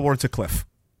directly towards a cliff.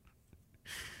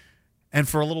 And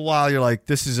for a little while, you're like,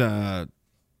 this is I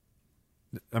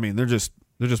mean, they're just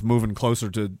moving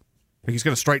closer to. Like he's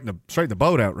going to straighten the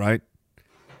boat out, right?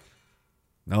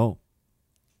 No.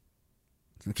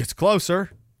 It gets closer.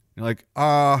 You're like,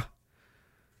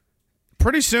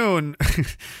 pretty soon.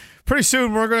 Pretty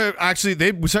soon we're gonna actually.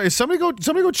 Somebody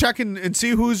go check and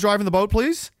see who's driving the boat,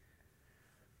 please.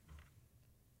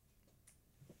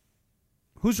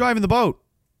 Who's driving the boat?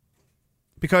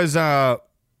 Because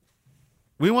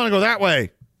we want to go that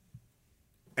way,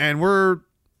 and we're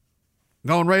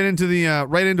going right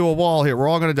into a wall here. We're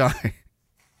all gonna die.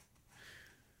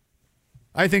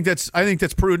 I think that's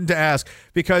prudent to ask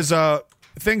because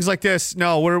things like this.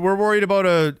 No, we're worried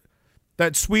about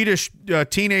that Swedish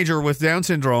teenager with Down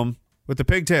syndrome with the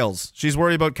pigtails. She's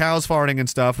worried about cows farting and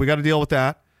stuff. We got to deal with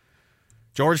that.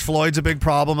 George Floyd's a big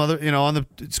problem. On the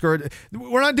skirt.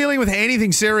 We're not dealing with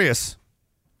anything serious.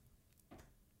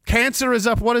 Cancer is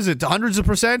up. What is it? Hundreds of %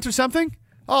 or something?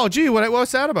 Oh, gee,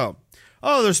 what's that about?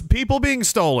 Oh, there's people being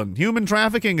stolen. Human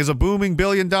trafficking is a booming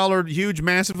billion-dollar, huge,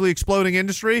 massively exploding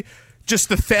industry. Just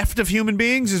the theft of human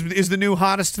beings is the new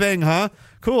hottest thing, huh?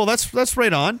 Cool, that's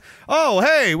right on. Oh,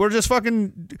 hey, we're just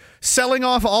fucking selling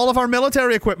off all of our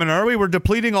military equipment, are we? We're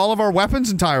depleting all of our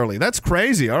weapons entirely. That's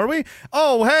crazy, are we?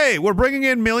 Oh, hey, we're bringing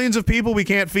in millions of people we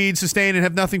can't feed, sustain, and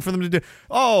have nothing for them to do.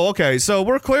 Oh, okay, so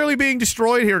we're clearly being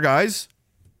destroyed here, guys.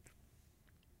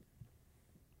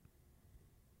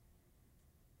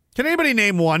 Can anybody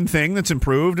name one thing that's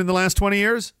improved in the last 20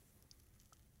 years?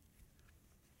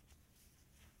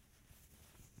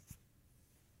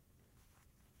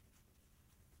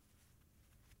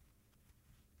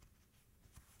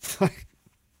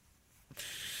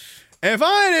 If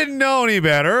I didn't know any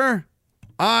better,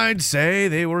 I'd say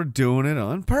they were doing it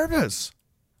on purpose.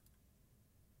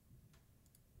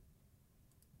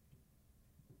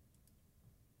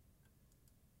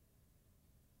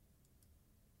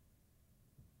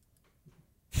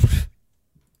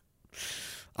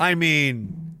 I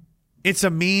mean, it's a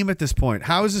meme at this point.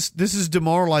 How is this? This is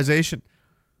demoralization.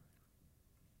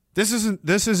 This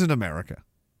isn't America.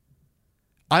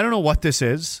 I don't know what this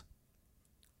is,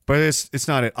 but it's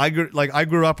not it. I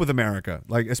grew up with America,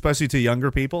 like especially to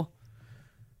younger people.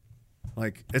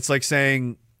 Like it's like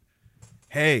saying,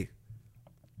 "Hey,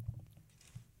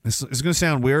 this is going to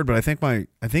sound weird, but I think my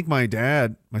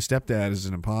stepdad is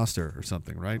an imposter or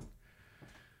something, right?"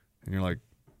 And you're like,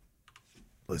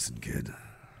 "Listen, kid,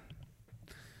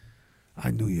 I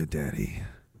knew your daddy.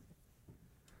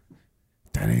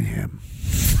 That ain't him."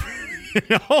 You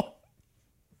know?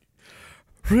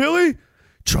 Really?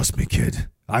 Trust me, kid.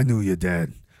 I knew your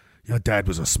dad. Your dad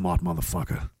was a smart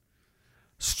motherfucker.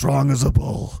 Strong as a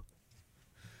bull.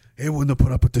 He wouldn't have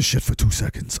put up with this shit for 2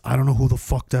 seconds. I don't know who the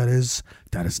fuck that is.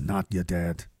 That is not your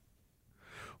dad.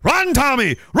 Run,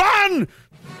 Tommy! Run!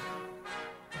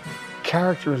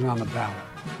 Character is on the ballot.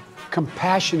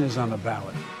 Compassion is on the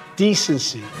ballot.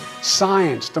 Decency,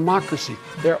 science, democracy,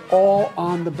 they're all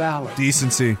on the ballot.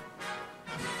 Decency.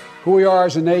 Who we are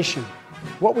as a nation,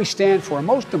 what we stand for, and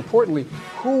most importantly,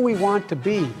 who we want to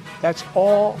be. That's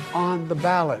all on the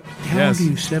ballot. How old are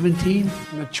you, 17?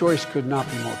 And the choice could not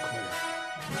be more clear.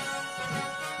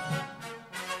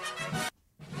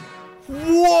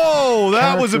 Whoa,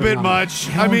 that was a bit much.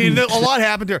 I mean, a lot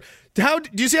happened here. Do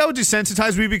you see how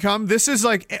desensitized we become? This is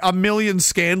like a million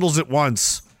scandals at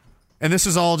once. And this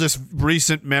is all just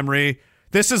recent memory.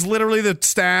 This is literally the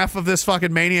staff of this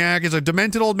fucking maniac. Is a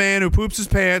demented old man who poops his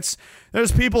pants.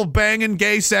 There's people banging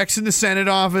gay sex in the Senate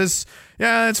office.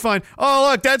 Yeah, that's fine. Oh,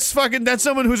 look, that's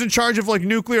someone who's in charge of like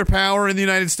nuclear power in the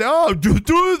United States.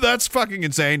 Oh, that's fucking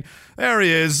insane. There he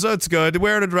is. That's good.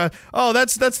 Wearing a dress. Oh,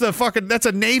 that's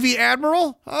a Navy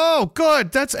admiral. Oh,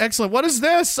 good. That's excellent. What is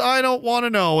this? I don't want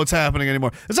to know what's happening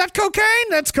anymore. Is that cocaine?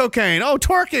 That's cocaine. Oh,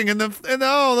 twerking and the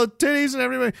titties and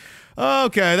everything.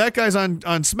 Okay, that guy's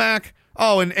on smack.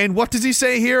 Oh, and what does he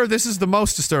say here? This is the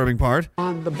most disturbing part.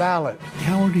 On the ballot.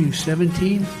 How old are you,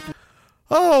 17?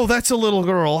 Oh, that's a little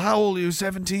girl. How old are you,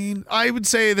 17? I would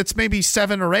say that's maybe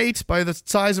 7 or 8 by the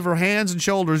size of her hands and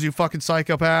shoulders, you fucking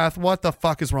psychopath. What the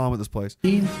fuck is wrong with this place?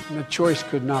 And the choice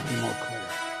could not be more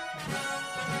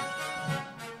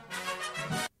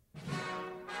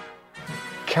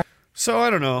clear. So, I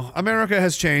don't know. America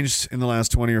has changed in the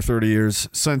last 20 or 30 years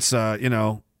since,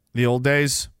 the old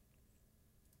days.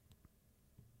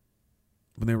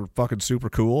 When they were fucking super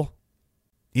cool.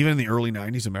 Even in the early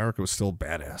 90s, America was still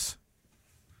badass.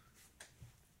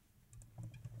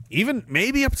 Even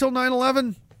maybe up till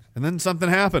 9/11, and then something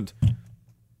happened.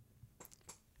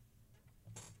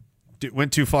 It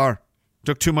went too far.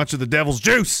 Took too much of the devil's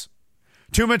juice.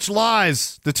 Too much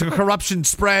lies. The corruption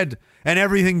spread, and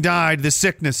everything died. The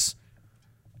sickness.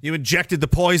 You injected the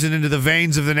poison into the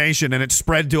veins of the nation, and it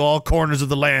spread to all corners of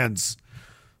the lands.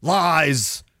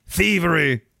 Lies,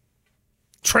 thievery,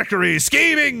 trickery,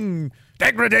 scheming,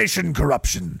 degradation,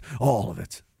 corruption, all of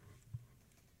it.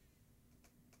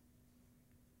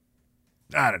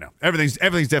 I don't know. Everything's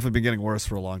definitely been getting worse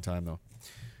for a long time, though.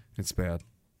 It's bad.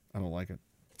 I don't like it.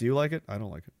 Do you like it? I don't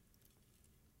like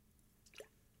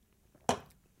it.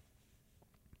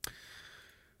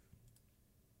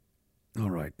 All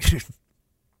right.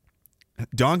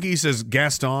 Donkey says,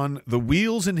 Gaston, the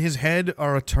wheels in his head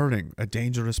are a turning, a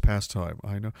dangerous pastime.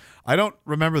 I know. I don't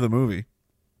remember the movie.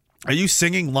 Are you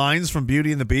singing lines from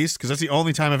Beauty and the Beast? Because that's the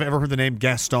only time I've ever heard the name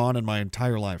Gaston in my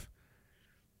entire life.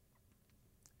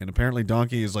 And apparently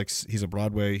Donkey is like, he's a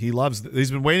Broadway.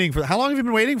 He's been waiting for, how long have you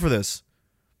been waiting for this?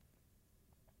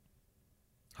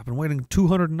 I've been waiting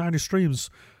 290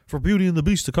 streams for Beauty and the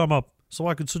Beast to come up so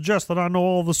I could suggest that I know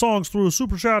all the songs through a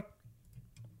super chat.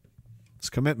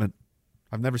 It's commitment.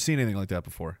 I've never seen anything like that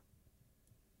before.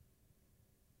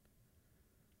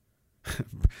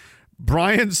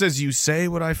 Brian says, you say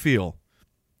what I feel.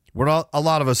 A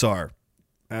lot of us are.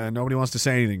 Nobody wants to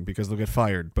say anything because they'll get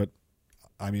fired. But,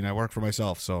 I mean, I work for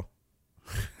myself, so.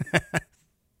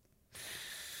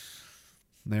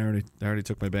 They already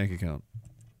took my bank account.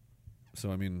 So,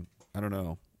 I mean, I don't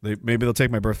know. Maybe they'll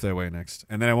take my birthday away next.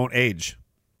 And then I won't age.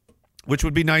 Which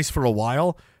would be nice for a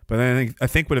while, but then I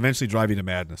think would eventually drive you to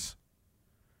madness.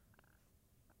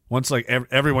 Once like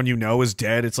everyone you know is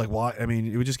dead, it's like what? I mean,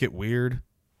 it would just get weird.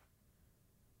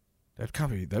 That'd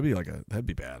be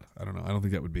bad. I don't know. I don't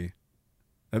think that would be.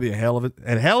 That'd be a hell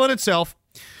in itself.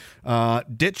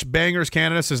 Ditch Bangers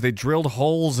Canada says they drilled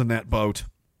holes in that boat.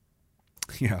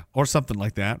 Yeah, or something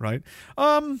like that, right?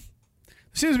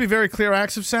 Seems to be very clear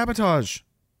acts of sabotage.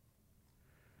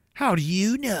 How do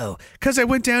you know? Because I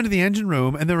went down to the engine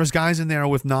room and there was guys in there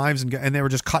with knives and they were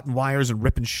just cutting wires and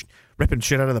ripping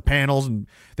shit out of the panels, and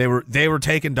they were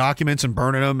taking documents and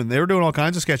burning them, and they were doing all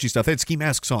kinds of sketchy stuff. They had ski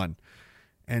masks on.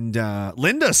 And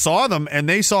Linda saw them, and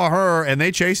they saw her, and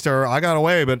they chased her. I got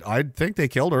away, but I think they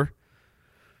killed her.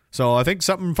 So I think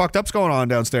something fucked up's going on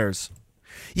downstairs.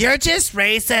 You're just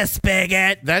racist,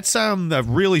 bigot. That's a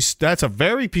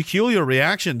very peculiar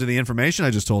reaction to the information I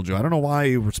just told you. I don't know why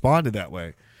you responded that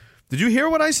way. Did you hear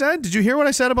what I said? Did you hear what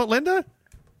I said about Linda?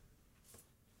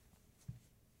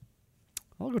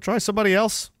 I'll go try somebody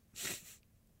else.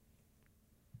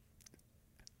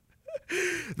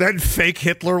 Then fake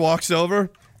Hitler walks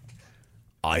over.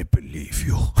 I believe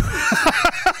you.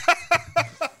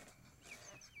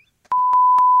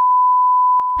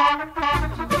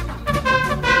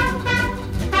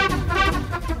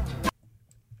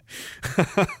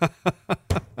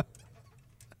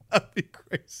 That'd be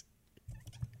crazy.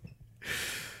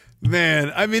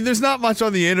 Man, I mean, there's not much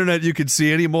on the internet you could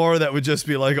see anymore that would just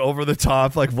be like over the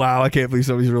top. Like, wow, I can't believe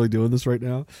somebody's really doing this right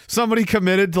now. Somebody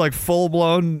committed to like full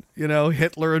blown,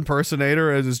 Hitler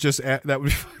impersonator, and it's just that would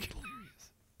be fucking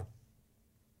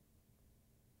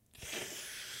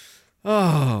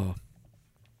hilarious.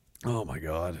 Oh my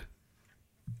God.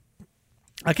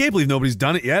 I can't believe nobody's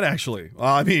done it yet, actually. Well,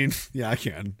 I mean, yeah, I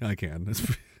can.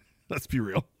 Let's be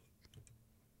real.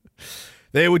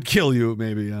 They would kill you,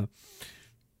 maybe, yeah.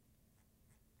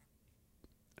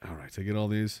 All right, so I get all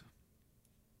these.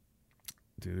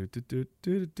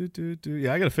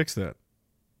 Yeah, I got to fix that.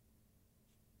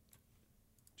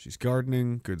 She's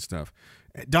gardening. Good stuff.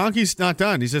 Donkey's not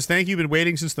done. He says, thank you. Been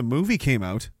waiting since the movie came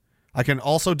out. I can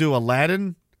also do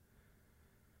Aladdin.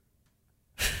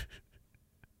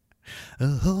 A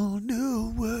whole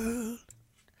new world.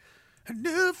 A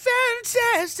new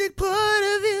fantastic point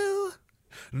of view.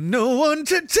 No one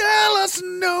to tell us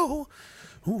no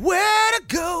where to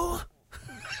go.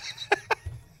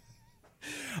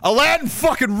 Aladdin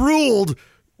fucking ruled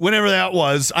whenever that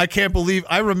was. I can't believe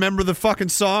I remember the fucking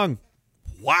song.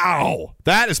 Wow.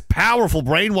 That is powerful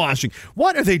brainwashing.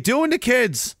 What are they doing to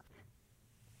kids?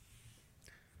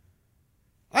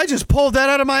 I just pulled that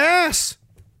out of my ass.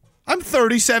 I'm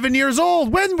 37 years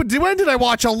old. When did I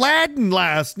watch Aladdin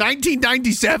last?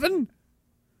 1997?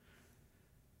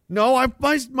 No, I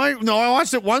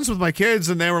watched it once with my kids,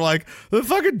 and they were like, the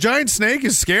fucking giant snake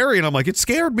is scary. And I'm like, it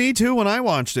scared me too when I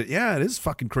watched it. Yeah, it is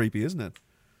fucking creepy, isn't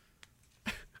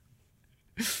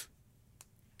it?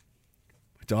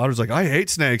 My daughter's like, I hate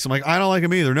snakes. I'm like, I don't like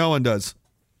them either. No one does.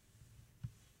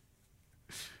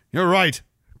 You're right.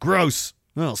 Gross.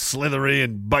 Oh, slithery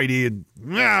and bitey and...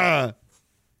 Ah.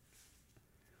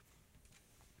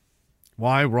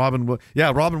 Why? Robin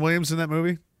Williams in that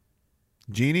movie?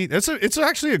 Genie? It's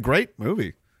actually a great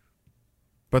movie.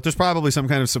 But there's probably some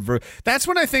kind of subvert. That's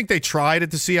when I think they tried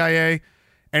at the CIA,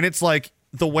 and it's like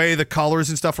the way the colors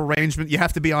and stuff arrangement, you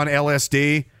have to be on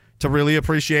LSD to really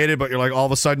appreciate it, but you're like all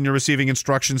of a sudden you're receiving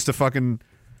instructions to fucking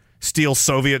steal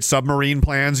Soviet submarine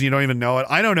plans and you don't even know it.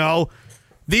 I don't know.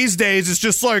 These days it's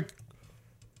just like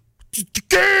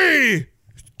gay!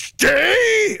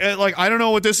 And like I don't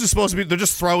know what this is supposed to be. They're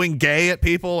just throwing gay at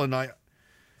people, and I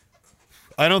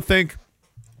don't think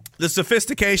the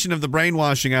sophistication of the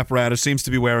brainwashing apparatus seems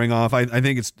to be wearing off. I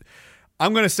think it's...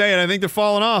 I'm going to say it. I think they're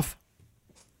falling off.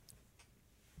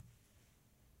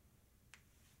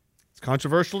 It's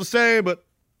controversial to say, but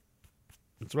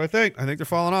that's what I think. I think they're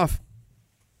falling off.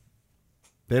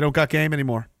 They don't got game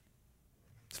anymore.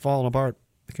 It's falling apart.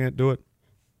 They can't do it.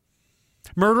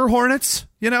 Murder hornets,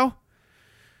 Come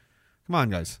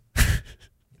on, guys.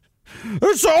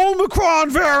 It's the Omicron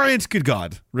variant. Good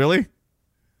God. Really?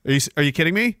 Are you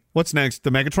kidding me? What's next? The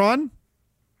Megatron?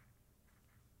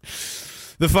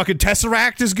 The fucking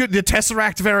Tesseract is good. The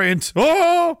Tesseract variant.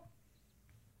 Oh!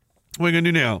 What are you going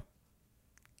to do now?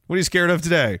 What are you scared of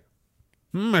today?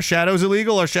 Are shadows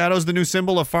illegal? Are shadows the new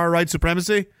symbol of far-right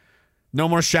supremacy? No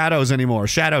more shadows anymore.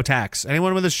 Shadow tax.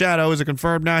 Anyone with a shadow is a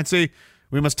confirmed Nazi.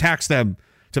 We must tax them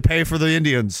to pay for the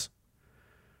Indians.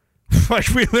 Like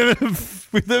we live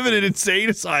in an insane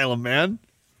asylum, man.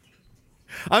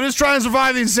 I'm just trying to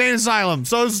survive the insane asylum.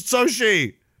 So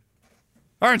she.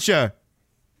 Aren't you?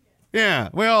 Yeah,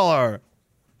 we all are.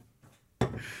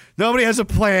 Nobody has a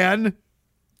plan.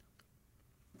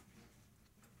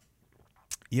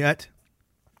 Yet.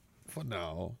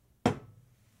 No. But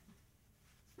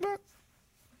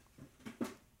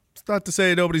it's not to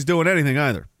say nobody's doing anything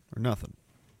either. Or nothing.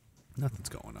 Nothing's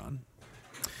going on.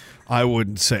 I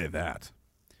wouldn't say that.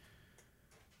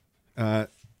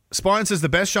 Spawn says the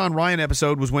best Sean Ryan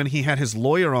episode was when he had his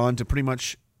lawyer on to pretty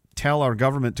much tell our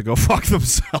government to go fuck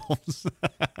themselves.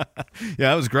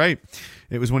 Yeah, it was great.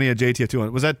 It was when he had JTF2 on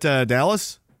it. Was that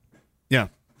Dallas? Yeah.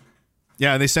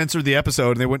 Yeah, they censored the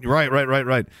episode and they went,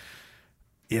 right.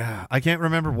 Yeah, I can't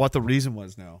remember what the reason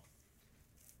was now.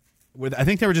 I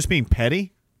think they were just being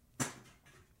petty.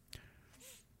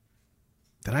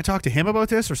 Did I talk to him about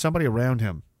this or somebody around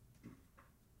him?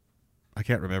 I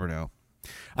can't remember now.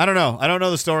 I don't know. I don't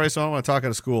know the story, so I don't want to talk out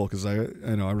of school because I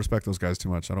respect those guys too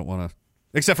much. I don't want to,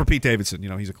 except for Pete Davidson.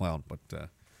 He's a clown, but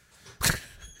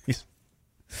he's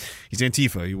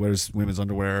Antifa. He wears women's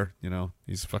underwear.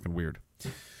 He's fucking weird.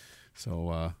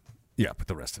 So yeah, but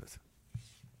the rest of it,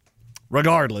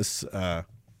 regardless, yeah,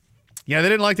 they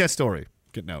didn't like that story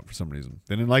getting out for some reason.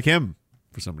 They didn't like him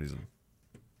for some reason.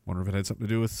 Wonder if it had something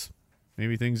to do with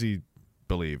maybe things he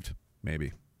believed.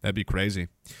 Maybe that'd be crazy.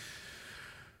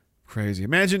 Crazy.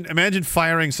 Imagine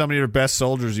firing some of your best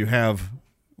soldiers you have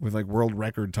with like world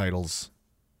record titles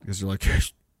because you're like,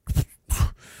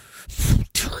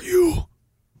 tell you.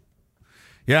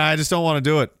 Yeah, I just don't want to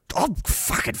do it. I'll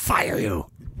fucking fire you.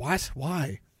 What?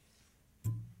 Why?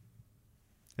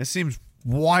 It seems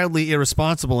wildly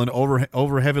irresponsible and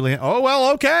over heavily. Oh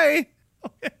well, okay.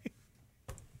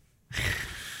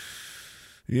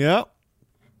 Yeah.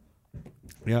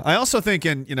 Yeah. I also think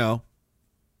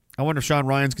I wonder if Sean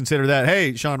Ryan's considered that.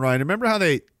 Hey, Sean Ryan, remember how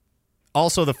they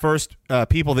also the first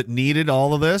people that needed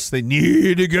all of this? They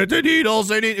needed to get the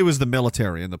needles. It was the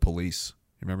military and the police.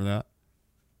 You remember that?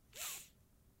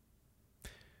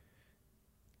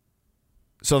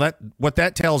 So what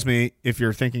that tells me, if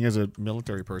you're thinking as a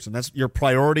military person, that's your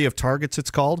priority of targets,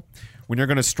 it's called. When you're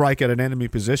going to strike at an enemy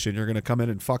position, you're going to come in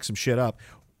and fuck some shit up.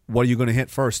 What are you going to hit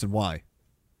first and why?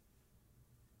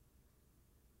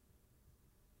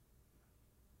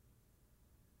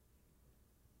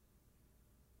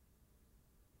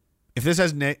 If this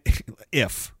has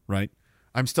right?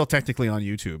 I'm still technically on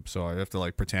YouTube, so I have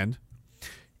to pretend.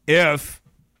 If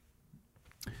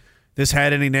this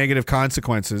had any negative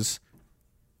consequences,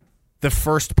 the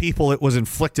first people it was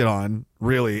inflicted on,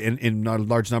 really, in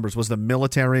large numbers, was the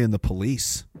military and the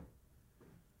police.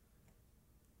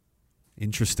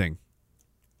 Interesting.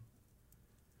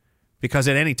 Because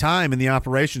at any time in the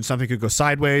operation, something could go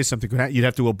sideways, something could you'd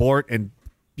have to abort and,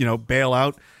 bail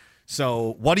out.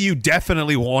 So what do you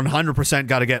definitely 100%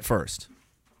 got to get first?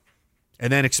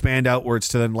 And then expand outwards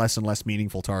to then less and less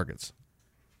meaningful targets.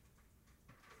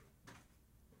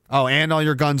 Oh, and all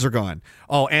your guns are gone.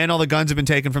 Oh, and all the guns have been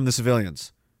taken from the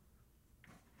civilians.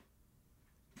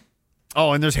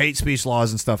 Oh, and there's hate speech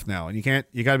laws and stuff now. And you got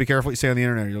to be careful what you say on the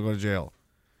internet or you'll go to jail.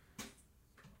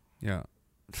 Yeah.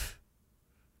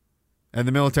 And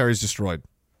the military is destroyed.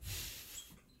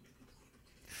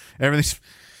 Everything's...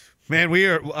 Man,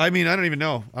 I don't even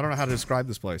know. I don't know how to describe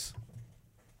this place.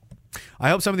 I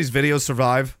hope some of these videos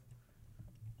survive.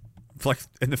 Like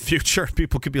in the future,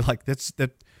 people could be like,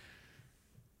 it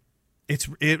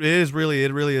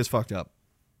really is fucked up.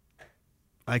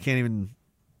 I can't even.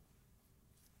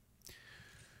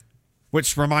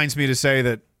 Which reminds me to say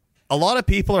that a lot of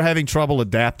people are having trouble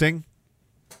adapting.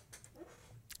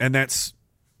 And that's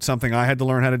something I had to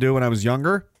learn how to do when I was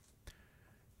younger.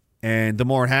 And the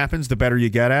more it happens, the better you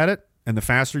get at it. And the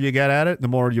faster you get at it, the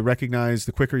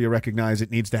quicker you recognize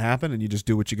it needs to happen, and you just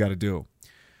do what you got to do.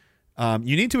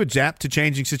 You need to adapt to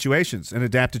changing situations and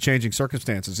adapt to changing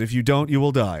circumstances. If you don't, you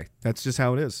will die. That's just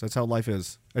how it is. That's how life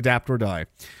is. Adapt or die.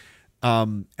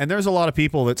 And there's a lot of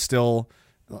people that still,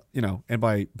 and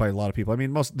by a lot of people, I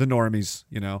mean most the normies,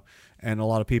 and a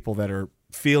lot of people that are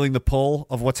feeling the pull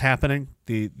of what's happening,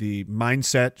 the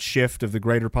mindset shift of the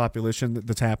greater population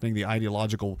that's happening, the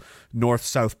ideological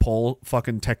north-south pole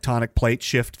fucking tectonic plate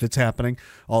shift that's happening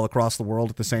all across the world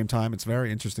at the same time. It's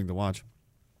very interesting to watch.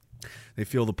 They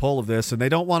feel the pull of this, and they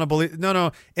don't want to believe...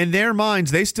 No. In their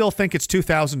minds, they still think it's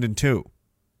 2002.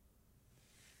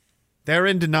 They're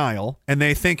in denial, and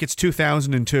they think it's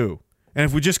 2002. And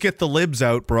if we just get the libs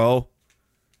out, bro...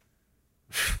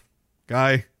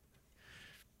 Guy...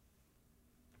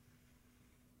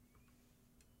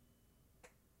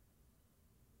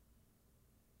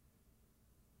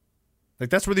 Like,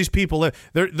 that's where these people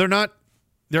live.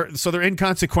 They're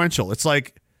inconsequential. It's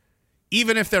like,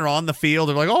 even if they're on the field,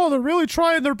 they're like, oh, they're really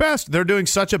trying their best. They're doing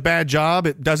such a bad job,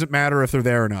 it doesn't matter if they're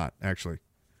there or not, actually.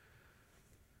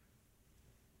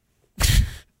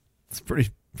 It's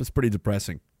pretty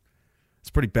depressing.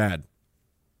 It's pretty bad.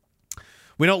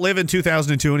 We don't live in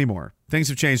 2002 anymore. Things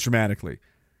have changed dramatically.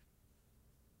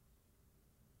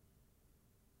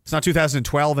 It's not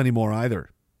 2012 anymore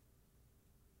either.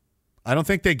 I don't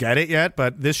think they get it yet,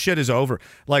 but this shit is over.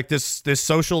 Like this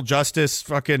social justice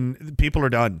fucking people are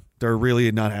done. They're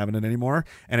really not having it anymore.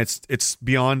 And it's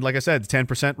beyond, like I said, the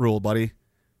 10% rule, buddy.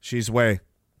 She's away.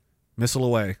 Missile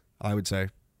away, I would say.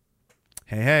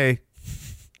 Hey,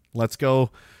 let's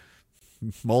go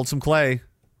mold some clay.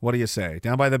 What do you say?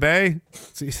 Down by the bay?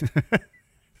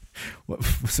 What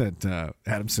was that?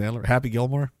 Adam Sandler? Happy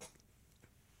Gilmore?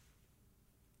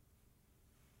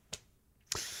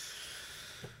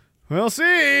 We'll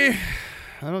see. I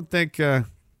think we're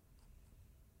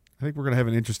going to have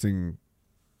an interesting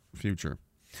future.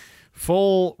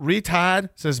 Full Retard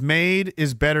says Made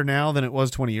is better now than it was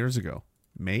 20 years ago.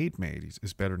 Made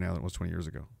is better now than it was 20 years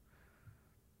ago.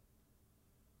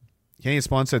 Kenny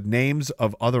Spawn said names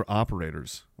of other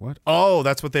operators. What? Oh,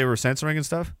 that's what they were censoring and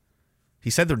stuff? He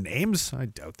said their names? I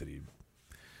doubt that he...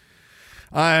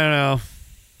 I don't know.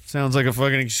 Sounds like a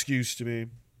fucking excuse to me.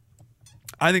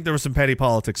 I think there was some petty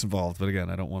politics involved, but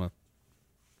again, I don't want to...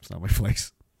 It's not my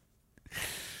place.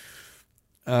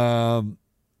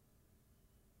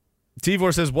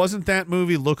 T-Vor says, wasn't that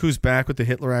movie Look Who's Back with the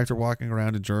Hitler actor walking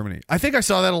around in Germany? I think I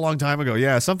saw that a long time ago.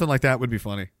 Yeah, something like that would be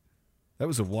funny. That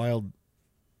was a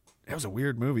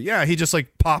weird movie. Yeah, he just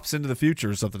like pops into the future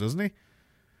or something, doesn't he?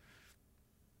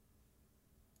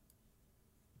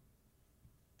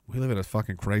 We live in a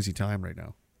fucking crazy time right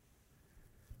now.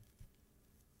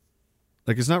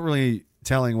 Like, it's not really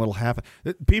telling what'll happen.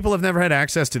 People have never had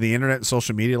access to the internet and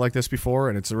social media like this before,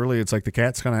 and it's like the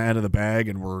cat's kind of out of the bag,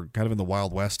 and we're kind of in the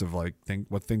wild west of like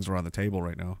what things are on the table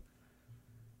right now.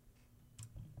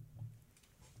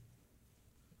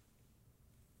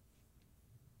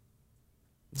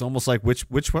 It's almost like which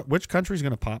country's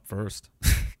going to pop first?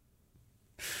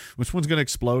 Which one's going to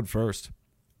explode first?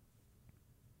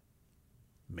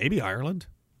 Maybe Ireland.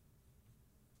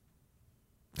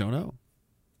 Don't know.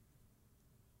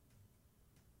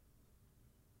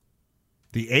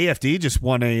 The AfD just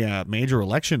won a major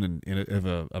election of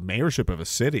a mayorship of a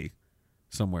city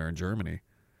somewhere in Germany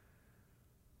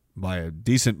by a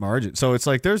decent margin. So it's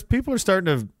like people are starting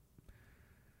to.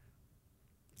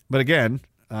 But again,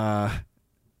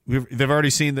 they've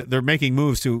already seen that they're making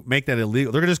moves to make that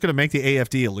illegal. They're just going to make the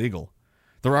AfD illegal.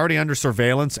 They're already under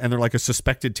surveillance, and they're like a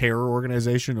suspected terror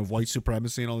organization of white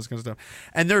supremacy and all this kind of stuff.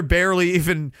 And they're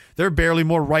barely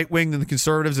more right wing than the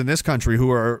conservatives in this country who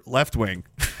are left wing.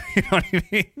 You know what I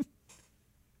mean?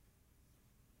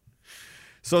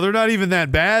 So they're not even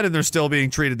that bad, and they're still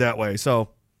being treated that way. So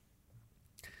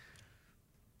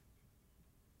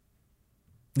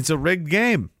it's a rigged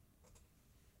game.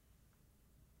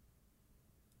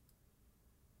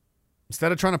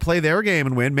 Instead of trying to play their game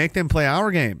and win, make them play our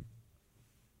game.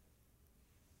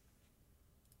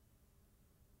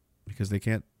 Because they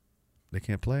can't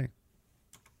play.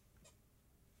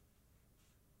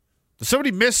 There's so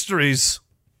many mysteries.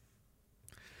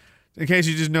 In case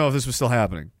you didn't know if this was still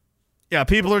happening. Yeah,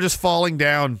 people are just falling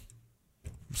down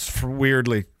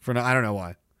weirdly. I don't know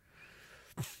why.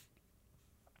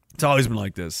 It's always been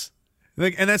like this.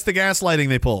 And that's the gaslighting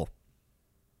they pull.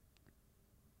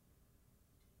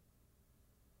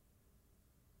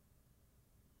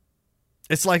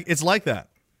 It's like that.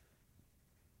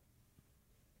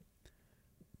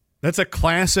 That's a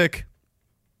classic,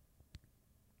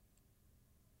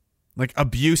 like,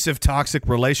 abusive, toxic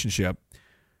relationship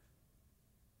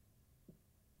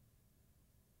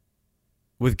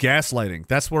with gaslighting.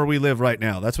 That's where we live right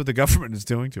now. That's what the government is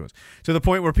doing to us. To the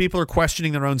point where people are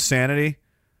questioning their own sanity,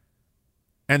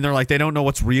 and they're like, they don't know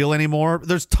what's real anymore.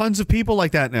 There's tons of people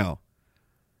like that now.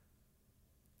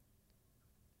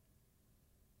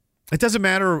 It doesn't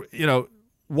matter,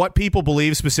 what people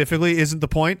believe specifically isn't the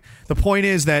point. The point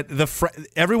is that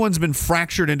everyone's been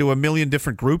fractured into a million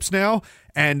different groups now,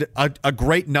 and a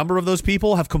great number of those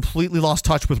people have completely lost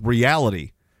touch with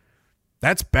reality.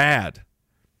 That's bad.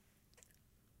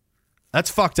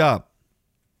 That's fucked up.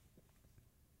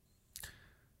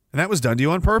 And that was done to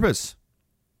you on purpose.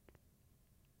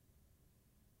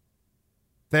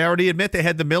 They already admit they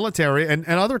had the military, and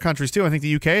other countries too. I think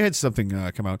the UK had something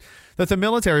come out, that the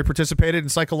military participated in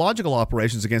psychological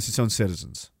operations against its own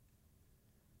citizens.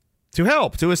 To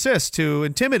help, to assist, to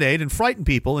intimidate and frighten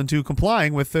people into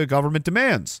complying with the government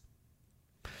demands.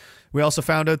 We also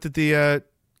found out that the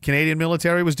Canadian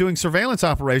military was doing surveillance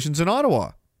operations in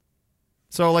Ottawa.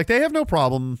 So, like, they have no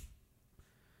problem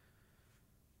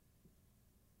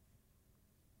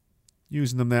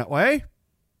using them that way.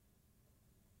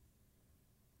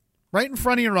 Right in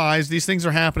front of your eyes, these things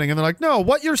are happening, and they're like, no,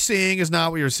 what you're seeing is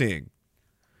not what you're seeing.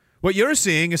 What you're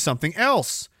seeing is something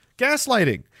else.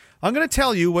 Gaslighting. I'm going to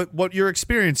tell you what you're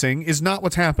experiencing is not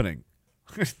what's happening.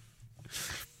 I'm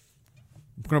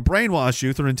going to brainwash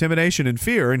you through intimidation and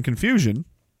fear and confusion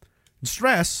and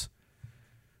stress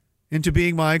into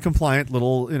being my compliant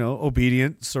little,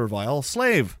 obedient, servile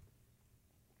slave.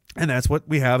 And that's what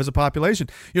we have as a population.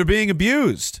 You're being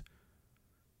abused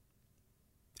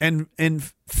and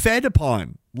fed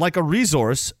upon like a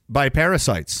resource by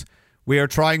parasites. We are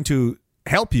trying to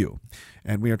help you,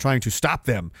 and we are trying to stop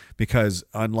them because,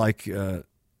 unlike, we're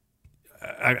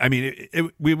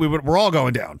all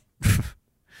going down if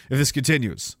this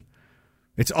continues.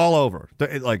 It's all over.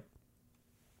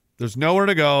 There's nowhere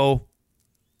to go.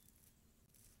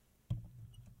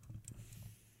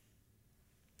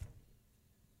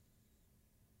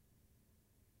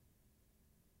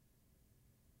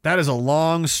 That is a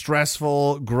long,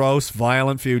 stressful, gross,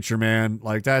 violent future, man.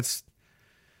 Like, that's...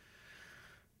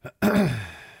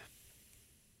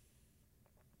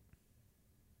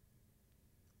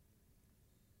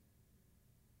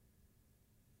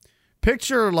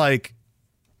 Picture, like...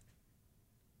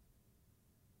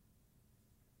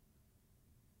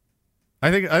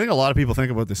 I think a lot of people think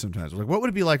about this sometimes. Like, what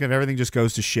would it be like if everything just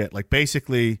goes to shit? Like,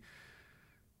 basically...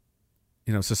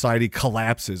 society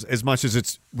collapses as much as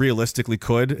it's realistically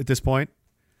could at this point.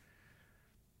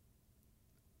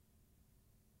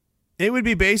 It would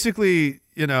be basically,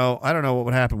 I don't know what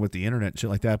would happen with the internet and shit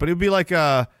like that, but it would be like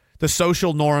the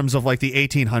social norms of like the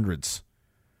 1800s.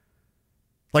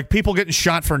 Like people getting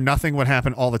shot for nothing would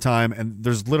happen all the time, and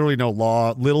there's literally no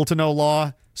law, little to no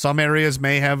law. Some areas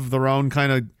may have their own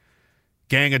kind of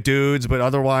gang of dudes, but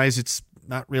otherwise it's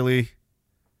not really...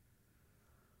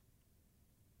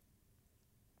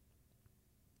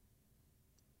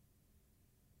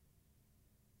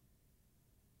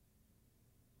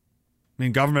 I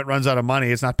mean, government runs out of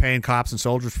money. It's not paying cops and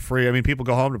soldiers for free. I mean, people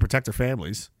go home to protect their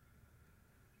families.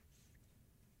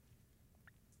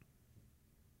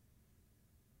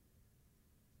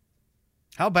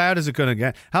 How bad is it going to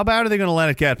get? How bad are they going to let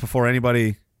it get before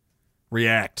anybody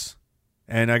reacts?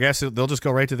 And I guess they'll just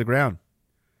go right to the ground.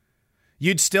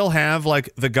 You'd still have, like,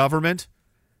 the government,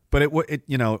 but it would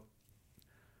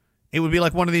be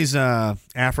like one of these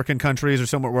African countries or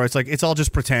somewhere where it's like, it's all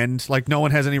just pretend. Like, no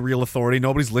one has any real authority.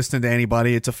 Nobody's listening to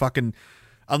anybody. It's a fucking...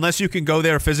 Unless you can go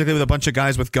there physically with a bunch of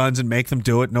guys with guns and make them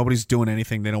do it, nobody's doing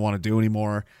anything they don't want to do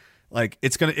anymore. Like,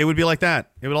 it would be like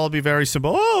that. It would all be very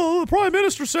simple. Oh, the prime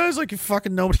minister says, like,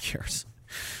 fucking nobody cares.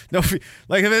 No,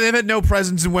 like, they've had no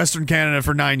presence in Western Canada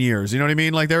for 9 years. You know what I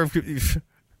mean? Like,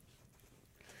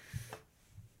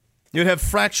 you'd have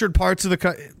fractured parts of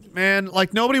the... Man,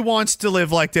 like, nobody wants to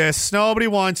live like this. Nobody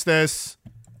wants this.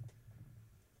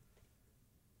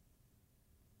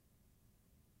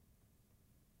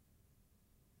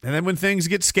 And then when things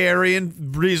get scary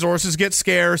and resources get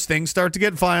scarce, things start to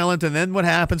get violent, and then what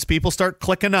happens? People start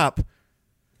clicking up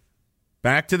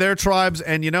back to their tribes,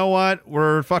 and you know what?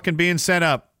 We're fucking being sent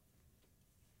up.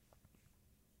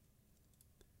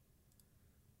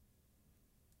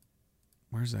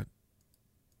 Where's that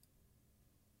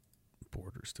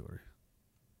border story?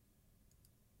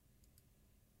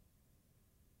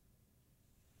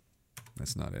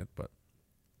 That's not it, but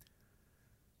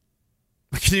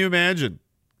can you imagine?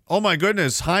 Oh my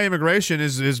goodness, high immigration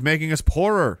is making us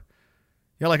poorer.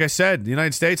 Yeah, like I said, the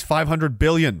United States, $500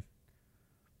 billion.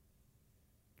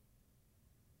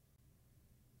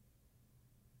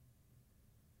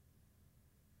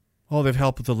 Oh, they've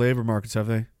helped with the labor markets, have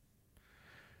they?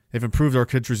 They've improved our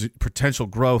country's potential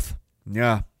growth.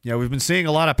 Yeah, we've been seeing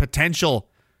a lot of potential,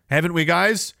 haven't we,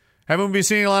 guys? Haven't we been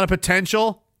seeing a lot of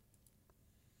potential?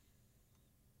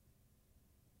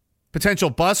 Potential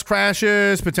bus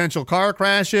crashes, potential car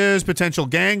crashes, potential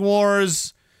gang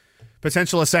wars,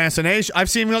 potential assassination. I've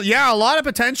seen, a lot of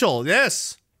potential.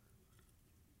 Yes.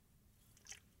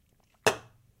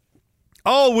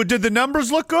 Oh, did the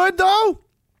numbers look good, though?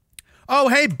 Oh,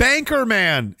 hey, Banker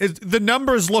Man. The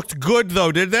numbers looked good,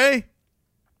 though, did they?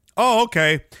 Oh,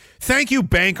 okay. Thank you,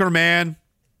 Banker Man.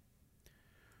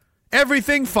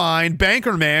 Everything fine.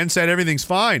 Banker Man said everything's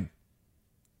fine.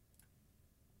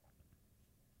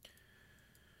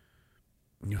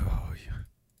 Oh, yeah.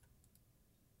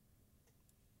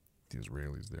 The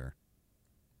Israelis there.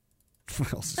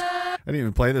 What else? I didn't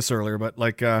even play this earlier, but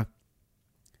like, I'm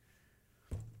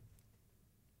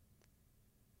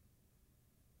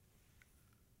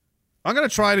going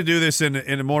to try to do this in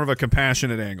a more of a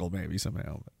compassionate angle, maybe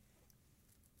somehow.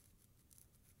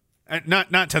 And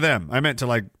not to them. I meant to,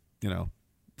 like,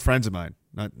 friends of mine.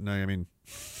 I mean,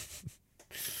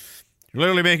 you're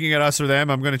literally making it us or them.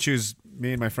 I'm going to choose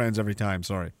me and my friends every time.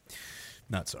 Sorry.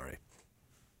 Not sorry.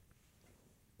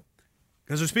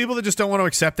 Because there's people that just don't want to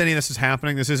accept any of this is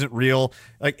happening. This isn't real.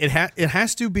 Like it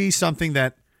has to be something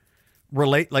that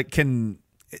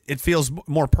it feels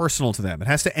more personal to them. It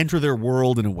has to enter their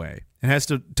world in a way. It has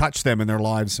to touch them in their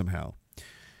lives somehow.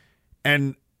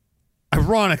 And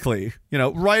ironically,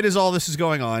 right as all this is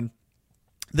going on,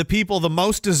 the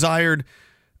most desired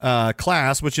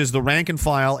class, which is the rank and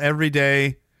file,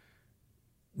 everyday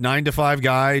 9-to-5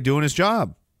 guy doing his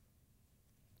job.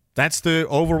 That's the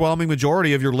overwhelming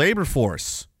majority of your labor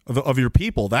force, of your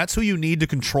people. That's who you need to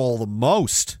control the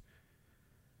most.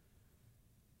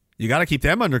 You got to keep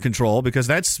them under control because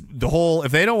that's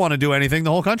if they don't want to do anything,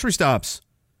 the whole country stops.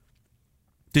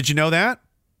 Did you know that?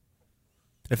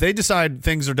 If they decide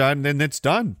things are done, then it's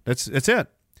done. That's it.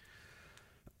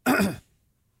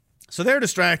 So they're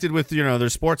distracted with, their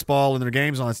sports ball and their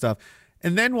games and all that stuff.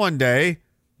 And then one day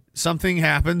something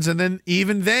happens and then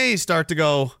even they start to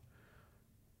go,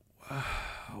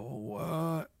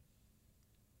 what?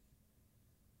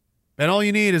 And all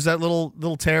you need is that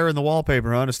little tear in the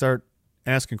wallpaper, to start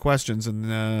asking questions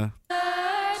and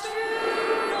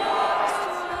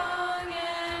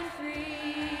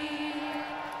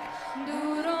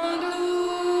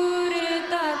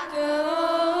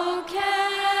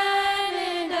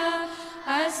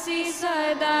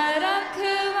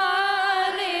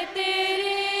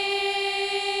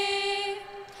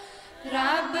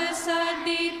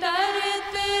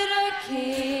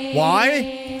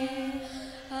why?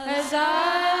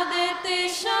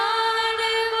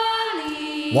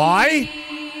 Why?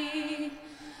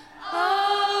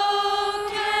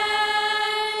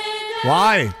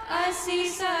 Why?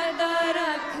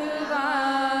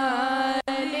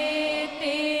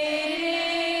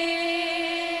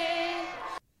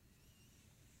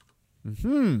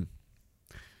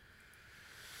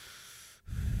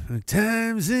 The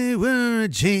times they were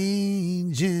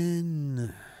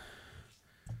changing.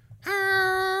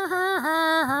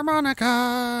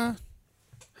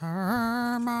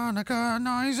 Harmonica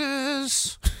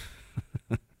noises.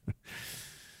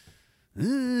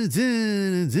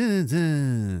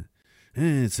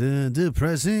 It's a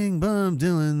depressing Bob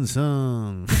Dylan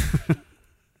song.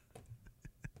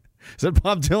 Is that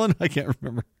Bob Dylan? I can't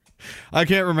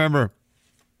remember.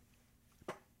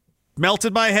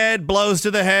 Melted my head, blows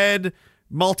to the head,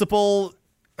 multiple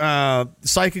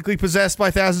psychically possessed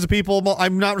by thousands of people.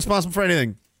 I'm not responsible for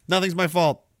anything. Nothing's my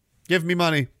fault. Give me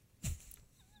money.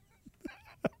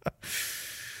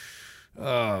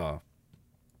 No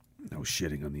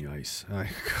shitting on the ice. Oh,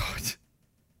 God.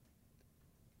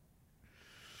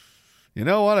 You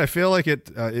know what? I feel like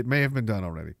it may have been done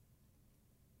already.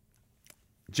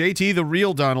 JT, the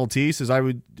real Donald T, says, I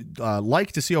would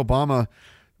like to see Obama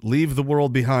leave the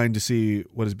world behind to see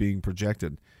what is being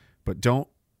projected, but don't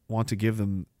want to give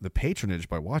them the patronage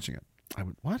by watching it. I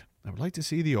would like to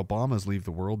see the Obamas leave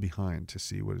the world behind to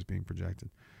see what is being projected,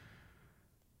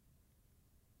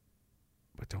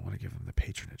 but don't want to give them the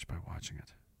patronage by watching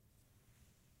it.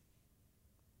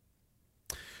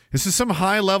 This is some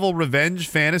high-level revenge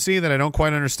fantasy that I don't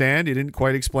quite understand. You didn't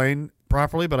quite explain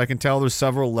properly, but I can tell there's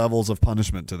several levels of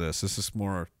punishment to this. This is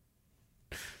more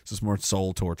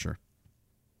soul torture.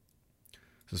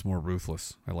 This is more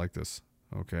ruthless. I like this.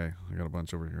 Okay, I got a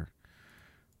bunch over here.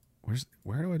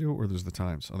 Where do I do it where there's the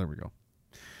times? Oh, there we go.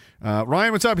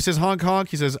 Ryan, what's up? He says, honk, honk.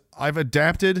 He says, I've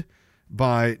adapted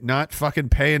by not fucking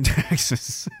paying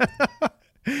taxes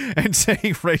and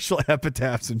saying racial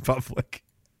epitaphs in public.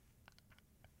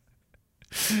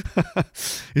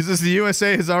 He says the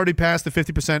USA has already passed the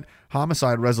 50%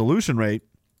 homicide resolution rate.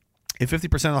 If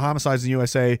 50% of the homicides in the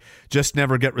USA just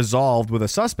never get resolved with a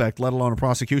suspect, let alone a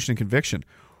prosecution and conviction.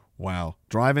 Wow.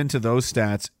 Drive into those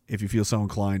stats if you feel so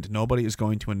inclined. Nobody is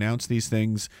going to announce these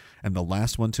things, and the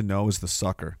last one to know is the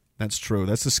sucker. That's true.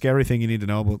 That's the scary thing you need to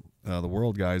know about the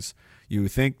world, guys. You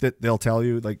think that they'll tell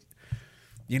you, like,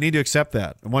 you need to accept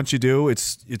that. And once you do,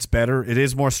 it's better. It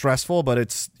is more stressful, but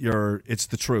it's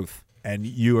the truth. And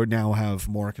you now have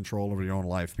more control over your own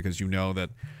life because you know that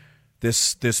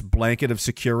this blanket of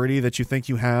security that you think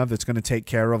you have that's going to take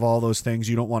care of all those things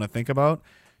you don't want to think about,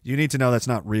 you need to know that's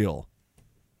not real.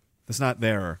 That's not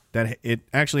there. That it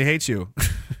actually hates you.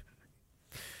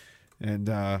 And,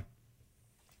 I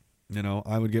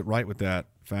would get right with that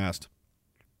fast.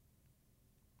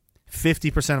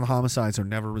 50% of homicides are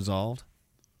never resolved.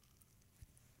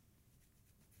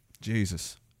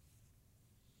 Jesus.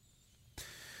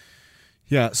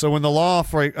 Yeah, so when the law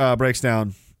breaks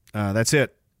down, that's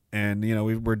it. And,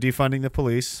 we're defunding the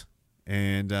police,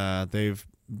 and they've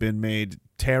been made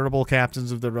terrible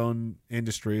captains of their own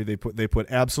industry. They put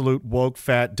absolute woke,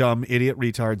 fat, dumb, idiot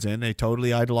retards in. They totally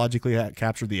ideologically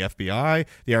captured the FBI.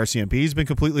 The RCMP's been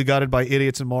completely gutted by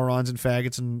idiots and morons and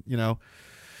faggots, and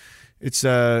it's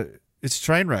a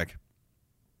train wreck.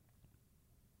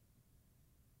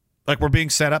 Like, we're being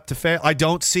set up to fail. I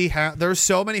don't see how. There's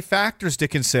so many factors to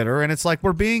consider, and it's like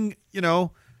we're being,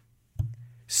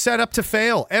 set up to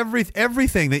fail.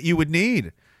 Everything that you would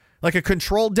need. Like a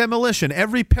controlled demolition.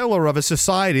 Every pillar of a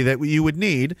society that you would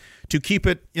need to keep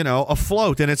it,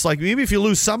 afloat. And it's like, maybe if you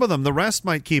lose some of them, the rest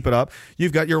might keep it up.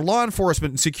 You've got your law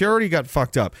enforcement and security got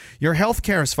fucked up. Your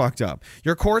healthcare is fucked up.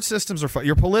 Your court systems are fucked up.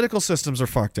 Your political systems are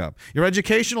fucked up. Your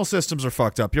educational systems are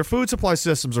fucked up. Your food supply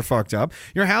systems are fucked up.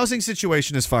 Your housing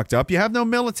situation is fucked up. You have no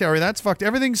military. That's fucked.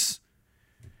 Everything's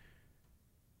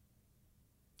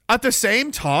at the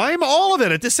same time. All of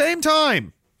it at the same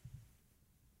time.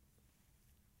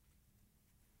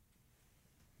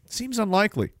 Seems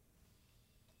unlikely.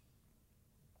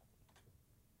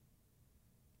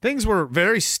 Things were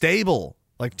very stable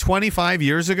like 25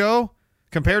 years ago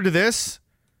compared to this.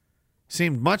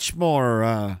 Seemed much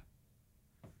more,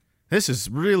 this is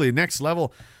really next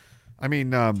level. I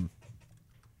mean,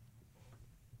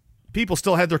 people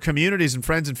still had their communities and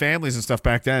friends and families and stuff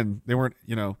back then. They weren't,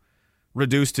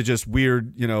 reduced to just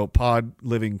weird, pod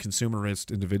living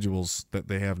consumerist individuals that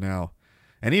they have now.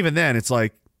 And even then, it's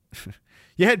like...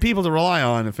 You had people to rely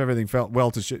on if everything felt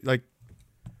well to shit. Like,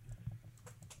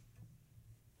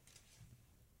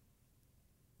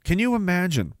 can you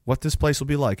imagine what this place will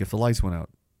be like if the lights went out?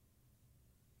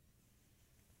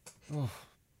 Oh.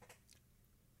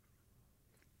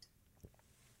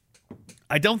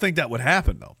 I don't think that would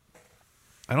happen, though.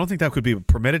 I don't think that could be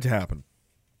permitted to happen.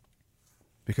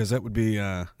 Because that would be,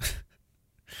 that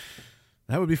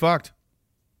would be fucked.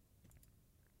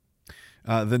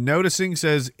 The Noticing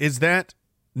says, is that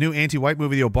new anti-white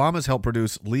movie the Obamas helped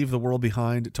produce, Leave the World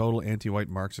Behind, total anti-white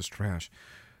Marxist trash?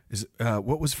 Is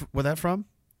what was that from?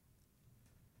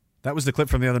 That was the clip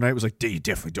from the other night. It was like, you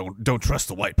definitely don't trust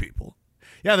the white people.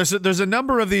 Yeah, there's a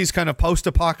number of these kind of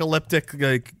post-apocalyptic,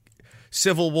 like,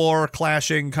 Civil War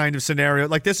clashing kind of scenario.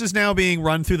 Like, this is now being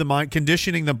run through the mind,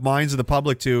 conditioning the minds of the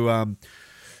public to.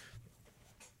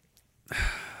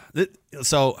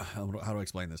 So how do I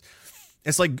explain this?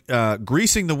 It's like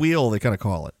greasing the wheel, they kind of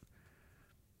call it.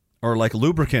 Or like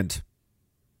lubricant.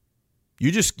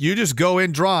 You just go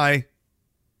in dry,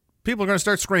 people are going to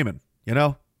start screaming,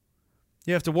 You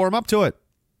have to warm up to it.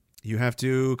 You have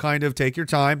to kind of take your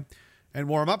time and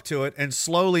warm up to it and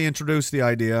slowly introduce the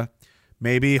idea,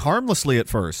 maybe harmlessly at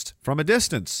first, from a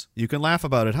distance. You can laugh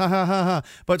about it, ha ha ha ha,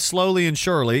 but slowly and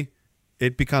surely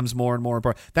it becomes more and more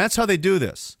important. That's how they do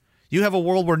this. You have a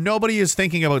world where nobody is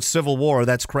thinking about civil war.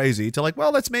 That's crazy. To like,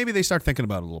 well, maybe they start thinking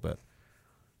about it a little bit.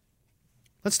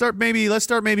 Let's start maybe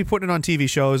putting it on TV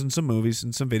shows and some movies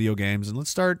and some video games, and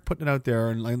let's start putting it out there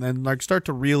and like start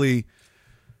to really.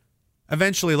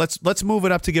 Eventually, let's move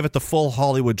it up to give it the full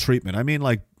Hollywood treatment. I mean,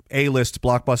 like A-list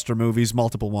blockbuster movies,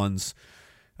 multiple ones,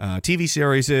 TV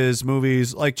series,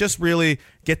 movies. Like, just really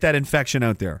get that infection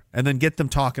out there, and then get them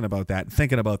talking about that, and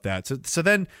thinking about that. So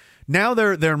then now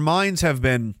their minds have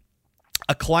been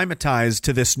acclimatized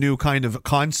to this new kind of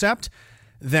concept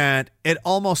that it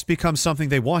almost becomes something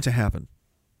they want to happen.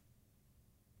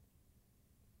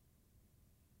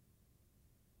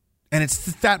 And it's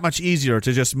that much easier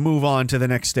to just move on to the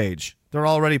next stage. They're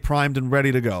already primed and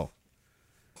ready to go.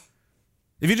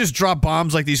 If you just drop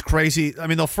bombs like these crazy, I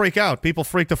mean, they'll freak out. People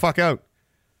freak the fuck out.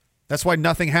 That's why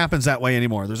nothing happens that way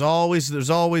anymore. There's always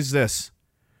this.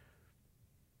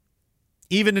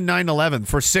 Even in 9/11,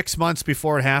 for 6 months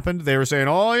before it happened, they were saying,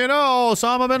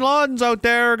 Osama bin Laden's out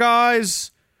there,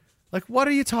 guys. Like, what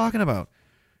are you talking about?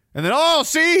 And then,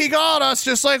 see, he got us,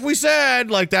 just like we said.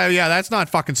 Like that, yeah, that's not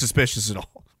fucking suspicious at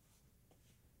all.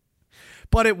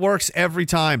 But it works every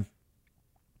time.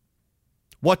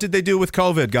 What did they do with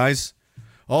COVID, guys?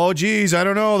 Oh, geez, I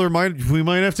don't know. We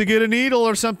might have to get a needle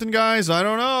or something, guys. I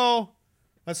don't know.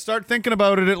 Let's start thinking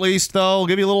about it at least, though. We'll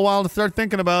give you a little while to start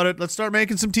thinking about it. Let's start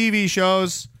making some TV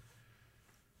shows.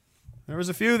 There was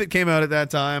a few that came out at that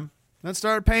time. Let's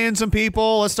start paying some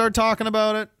people. Let's start talking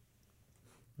about it.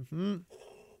 Mm-hmm.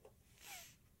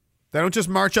 They don't just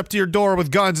march up to your door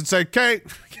with guns and say, "Okay,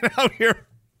 get out here."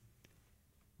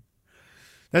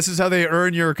 This is how they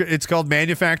earn it's called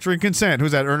manufacturing consent.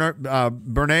 Who's that?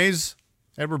 Bernays?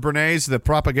 Edward Bernays, the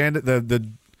propaganda,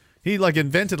 he like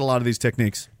invented a lot of these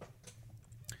techniques.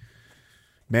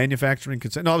 Manufacturing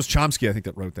consent. No, it was Chomsky, I think,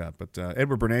 that wrote that. But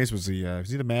Edward Bernays was was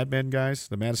he the Mad Men guys?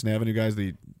 The Madison Avenue guys?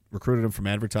 They recruited him from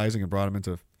advertising and brought him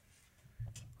into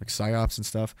like psyops and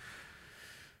stuff.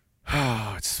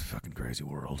 Oh, it's a fucking crazy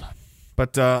world.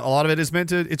 But a lot of it is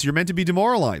you're meant to be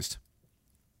demoralized.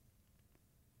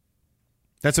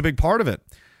 That's a big part of it.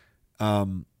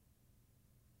 That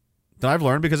I've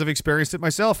learned because I've experienced it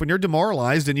myself. When you're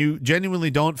demoralized and you genuinely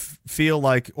don't feel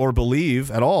like or believe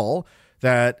at all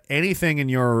that anything in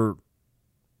your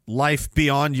life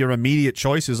beyond your immediate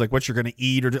choices, like what you're going to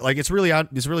eat, or like it's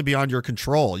really beyond your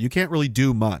control. You can't really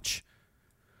do much.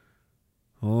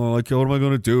 Oh, like what am I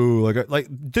going to do? Like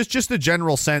just the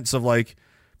general sense of like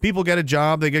people get a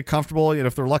job, they get comfortable,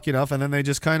 if they're lucky enough, and then they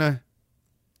just kind of.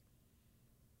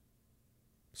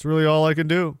 It's really all I can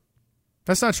do.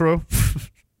 That's not true.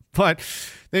 But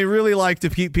they really like to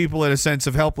keep people in a sense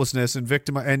of helplessness and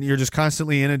and you're just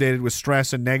constantly inundated with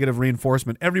stress and negative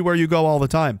reinforcement everywhere you go all the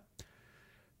time.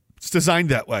 It's designed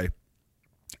that way.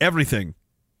 Everything.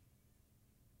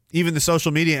 Even the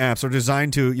social media apps are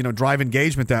designed to, drive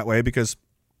engagement that way because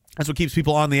that's what keeps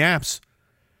people on the apps.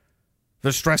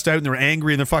 They're stressed out and they're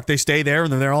angry and they stay there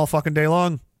and they're there all fucking day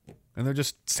long. And they're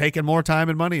just taking more time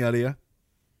and money out of you.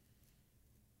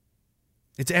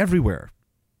 It's everywhere.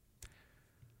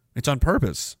 It's on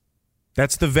purpose.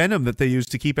 That's the venom that they use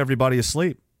to keep everybody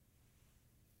asleep.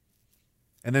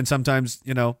 And then sometimes,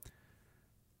 they'll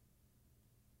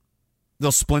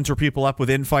splinter people up with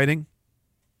infighting.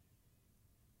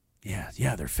 Yeah,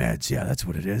 they're feds. Yeah, that's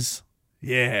what it is.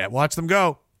 Yeah, watch them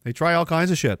go. They try all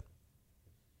kinds of shit.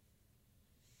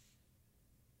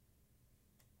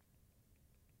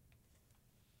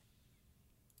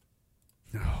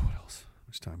 Oh, what else? How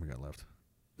much time we got left?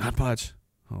 Not much.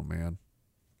 Oh, man.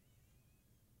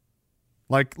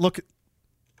 Like, look.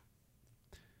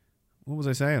 What was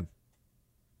I saying?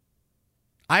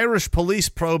 Irish police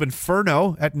probe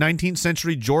inferno at 19th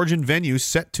century Georgian venue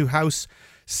set to house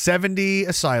 70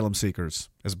 asylum seekers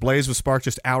as blaze was sparked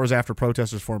just hours after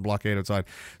protesters formed blockade outside.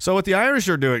 So what the Irish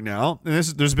are doing now, and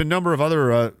there's been a number of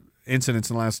other incidents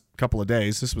in the last couple of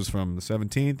days. This was from the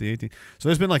 17th, the 18th. So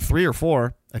there's been like 3 or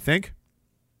 4, I think,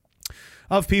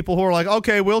 of people who are like,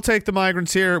 okay, we'll take the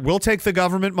migrants here. We'll take the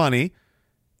government money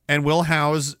and we'll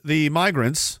house the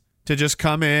migrants to just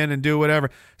come in and do whatever.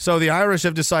 So the Irish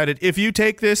have decided, if you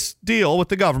take this deal with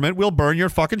the government, we'll burn your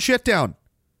fucking shit down.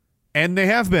 And they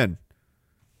have been.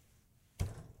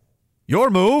 Your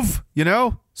move,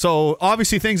 So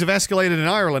obviously things have escalated in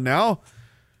Ireland now.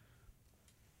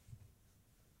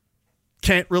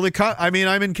 Can't really cut. I mean,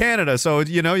 I'm in Canada, so,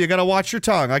 you got to watch your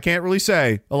tongue. I can't really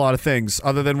say a lot of things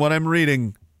other than what I'm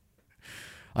reading.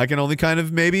 I can only kind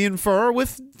of maybe infer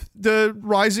with the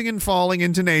rising and falling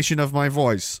intonation of my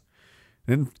voice.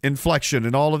 Inflection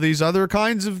and all of these other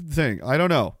kinds of things. I don't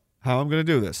know how I'm going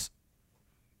to do this.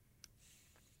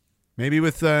 Maybe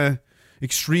with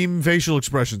extreme facial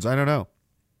expressions. I don't know.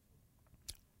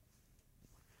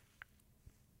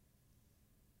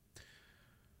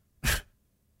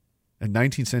 A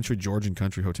 19th century Georgian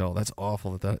country hotel. That's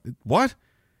awful. What?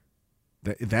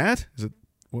 That? Is it?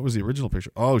 What was the original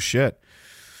picture? Oh, shit.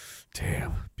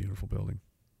 Damn. Beautiful building.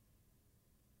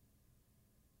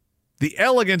 The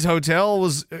Elegant Hotel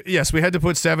was, yes, we had to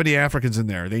put 70 Africans in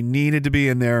there. They needed to be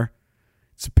in there.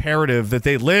 It's imperative that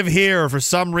they live here for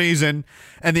some reason.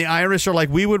 And the Irish are like,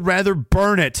 we would rather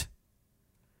burn it.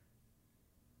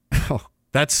 Oh,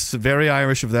 that's very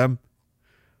Irish of them.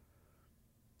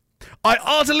 I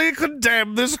utterly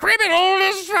condemn this criminal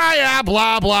destroyer,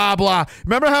 blah, blah, blah.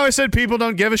 Remember how I said people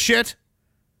don't give a shit?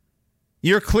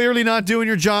 You're clearly not doing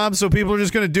your job, so people are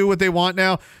just going to do what they want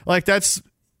now. Like, that's...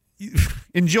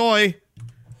 Enjoy,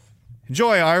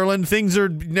 Ireland. Things are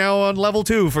now on level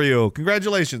 2 for you.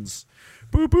 Congratulations.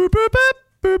 Boop, boop, boop, boop,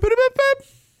 boop, boop, boop,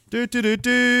 boop. Do, do, do,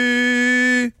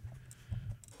 do.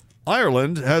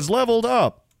 Ireland has leveled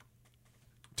up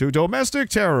to domestic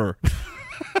terror.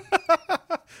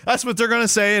 That's what they're going to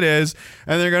say it is.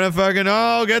 And they're going to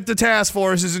fucking, get the task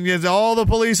forces and get all the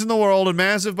police in the world and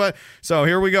massive. But so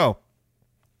here we go.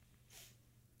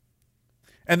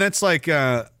 And that's like,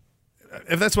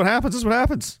 if that's what happens, that's what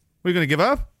happens. We're going to give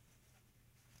up?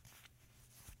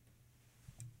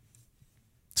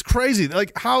 It's crazy.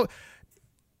 Like, how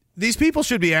these people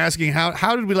should be asking,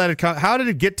 how did we let it come? How did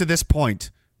it get to this point?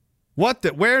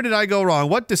 Where did I go wrong?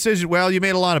 What decision? Well, you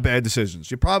made a lot of bad decisions.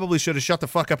 You probably should have shut the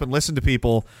fuck up and listened to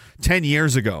people 10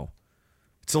 years ago.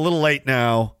 It's a little late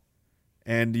now.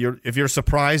 And if you're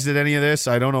surprised at any of this,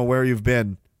 I don't know where you've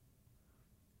been.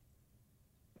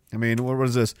 I mean, what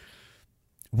is this?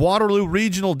 Waterloo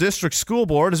Regional District School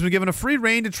Board has been given a free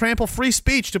rein to trample free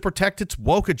speech to protect its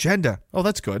woke agenda. Oh,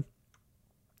 that's good.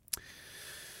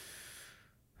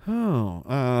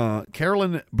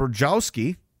 Carolyn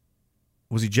Burjowski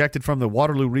was ejected from the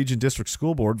Waterloo Region District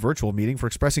School Board virtual meeting for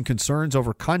expressing concerns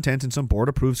over content in some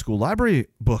board-approved school library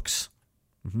books.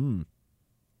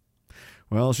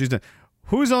 Well, she's done.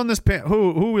 Who's on this?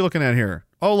 Who are we looking at here?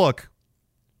 Oh, look.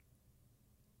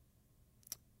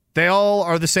 They all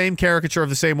are the same caricature of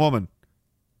the same woman.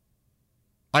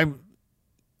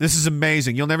 This is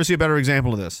amazing. You'll never see a better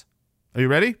example of this. Are you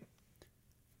ready?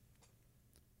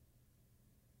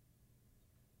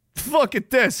 Look at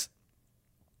this.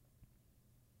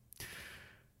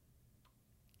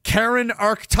 Karen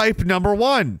archetype number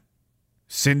 1.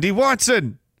 Cindy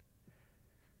Watson.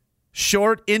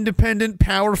 Short, independent,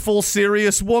 powerful,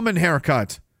 serious woman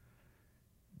haircut.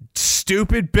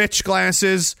 Stupid bitch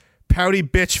glasses, pouty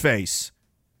bitch face.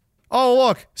 Oh,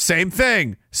 look. Same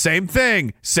thing. Same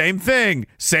thing. Same thing.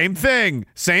 Same thing.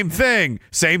 Same thing.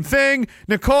 Same thing.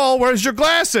 Nicole, where's your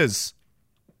glasses?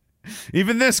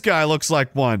 Even this guy looks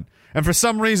like one. And for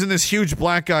some reason, this huge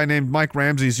black guy named Mike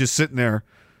Ramsey is just sitting there,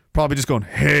 probably just going,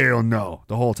 hell no,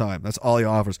 the whole time. That's all he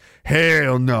offers.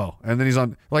 Hell no. And then he's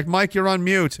on, like, Mike, you're on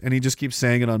mute. And he just keeps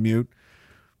saying it on mute.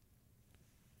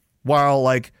 While,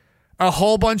 like, a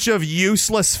whole bunch of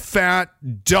useless,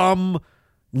 fat, dumb,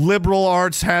 liberal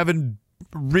arts having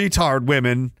retard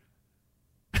women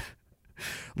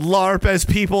LARP as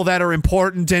people that are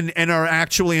important and are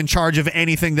actually in charge of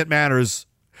anything that matters.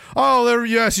 Oh,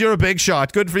 yes, you're a big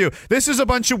shot. Good for you. This is a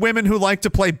bunch of women who like to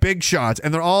play big shot,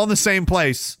 and they're all in the same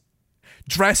place,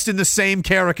 dressed in the same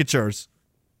caricatures.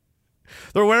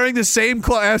 They're wearing the same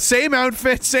same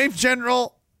outfit, same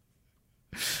general.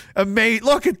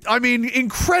 Look at,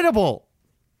 incredible.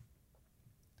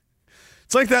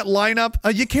 It's like that lineup.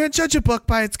 You can't judge a book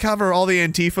by its cover. All the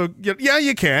Antifa. Yeah,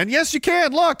 you can. Yes, you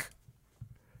can. Look.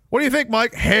 What do you think,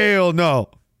 Mike? Hell no.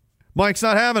 Mike's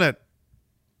not having it.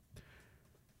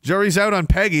 Jury's out on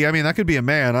Peggy. I mean, that could be a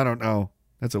man. I don't know.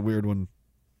 That's a weird one.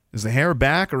 Is the hair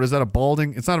back or is that a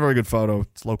balding? It's not a very good photo.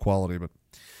 It's low quality, but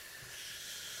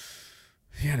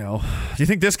you know. Do you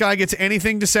think this guy gets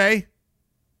anything to say?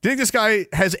 Do you think this guy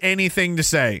has anything to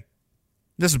say?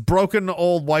 This broken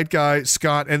old white guy,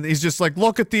 Scott, and he's just like,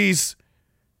 look at these.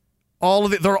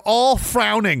 They're all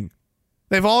frowning.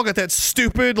 They've all got that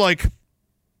stupid, like,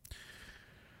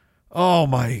 oh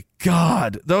my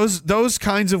God. Those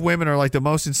kinds of women are like the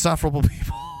most insufferable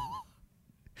people.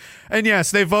 And yes,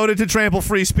 they voted to trample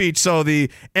free speech so the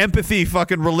empathy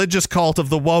fucking religious cult of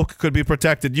the woke could be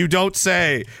protected. You don't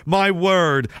say. My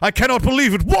word. I cannot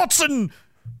believe it. Watson!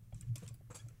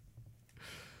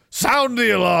 Sound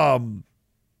the alarm.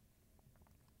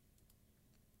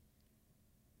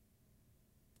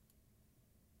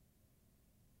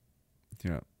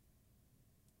 Yeah.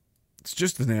 It's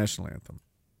just the national anthem.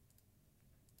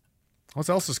 What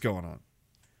else is going on?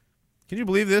 Can you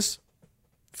believe this?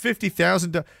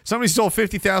 $50,000. Somebody stole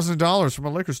 $50,000 from a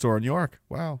liquor store in New York.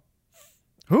 Wow.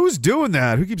 Who's doing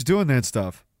that? Who keeps doing that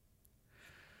stuff?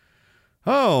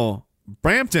 Oh,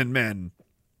 Brampton men.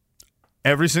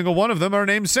 Every single one of them are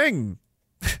named Singh.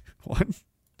 1,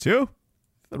 2,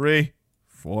 3,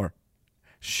 4.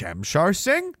 Shamshar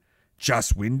Singh,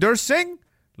 Jaswinder Singh,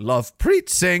 Lovepreet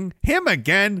Singh, him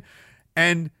again,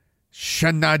 and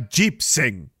Shanajip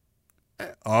Singh.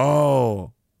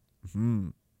 Oh.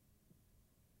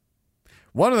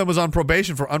 One of them was on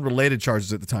probation for unrelated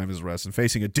charges at the time of his arrest and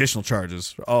facing additional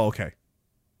charges. Oh, okay.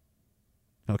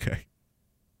 Okay.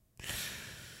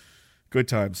 Good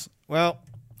times. Well,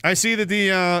 I see that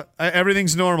the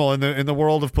everything's normal in the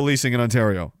world of policing in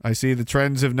Ontario. I see the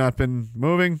trends have not been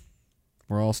moving.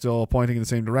 We're all still pointing in the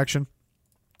same direction.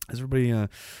 Is everybody?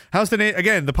 How's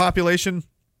the population?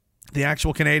 The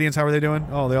actual Canadians, how are they doing?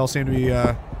 Oh, they all seem to be.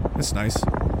 It's nice.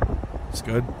 It's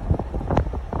good.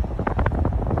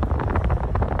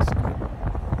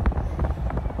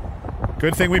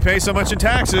 Good thing we pay so much in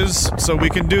taxes so we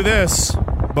can do this.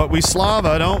 But we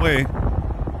slava, don't we?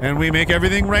 And we make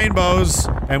everything rainbows.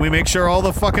 And we make sure all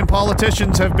the fucking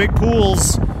politicians have big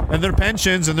pools. And their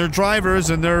pensions and their drivers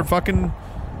and their fucking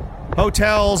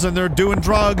hotels. And they're doing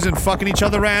drugs and fucking each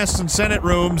other ass in Senate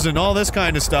rooms and all this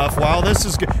kind of stuff. Wow, this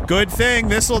is good thing.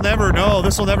 This will never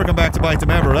come back to bite them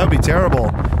ever. That'd be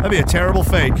terrible. That'd be a terrible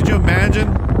fate. Could you imagine?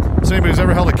 Is anybody's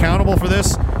ever held accountable for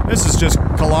this? This is just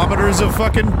kilometers of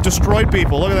fucking destroyed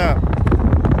people. Look at that.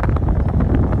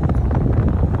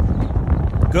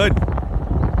 Good.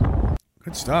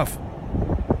 Good stuff.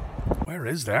 Where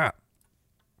is that?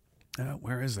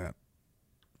 Where is that?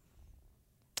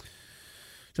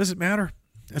 Does it matter?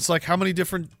 It's like how many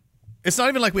different... It's not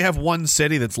even like we have one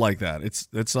city that's like that.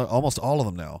 It's almost all of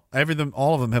them now.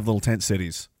 All of them have little tent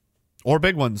cities. Or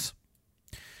big ones.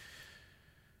 I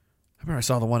remember I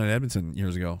saw the one in Edmonton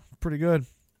years ago. Pretty good.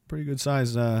 Pretty good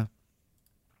size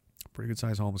Pretty good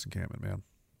sized homeless encampment, man.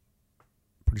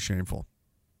 Pretty shameful.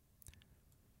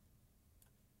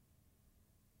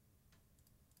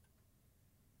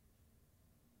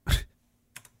 In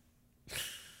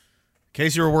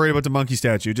case you were worried about the monkey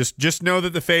statue, just know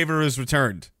that the favor is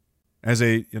returned. As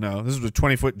a, this was a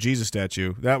 20-foot Jesus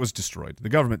statue. That was destroyed. The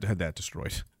government had that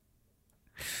destroyed.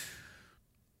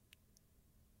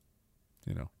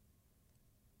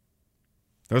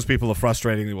 Those people are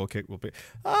frustrating. They will pay.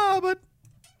 But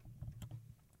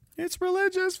it's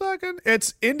religious fucking.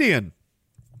 It's Indian.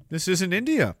 This isn't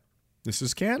India. This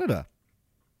is Canada.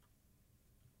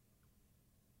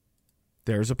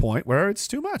 There's a point where it's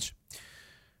too much.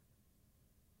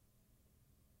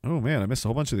 Oh, man, I missed a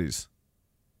whole bunch of these.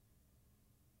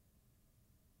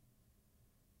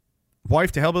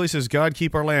 Wife to Hellbilly says, God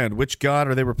keep our land. Which God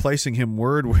are they replacing him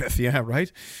word with? Yeah,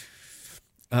 right?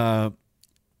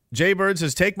 Jaybird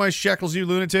says, take my shekels, you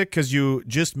lunatic, because you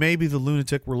just may be the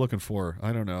lunatic we're looking for.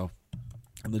 I don't know.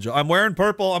 I'm wearing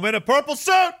purple. I'm in a purple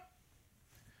suit.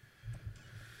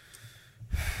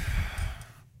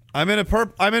 I'm in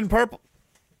purple.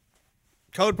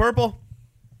 Code purple.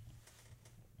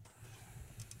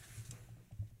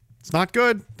 It's not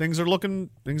good. We're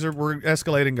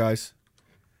escalating, guys.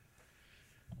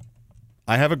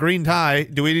 I have a green tie.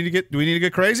 Do we need to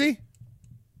get crazy?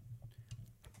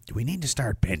 Do we need to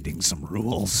start bending some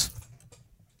rules?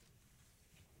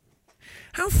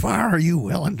 How far are you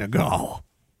willing to go?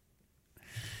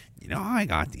 I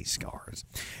got these scars.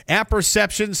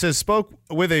 Apperception says, spoke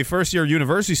with a first-year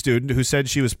university student who said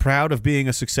she was proud of being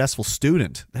a successful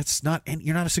student.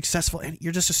 You're not a successful,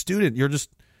 you're just a student. You're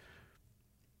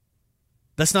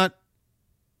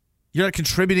not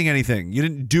contributing anything. You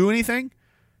didn't do anything.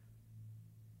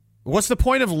 What's the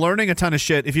point of learning a ton of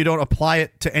shit if you don't apply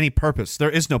it to any purpose?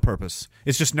 There is no purpose.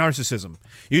 It's just narcissism.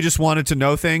 You just wanted to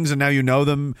know things, and now you know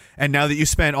them, and now that you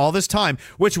spend all this time,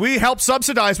 which we help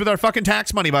subsidize with our fucking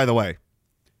tax money, by the way.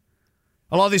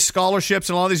 A lot of these scholarships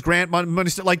and all these grant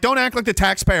money, don't act like the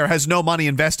taxpayer has no money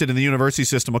invested in the university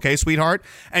system, okay, sweetheart?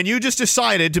 And you just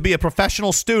decided to be a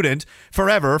professional student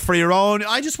forever for your own.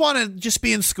 I just want to just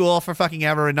be in school for fucking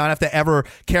ever and not have to ever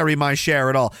carry my share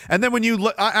at all. And then when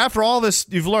after all this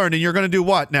you've learned, and you're going to do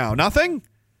what now? Nothing?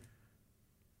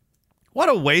 What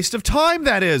a waste of time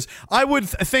that is. I would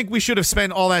think we should have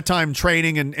spent all that time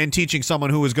training and teaching someone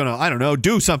who was going to,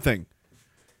 do something.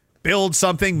 Build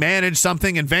something, manage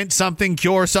something, invent something,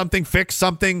 cure something, fix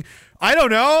something. I don't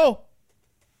know.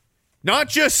 Not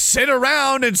just sit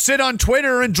around and sit on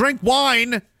Twitter and drink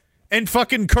wine and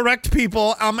fucking correct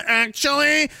people.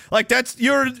 Actually,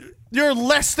 you're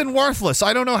less than worthless.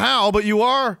 I don't know how, but you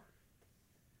are.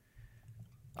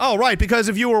 Oh, right, because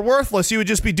if you were worthless, you would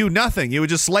just do nothing. You would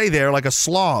just lay there like a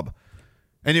slob,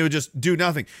 and you would just do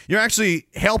nothing. You're actually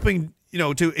helping,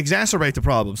 to exacerbate the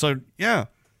problem. So, yeah.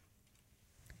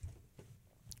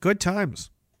 Good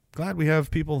times. Glad we have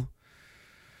people.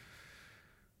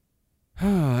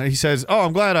 He says,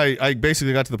 I'm glad I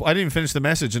basically got to the point. I didn't even finish the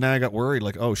message, and now I got worried.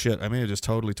 Like, oh, shit, I may have just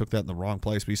totally took that in the wrong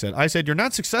place. But he said, I said, you're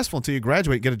not successful until you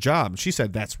graduate and get a job. And she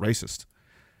said, that's racist.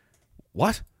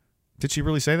 What? Did she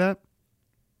really say that?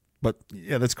 But,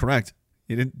 yeah, that's correct.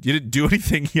 You didn't do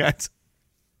anything yet.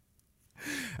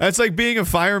 That's like being a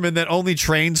fireman that only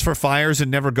trains for fires and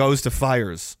never goes to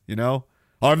fires,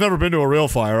 I've never been to a real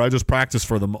fire. I just practice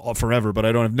for them forever, but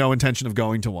I don't have no intention of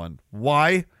going to one.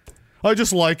 Why? I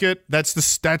just like it.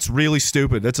 That's really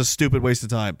stupid. That's a stupid waste of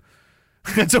time.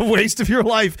 That's a waste of your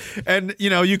life. And,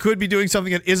 you could be doing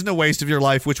something that isn't a waste of your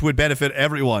life, which would benefit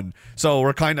everyone. So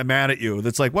we're kind of mad at you.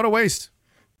 That's like, what a waste.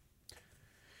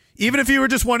 Even if you were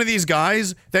just one of these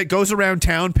guys that goes around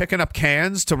town picking up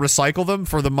cans to recycle them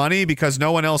for the money because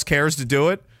no one else cares to do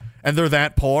it, and they're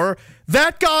that poor,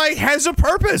 that guy has a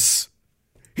purpose.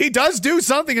 He does do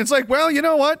something. It's like, well, you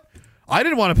know what? I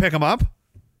didn't want to pick him up.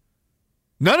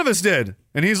 None of us did.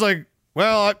 And he's like,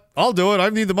 well, I'll do it. I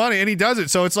need the money. And he does it.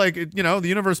 So it's like, the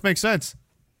universe makes sense.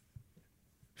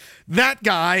 That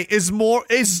guy is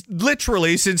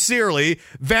literally, sincerely,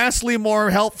 vastly more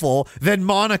helpful than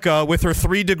Monica with her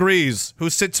 3 degrees who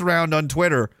sits around on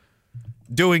Twitter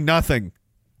doing nothing.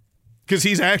 Because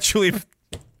he's actually...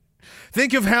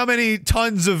 Think of how many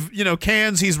tons of,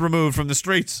 cans he's removed from the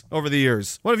streets over the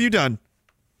years. What have you done?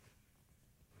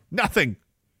 Nothing.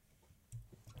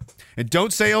 And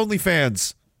don't say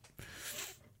OnlyFans.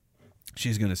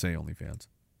 She's going to say OnlyFans.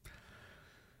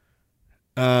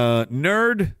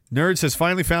 Nerd says,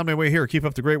 finally found my way here. Keep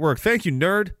up the great work. Thank you,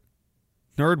 Nerd.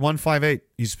 Nerd158.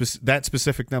 He's that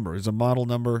specific number is a model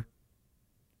number.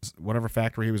 Whatever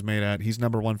factory he was made at. He's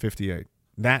number 158.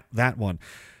 That one.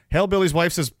 Hellbilly's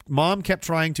wife says, Mom kept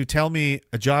trying to tell me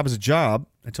a job is a job,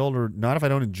 told her, not if I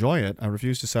don't enjoy it. I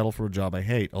refuse to settle for a job I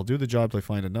hate. I'll do the job till I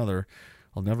find another.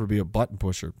 I'll never be a button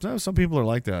pusher. So, some people are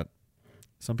like that.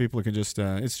 Some people can just,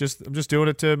 I'm just doing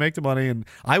it to make the money. And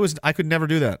I could never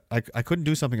do that. I couldn't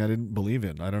do something I didn't believe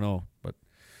in. I don't know. But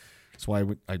that's why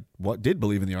I did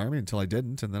believe in the Army until I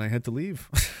didn't. And then I had to leave.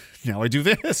 Now I do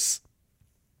this.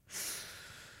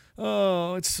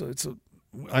 Oh,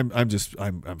 I'm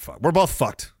fucked. We're both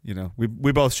fucked. You know,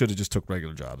 we both should have just took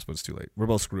regular jobs, but it's too late. We're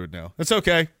both screwed now. It's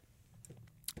okay.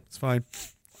 It's fine.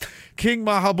 King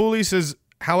Mahabuli says,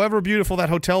 however beautiful that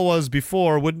hotel was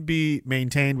before wouldn't be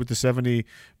maintained with the 70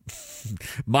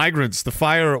 migrants. The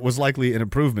fire was likely an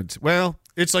improvement. Well,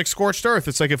 it's like scorched earth.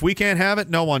 It's like if we can't have it,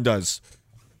 no one does.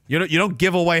 You don't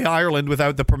give away Ireland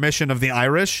without the permission of the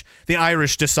Irish. The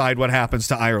Irish decide what happens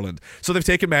to Ireland. So they've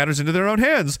taken matters into their own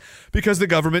hands because the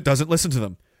government doesn't listen to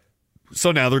them.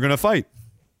 So now they're going to fight.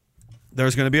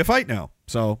 There's going to be a fight now.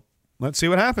 So let's see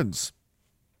what happens.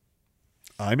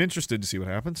 I'm interested to see what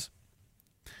happens.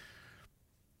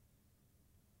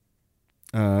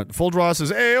 Full Draw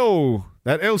says, "Ayo,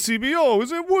 that LCBO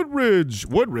is in Woodridge."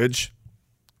 Woodridge?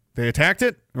 They attacked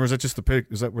it? Or is that just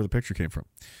is that where the picture came from?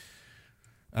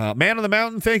 Man on the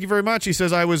Mountain, thank you very much. He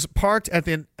says, I was parked at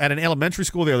an elementary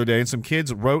school the other day, and some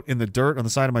kids wrote in the dirt on the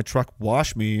side of my truck,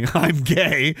 "Wash me, I'm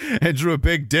gay," and drew a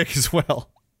big dick as well.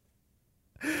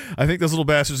 I think those little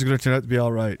bastards are going to turn out to be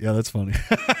all right. Yeah, that's funny.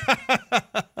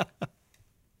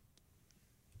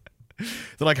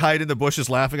 They're like hide in the bushes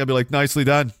laughing. I'd be like, nicely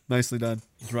done. Nicely done.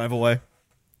 Drive away.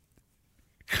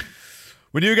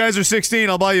 When you guys are 16,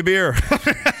 I'll buy you beer.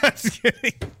 Just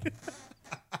kidding.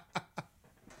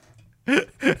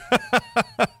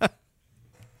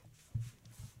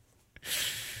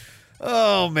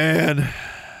 Oh, man.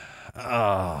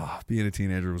 Being a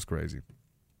teenager was crazy.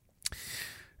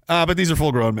 But these are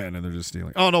full-grown men, and they're just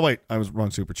stealing. Oh, no, wait. I was wrong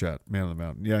super chat. Man on the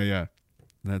Mountain. Yeah.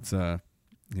 That's,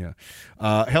 yeah.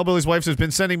 Hellbilly's wife has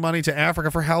been sending money to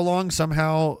Africa for how long?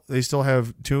 Somehow they still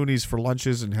have toonies for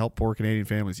lunches and help poor Canadian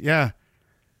families. Yeah.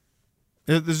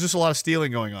 There's just a lot of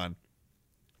stealing going on.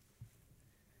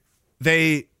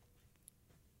 They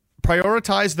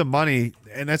prioritize the money,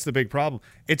 and that's the big problem.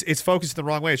 It's focused the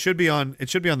wrong way. It should be on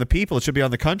the people. It should be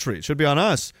on the country. It should be on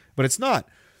us, but it's not.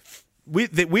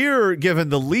 We're given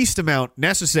the least amount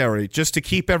necessary just to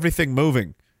keep everything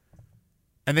moving.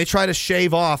 And they try to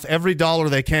shave off every dollar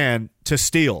they can to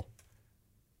steal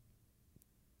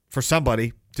for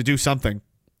somebody to do something.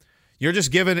 You're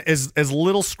just given as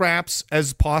little scraps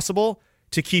as possible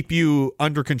to keep you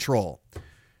under control.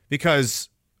 Because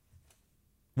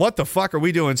what the fuck are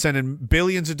we doing sending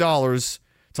billions of dollars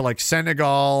to like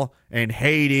Senegal and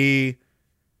Haiti?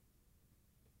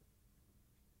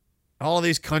 All of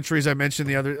these countries I mentioned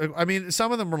the other. I mean,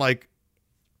 some of them were like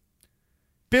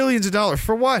billions of dollars.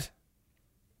 For what?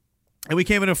 And we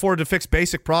can't even afford to fix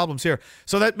basic problems here.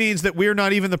 So that means that we're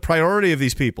not even the priority of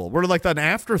these people. We're like an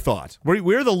afterthought.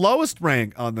 We're the lowest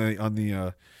rank on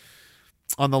the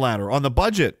ladder, on the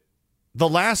budget. The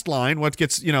last line, what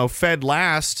gets fed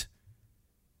last,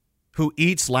 who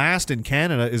eats last in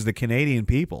Canada is the Canadian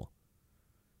people.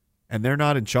 And they're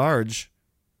not in charge.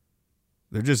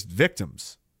 They're just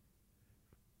victims.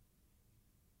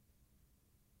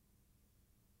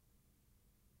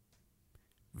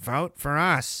 Vote for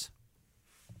us.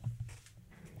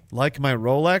 Like my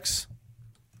Rolex?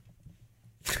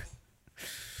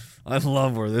 I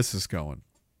love where this is going.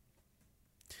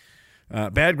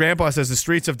 Bad Grandpa says the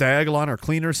streets of Diagolon are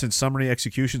cleaner since summary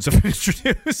executions have been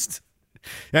introduced.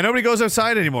 Yeah, nobody goes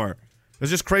outside anymore. There's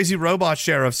just crazy robot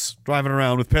sheriffs driving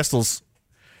around with pistols.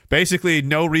 Basically,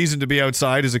 no reason to be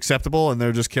outside is acceptable, and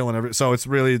they're just killing everything. So it's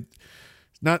really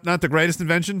not the greatest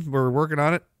invention. We're working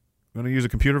on it. We're going to use a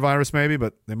computer virus maybe,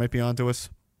 but they might be onto us.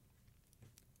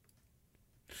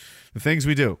 The things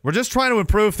we do. We're just trying to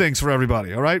improve things for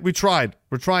everybody, all right? We tried.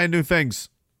 We're trying new things.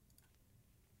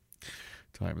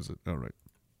 Time is it? All right.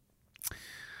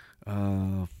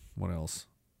 What else?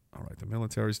 All right, the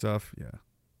military stuff. Yeah.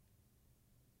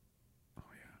 Oh,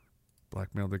 yeah.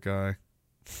 Blackmailed the guy.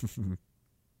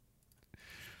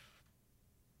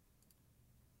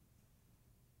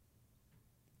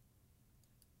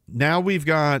 Now we've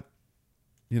got,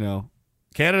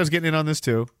 Canada's getting in on this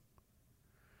too.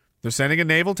 They're sending a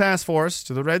naval task force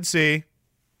to the Red Sea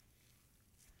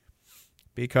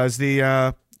because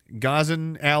the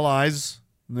Gazan allies,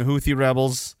 the Houthi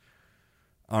rebels,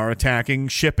 are attacking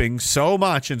shipping so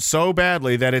much and so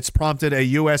badly that it's prompted a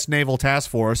U.S. naval task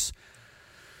force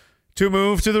to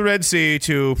move to the Red Sea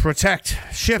to protect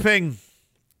shipping,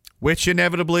 which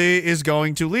inevitably is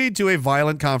going to lead to a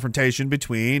violent confrontation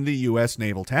between the U.S.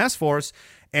 naval task force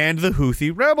and the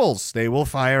Houthi rebels. They will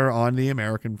fire on the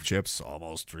American ships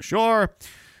almost for sure,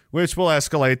 which will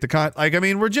escalate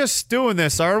the we're just doing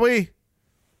this, are we?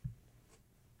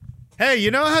 Hey,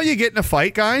 you know how you get in a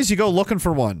fight, guys? You go looking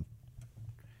for one.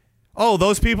 Oh,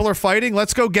 those people are fighting?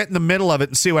 Let's go get in the middle of it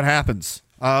and see what happens.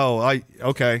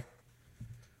 Okay.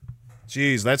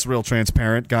 Jeez, that's real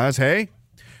transparent, guys. Hey?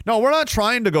 No, we're not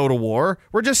trying to go to war.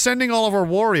 We're just sending all of our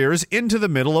warriors into the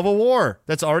middle of a war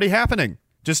that's already happening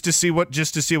just to see what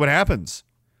happens.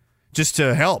 Just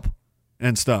to help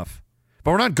and stuff.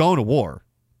 But we're not going to war.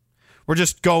 We're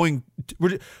just going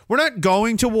we're not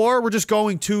going to war, we're just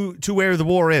going to where the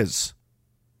war is.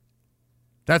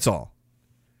 That's all.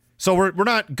 So we're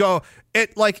not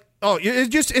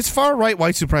it's far right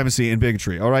white supremacy and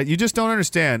bigotry, all right? You just don't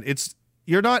understand.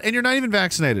 You're not even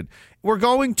vaccinated. We're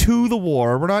going to the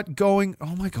war. We're not going.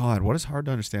 Oh my God, what is hard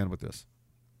to understand with this?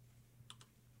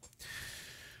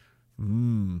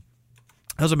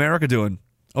 How's America doing?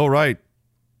 Oh, right.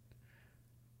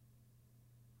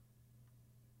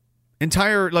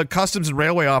 Entire customs and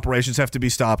railway operations have to be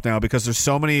stopped now because there's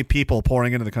so many people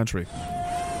pouring into the country.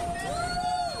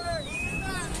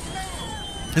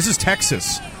 This is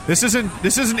Texas. This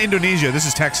isn't Indonesia. This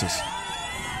is Texas.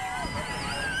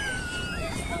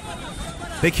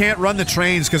 They can't run the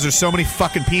trains because there's so many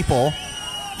fucking people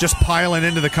just piling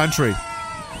into the country.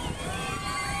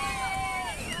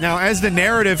 Now, as the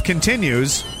narrative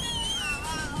continues,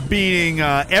 being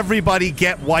everybody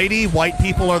get whitey, white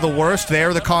people are the worst,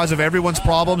 they're the cause of everyone's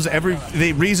problems,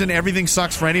 the reason everything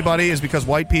sucks for anybody is because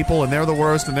white people, and they're the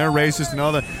worst, and they're racist, and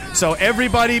all that. So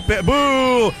everybody,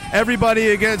 boo,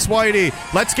 everybody against whitey.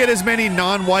 Let's get as many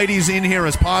non-whiteys in here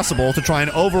as possible to try and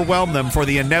overwhelm them for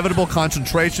the inevitable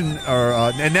concentration,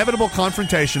 or inevitable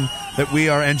confrontation that we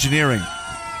are engineering,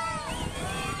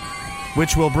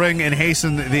 which will bring and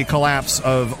hasten the collapse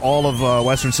of all of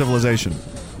Western civilization.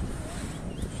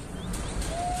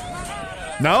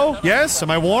 No? Yes? Am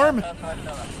I warm?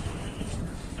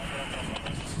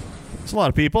 It's a lot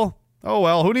of people. Oh,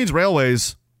 well, who needs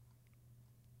railways?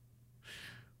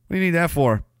 What do you need that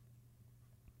for?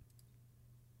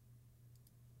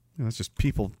 That's just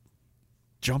people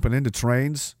jumping into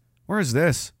trains. Where is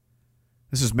this?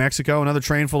 This is Mexico. Another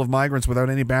train full of migrants without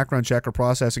any background check or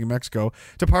processing in Mexico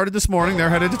departed this morning. They're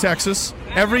headed to Texas.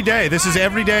 Every day. This is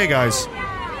every day, guys.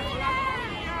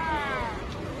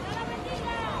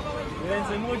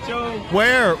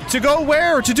 Where? To go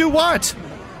where? To do what?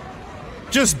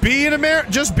 Just be in America.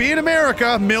 Just be in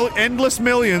America. Endless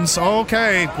millions.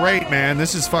 Okay, great, man.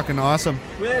 This is fucking awesome.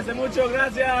 It's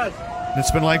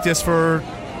been like this for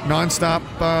nonstop.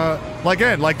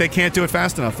 Like they can't do it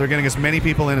fast enough. They're getting as many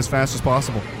people in as fast as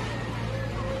possible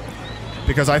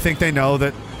because I think they know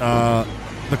that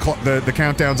the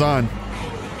countdown's on.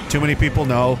 Too many people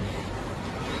know.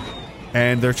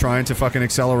 And they're trying to fucking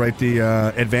accelerate the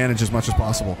advantage as much as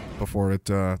possible before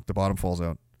the bottom falls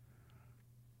out.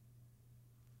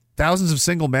 Thousands of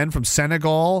single men from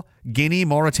Senegal, Guinea,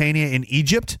 Mauritania, and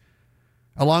Egypt,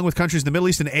 along with countries in the Middle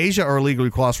East and Asia, are illegally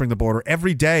crossing the border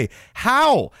every day.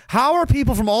 How? How are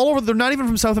people from all over? They're not even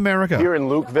from South America. Here in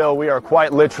Lukeville, we are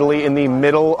quite literally in the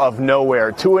middle of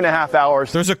nowhere. 2.5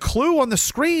 hours. There's a clue on the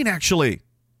screen, actually.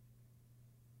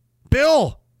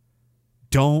 Bill,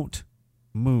 don't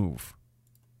move.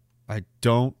 I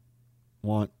don't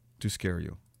want to scare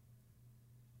you.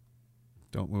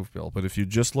 Don't move, Bill. But if you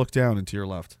just look down and to your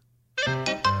left.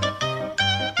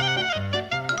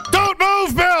 Don't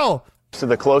move, Bill! To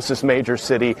the closest major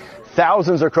city.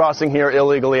 Thousands are crossing here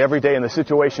illegally every day, and the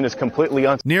situation is completely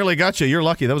Nearly got you. You're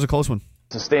lucky. That was a close one.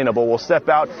 Sustainable. We'll step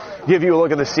out, give you a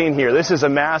look at the scene here. This is a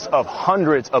mass of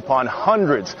hundreds upon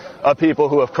hundreds of people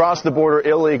who have crossed the border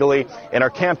illegally and are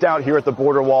camped out here at the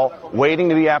border wall, waiting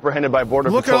to be apprehended by Border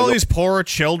Patrol. Look at all these poor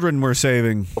children we're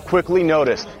saving. Quickly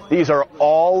notice, these are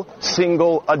all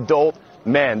single adult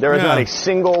men. There is not a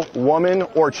single woman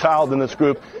or child in this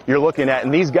group you're looking at,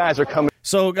 and these guys are coming.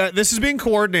 So this is being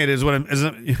coordinated.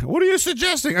 What are you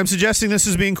suggesting? I'm suggesting this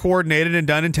is being coordinated and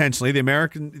done intentionally. The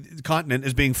American continent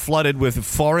is being flooded with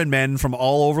foreign men from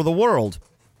all over the world.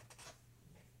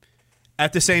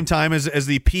 At the same time as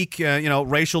the peak,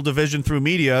 racial division through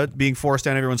media being forced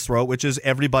down everyone's throat, which is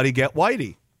everybody get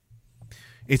whitey.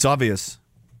 It's obvious.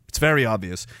 It's very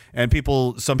obvious, and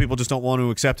some people just don't want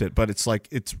to accept it. But it's like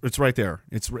it's right there.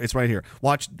 It's right here.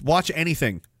 Watch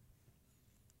anything.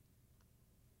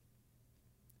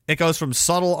 It goes from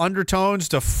subtle undertones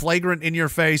to flagrant in your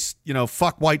face,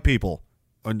 fuck white people,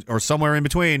 or somewhere in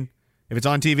between. If it's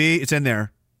on TV, it's in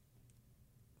there.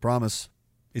 Promise.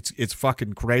 It's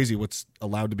fucking crazy what's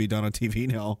allowed to be done on TV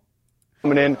now.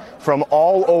 Coming in from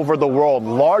all over the world,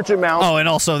 large amounts. Oh, and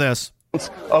also this.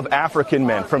 of African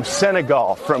men from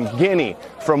Senegal, from Guinea,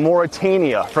 from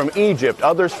Mauritania, from Egypt,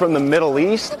 others from the Middle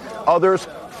East, others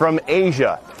from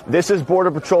Asia. This is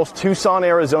Border Patrol's Tucson,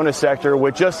 Arizona sector,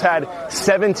 which just had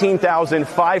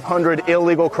 17,500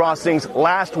 illegal crossings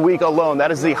last week alone. That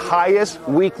is the highest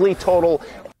weekly total.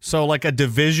 So like a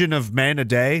division of men a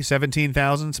day,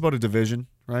 17,000. It's about a division,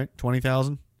 right?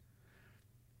 20,000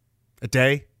 a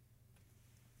day.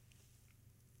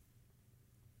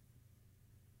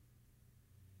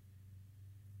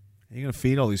 How are you going to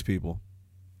feed all these people?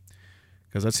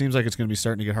 Because that seems like it's going to be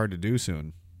starting to get hard to do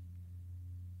soon.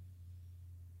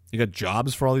 You got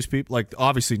jobs for all these people? Like,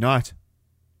 obviously not.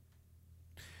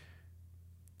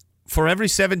 For every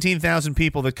 17,000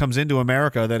 people that comes into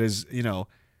America that is,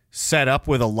 set up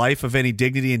with a life of any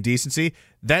dignity and decency,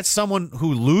 that's someone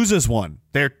who loses one.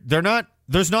 They're not.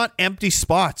 There's not empty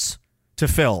spots to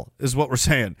fill, is what we're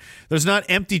saying. There's not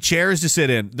empty chairs to sit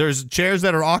in. There's chairs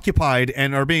that are occupied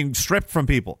and are being stripped from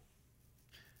people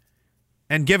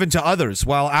and given to others.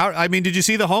 While did you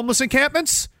see the homeless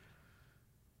encampments?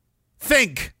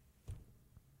 Think.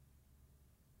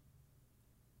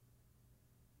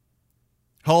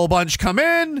 Whole bunch come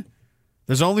in.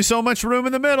 There's only so much room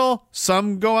in the middle.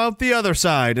 Some go out the other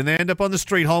side, and they end up on the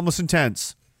street homeless in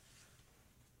tents.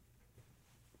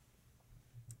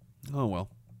 Oh, well.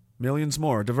 Millions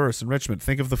more. Diverse enrichment.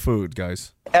 Think of the food,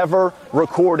 guys. Ever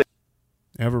recorded.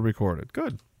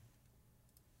 Good.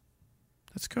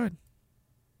 That's good.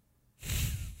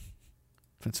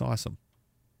 That's awesome.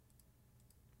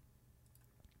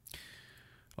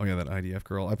 Oh, yeah, that IDF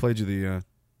girl. I played you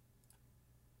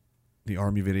the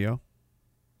Army video.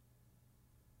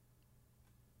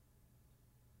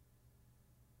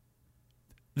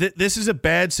 This is a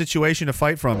bad situation to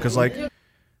fight from because, like,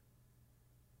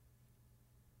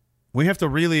 we have to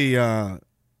really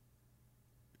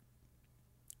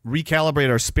recalibrate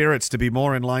our spirits to be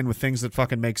more in line with things that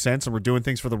fucking make sense, and we're doing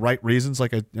things for the right reasons,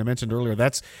 like I mentioned earlier.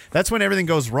 That's when everything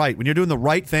goes right. When you're doing the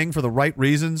right thing for the right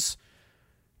reasons,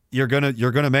 you're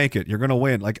gonna make it. You're gonna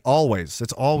win. Like always.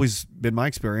 That's always been my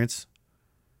experience.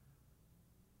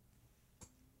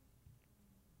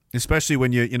 Especially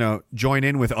when you join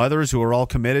in with others who are all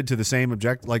committed to the same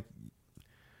objective. Like,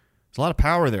 there's a lot of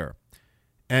power there.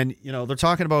 And, they're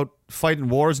talking about fighting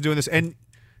wars and doing this. And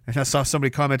I saw somebody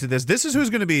commented this. This is who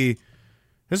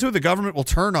the government will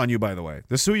turn on you, by the way.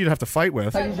 This is who you'd have to fight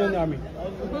with. Why did you join the army?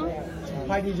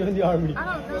 Why did you join the army?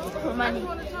 I don't know. For money.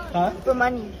 Huh? For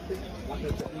money.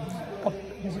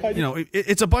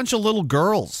 It's a bunch of little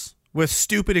girls with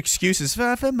stupid excuses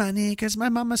for money because my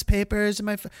mama's papers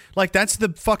and like that's the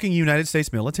fucking United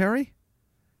States military.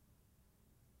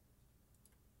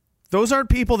 Those aren't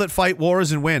people that fight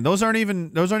wars and win. Those aren't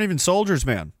even soldiers,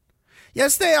 man.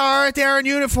 Yes, they are. They're in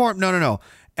uniform. No.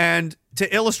 And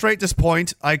to illustrate this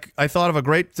point, I thought of a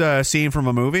great scene from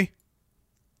a movie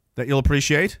that you'll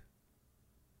appreciate.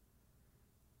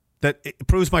 That it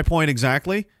proves my point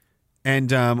exactly,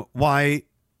 and why.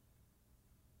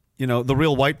 The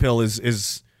real white pill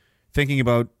is thinking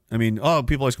about,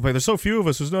 people always complain, there's so few of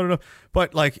us, there's not enough.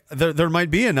 But, like, there might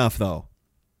be enough, though.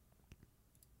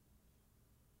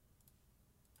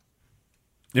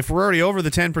 If we're already over the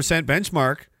 10%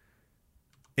 benchmark,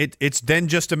 it's then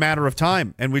just a matter of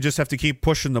time, and we just have to keep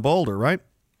pushing the boulder, right?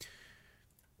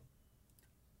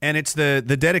 And it's the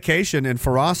dedication and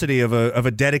ferocity of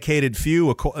a dedicated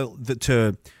few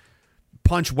to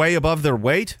punch way above their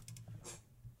weight.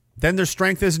 Then their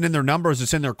strength isn't in their numbers,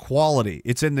 it's in their quality.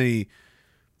 It's in the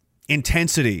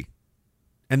intensity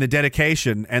and the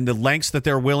dedication and the lengths that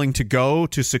they're willing to go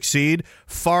to succeed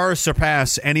far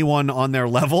surpass anyone on their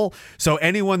level. So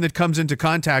anyone that comes into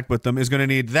contact with them is going to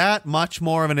need that much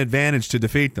more of an advantage to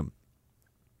defeat them.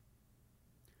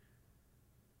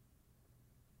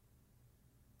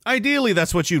 Ideally,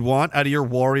 that's what you'd want out of your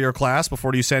warrior class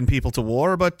before you send people to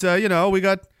war. But, we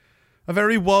got a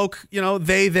very woke,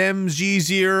 they, them,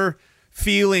 easier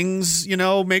feelings,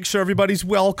 make sure everybody's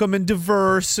welcome and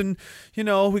diverse. And,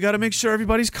 we got to make sure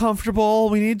everybody's comfortable.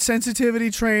 We need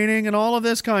sensitivity training and all of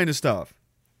this kind of stuff.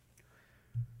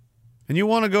 And you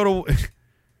want to go to,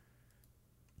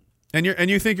 and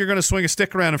you think you're going to swing a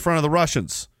stick around in front of the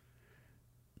Russians.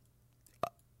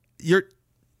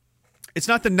 It's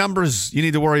not the numbers you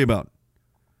need to worry about.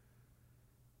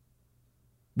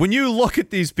 When you look at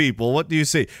these people, what do you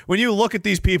see? When you look at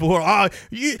these people who are,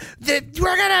 we're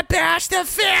going to bash the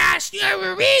fast,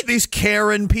 these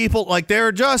Karen people, like they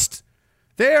are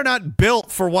not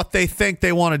built for what they think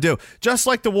they want to do. Just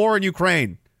like the war in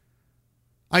Ukraine.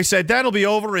 I said, that'll be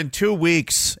over in 2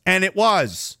 weeks. And it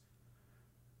was.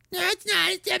 No, it's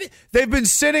not. They've been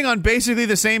sitting on basically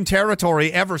the same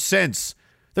territory ever since.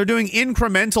 They're doing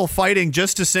incremental fighting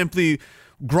just to simply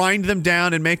grind them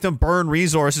down and make them burn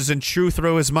resources and chew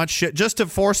through as much shit just to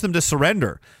force them to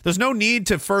surrender. There's no need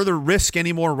to further risk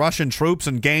any more Russian troops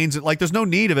and gains. Like, there's no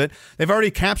need of it. They've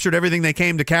already captured everything they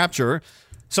came to capture.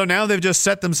 So now they've just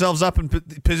set themselves up in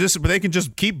position where they can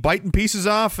just keep biting pieces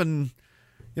off and,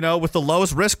 you know, with the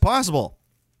lowest risk possible.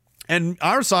 And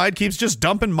our side keeps just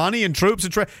dumping money and troops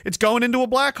and it's going into a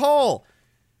black hole.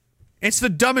 It's the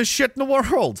dumbest shit in the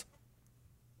world.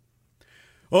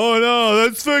 Oh no,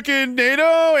 that's fucking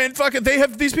NATO and fucking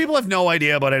these people have no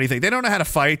idea about anything. They don't know how to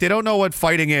fight. They don't know what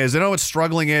fighting is. They don't know what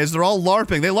struggling is. They're all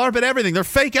LARPing. They LARP at everything. They're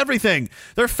fake everything.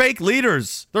 They're fake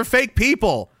leaders. They're fake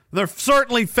people. They're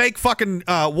certainly fake fucking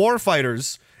war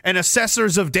fighters and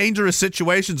assessors of dangerous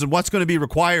situations and what's going to be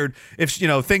required if, you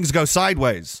know, things go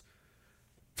sideways.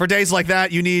 For days like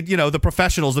that, you need, you know, the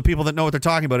professionals, the people that know what they're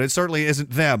talking about. It certainly isn't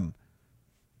them.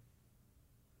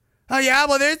 Oh yeah,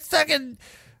 well there's fucking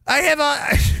I have a...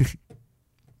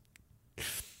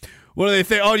 What do they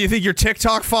think? Oh, do you think your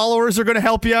TikTok followers are going to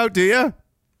help you out, do you?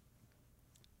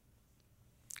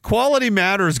 Quality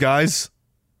matters, guys.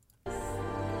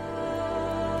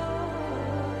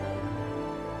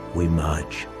 We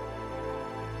march.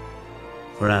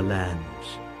 For our lands,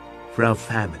 for our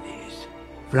families,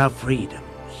 for our freedoms.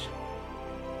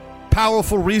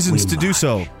 Powerful reasons to do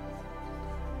so.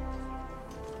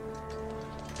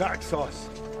 Dark sauce.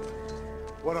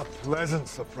 What a pleasant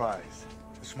surprise.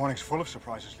 This morning's full of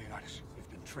surprises, Leonidas. We've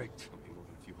been tricked. Only more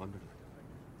than a few hundred.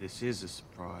 This is a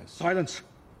surprise. Silence.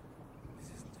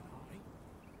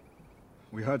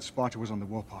 We heard Sparta was on the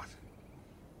warpath.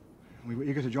 We were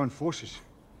eager to join forces.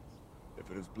 If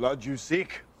it is blood you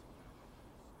seek,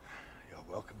 you're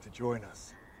welcome to join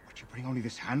us. But you bring only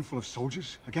this handful of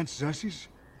soldiers against Xerxes?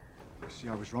 You see,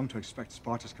 I was wrong to expect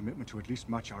Sparta's commitment to at least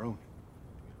match our own.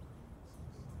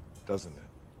 Doesn't it?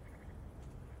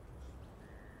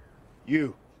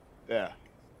 You, there.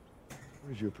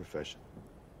 What is your profession?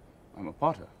 I'm a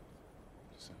potter.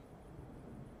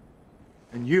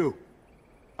 And you,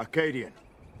 Arcadian,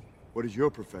 what is your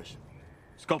profession?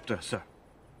 Sculptor, sir.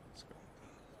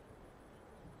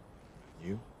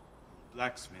 You?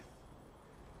 Blacksmith.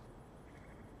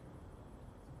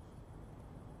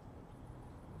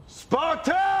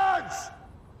 Spartans!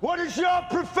 What is your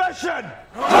profession?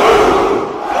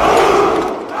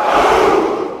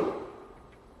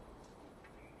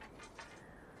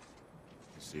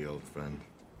 See, old friend,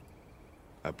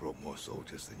 I brought more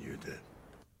soldiers than you did.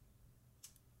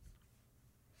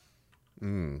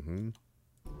 Mm-hmm.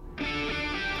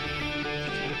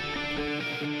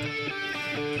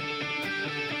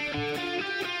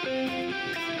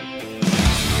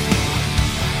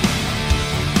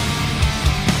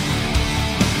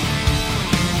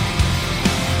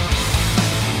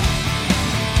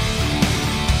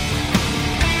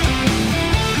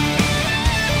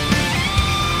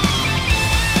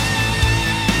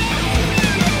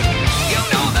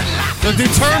 The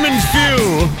determined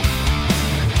few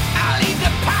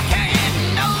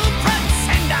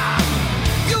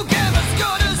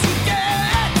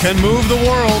can move the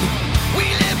world.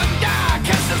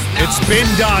 It's been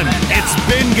done. It's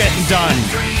been getting done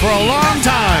for a long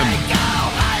time.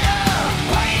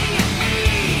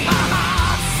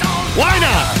 Why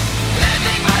not?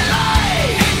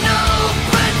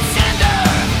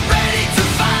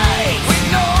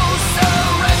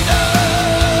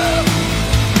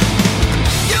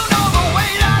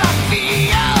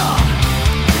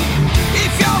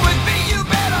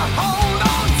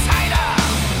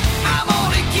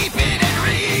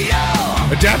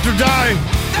 Adapt or die.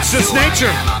 It's just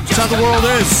nature. It's how the world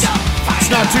is.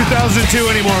 It's not 2002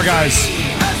 anymore, guys.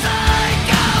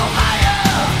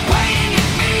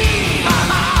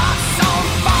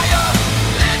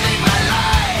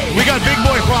 We got big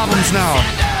boy problems now.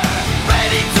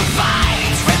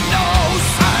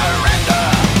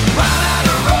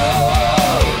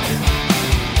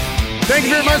 Thank you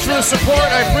very much for the support.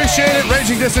 I appreciate it.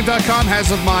 RagingDissident.com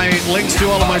has my links to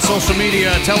all of my social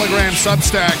media, Telegram,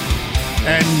 Substack.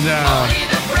 And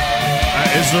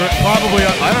is there probably,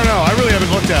 I don't know, I really haven't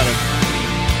looked at it.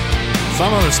 Some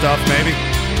other stuff, maybe.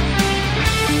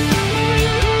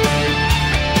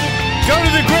 Go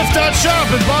to the grift.shop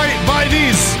and buy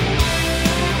these.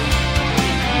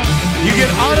 You get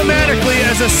automatically,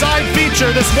 as a side feature,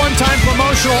 this one-time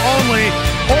promotional only,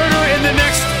 order in the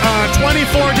next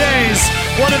 24 days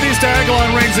one of these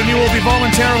Diagolon rings and you will be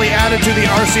voluntarily added to the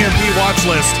RCMP watch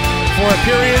list for a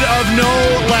period of no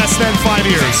less than 5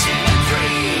 years.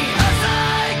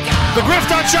 The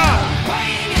Grift.shop.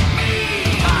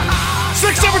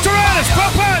 6 Tyrannus,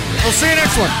 Propet. We'll see you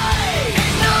next one.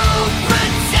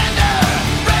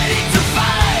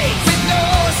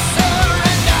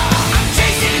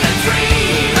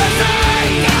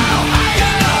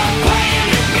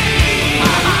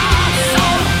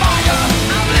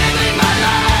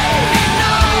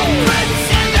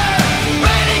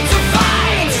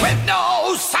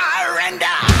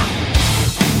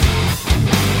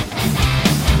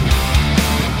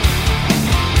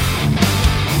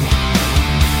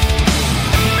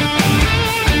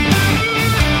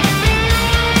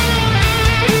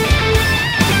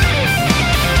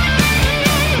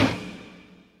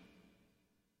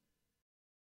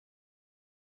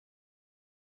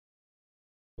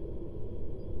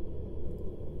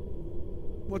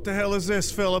 What the hell is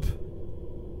this, Philip?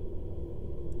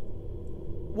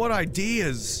 What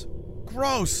ideas?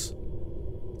 Gross.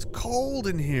 It's cold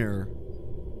in here.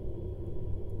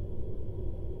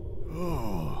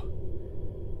 Oh.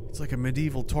 It's like a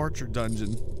medieval torture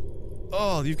dungeon.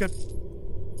 Oh, you've got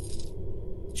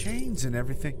chains and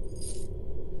everything.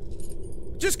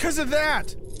 Just because of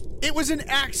that! It was an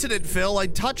accident, Phil. I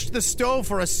touched the stove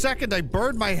for a second. I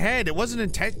burned my head. It wasn't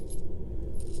intent.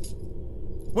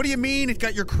 What do you mean it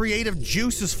got your creative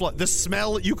juices flow? The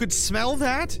smell, you could smell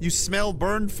that? You smell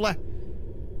burned flesh.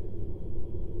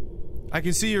 I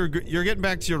can see you're getting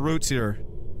back to your roots here.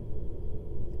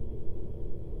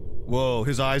 Whoa,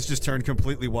 his eyes just turned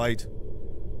completely white.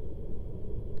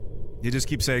 You just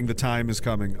keep saying the time is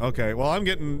coming. Okay, well, I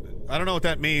don't know what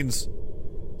that means.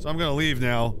 So I'm gonna leave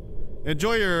now.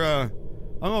 Enjoy your, I'm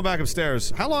going back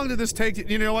upstairs. How long did this take?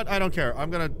 You know what? I don't care.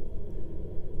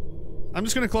 I'm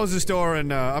just gonna close this door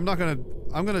and, I'm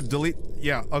gonna delete.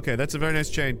 Yeah, okay, that's a very nice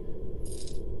chain.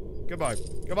 Goodbye.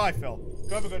 Goodbye, Phil.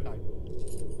 Go have a good night.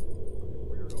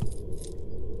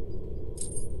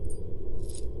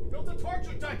 Built a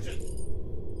torture dungeon!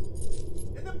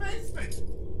 In the basement!